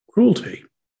cruelty.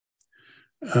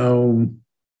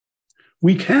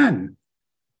 We can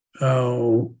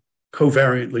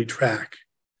covariantly track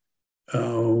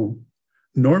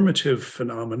normative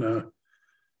phenomena.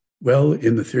 Well,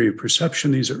 in the theory of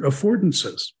perception, these are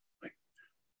affordances.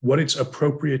 What it's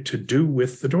appropriate to do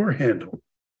with the door handle.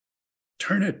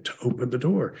 Turn it to open the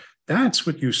door. That's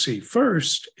what you see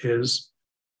first, is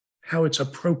how it's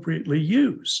appropriately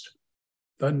used,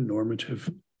 the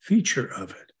normative feature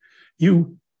of it.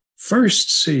 You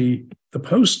first see the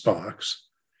post box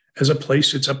as a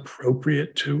place it's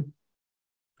appropriate to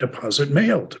deposit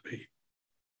mail to be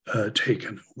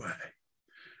taken away.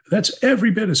 That's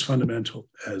every bit as fundamental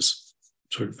as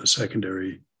sort of the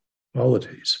secondary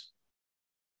qualities.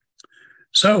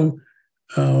 So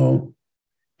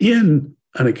in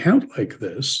an account like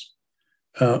this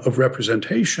of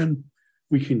representation,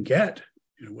 we can get,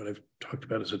 what I've talked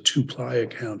about as a two-ply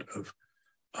account of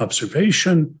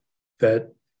observation,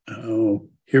 that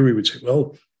here we would say,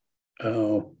 well,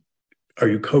 are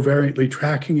you covariantly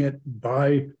tracking it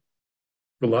by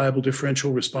reliable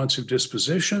differential responsive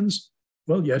dispositions?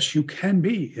 Well, yes, you can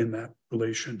be in that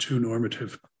relation to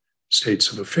normative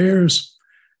states of affairs.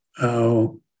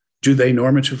 Do they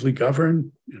normatively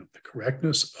govern the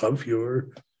correctness of your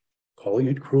calling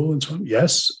it cruel and so on?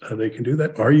 Yes, they can do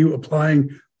that. Are you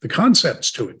applying the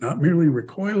concepts to it, not merely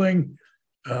recoiling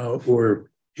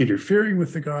or interfering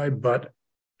with the guy, but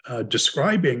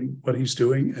describing what he's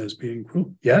doing as being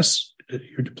cruel? Yes,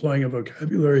 you're deploying a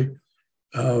vocabulary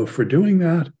for doing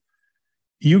that.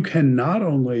 You can not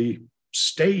only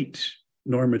state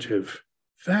normative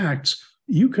facts,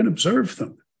 you can observe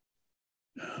them.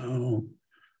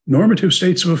 Normative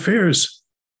states of affairs,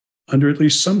 under at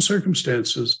least some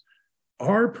circumstances,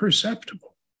 are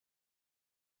perceptible.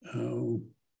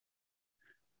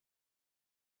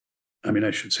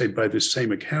 I should say, by this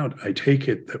same account, I take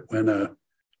it that when a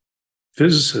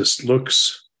physicist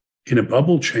looks in a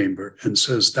bubble chamber and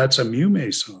says, that's a mu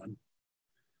meson,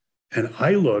 and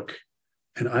I look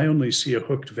and I only see a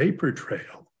hooked vapor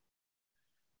trail,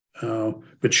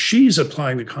 but she's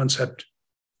applying the concept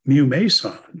mu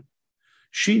meson,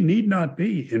 she need not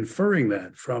be inferring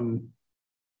that from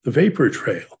the vapor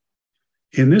trail.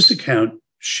 In this account,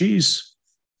 she's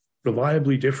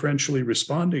reliably differentially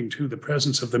responding to the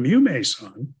presence of the mu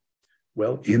meson,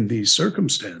 well, in these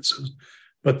circumstances,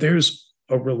 but there's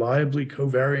a reliably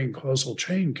covarying causal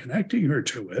chain connecting her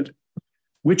to it.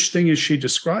 Which thing is she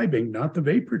describing? Not the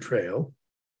vapor trail.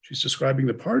 She's describing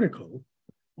the particle.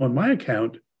 On my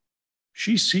account,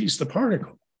 she sees the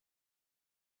particle.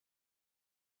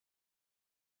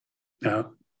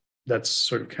 Now, that's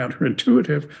sort of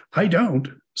counterintuitive. I don't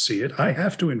see it. I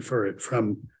have to infer it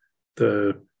from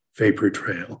the vapor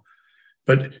trail.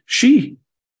 But she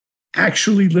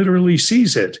actually literally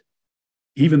sees it,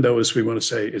 even though, as we want to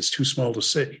say, it's too small to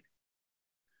see.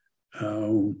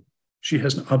 she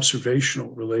has an observational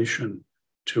relation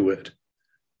to it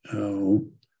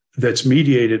that's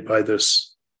mediated by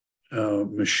this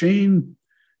machine,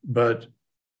 but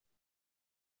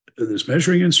this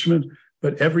measuring instrument,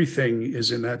 but everything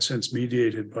is in that sense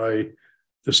mediated by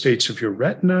the states of your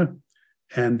retina,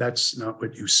 and that's not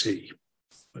what you see.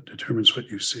 What determines what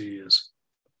you see is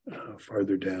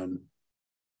farther down,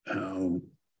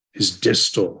 is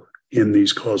distal in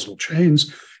these causal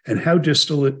chains, and how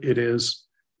distal it is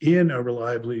in a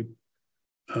reliably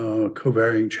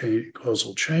covariant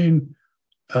causal chain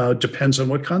depends on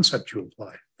what concept you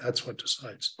apply. That's what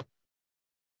decides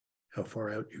how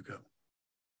far out you go.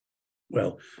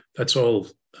 Well, that's all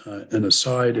an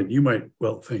aside, and you might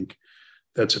well think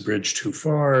that's a bridge too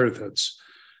far. That's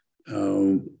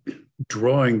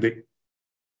drawing the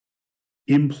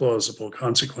implausible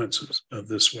consequences of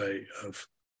this way of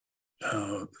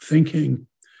thinking.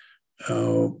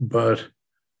 But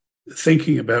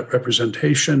thinking about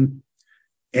representation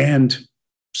and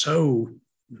so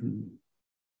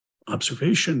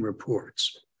observation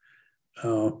reports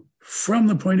from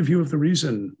the point of view of the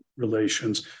reason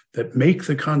relations that make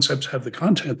the concepts have the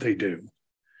content they do,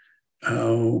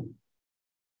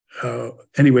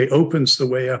 anyway, opens the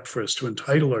way up for us to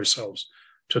entitle ourselves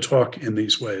to talk in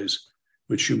these ways,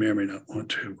 which you may or may not want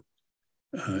to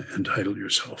entitle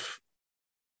yourself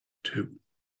to.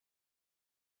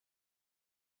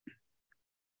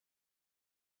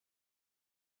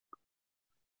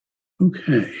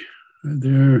 Okay, are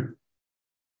there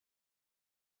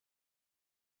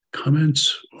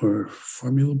comments or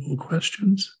formulable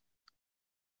questions?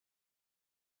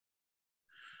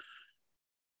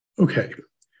 Okay,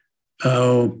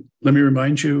 let me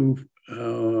remind you,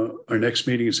 our next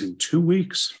meeting is in 2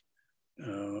 weeks.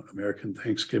 American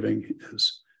Thanksgiving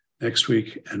is next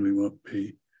week, and we won't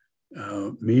be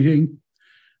meeting.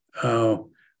 I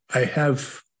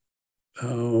have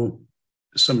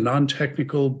some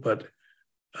non-technical, but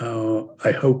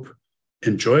I hope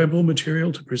enjoyable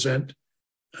material to present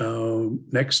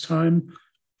next time.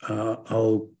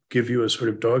 I'll give you a sort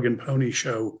of dog and pony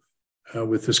show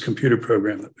with this computer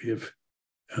program that we have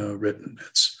written.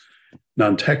 It's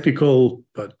non-technical,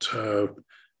 but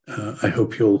I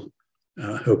hope you'll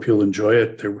enjoy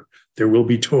it. There will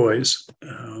be toys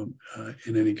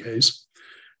in any case,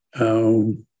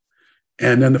 and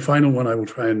then the final one I will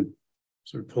try and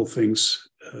sort of pull things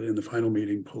in the final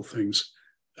meeting, pull things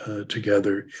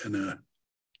together in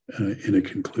a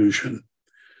conclusion.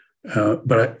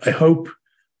 But I hope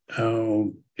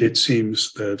it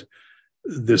seems that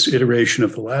this iteration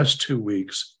of the last 2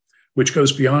 weeks, which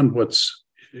goes beyond what's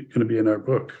going to be in our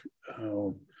book,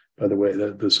 by the way,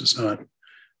 that this is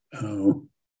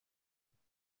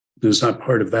not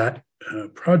part of that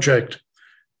project,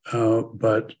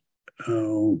 but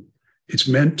it's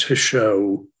meant to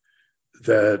show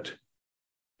that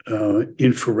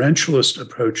inferentialist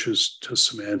approaches to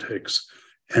semantics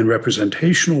and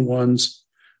representational ones,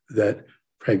 that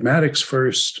pragmatics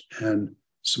first and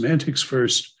semantics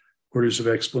first orders of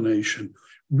explanation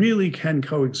really can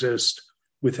coexist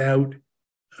without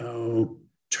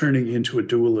turning into a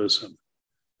dualism,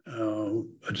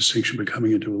 a distinction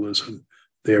becoming a dualism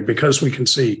there, because we can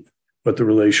see what the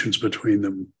relations between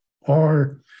them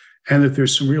are, and that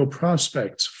there's some real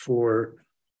prospects for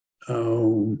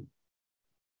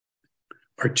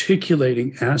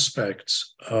articulating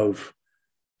aspects of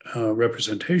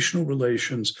representational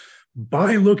relations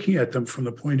by looking at them from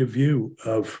the point of view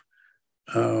of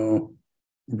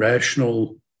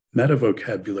rational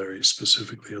metavocabularies,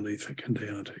 specifically alethic and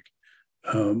deontic,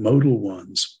 modal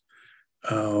ones,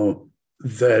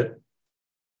 that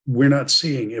we're not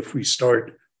seeing if we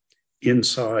start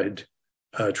inside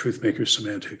truth-maker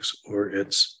semantics or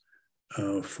its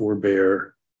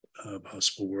forebear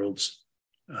possible worlds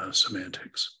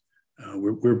semantics.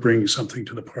 We're bringing something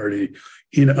to the party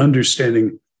in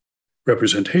understanding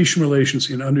representation relations,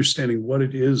 in understanding what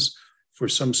it is for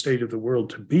some state of the world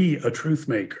to be a truth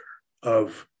maker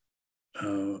of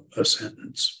a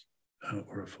sentence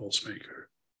or a false maker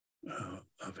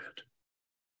of it.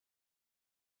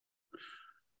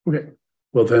 Okay,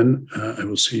 well then I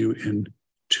will see you in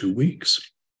 2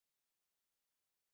 weeks.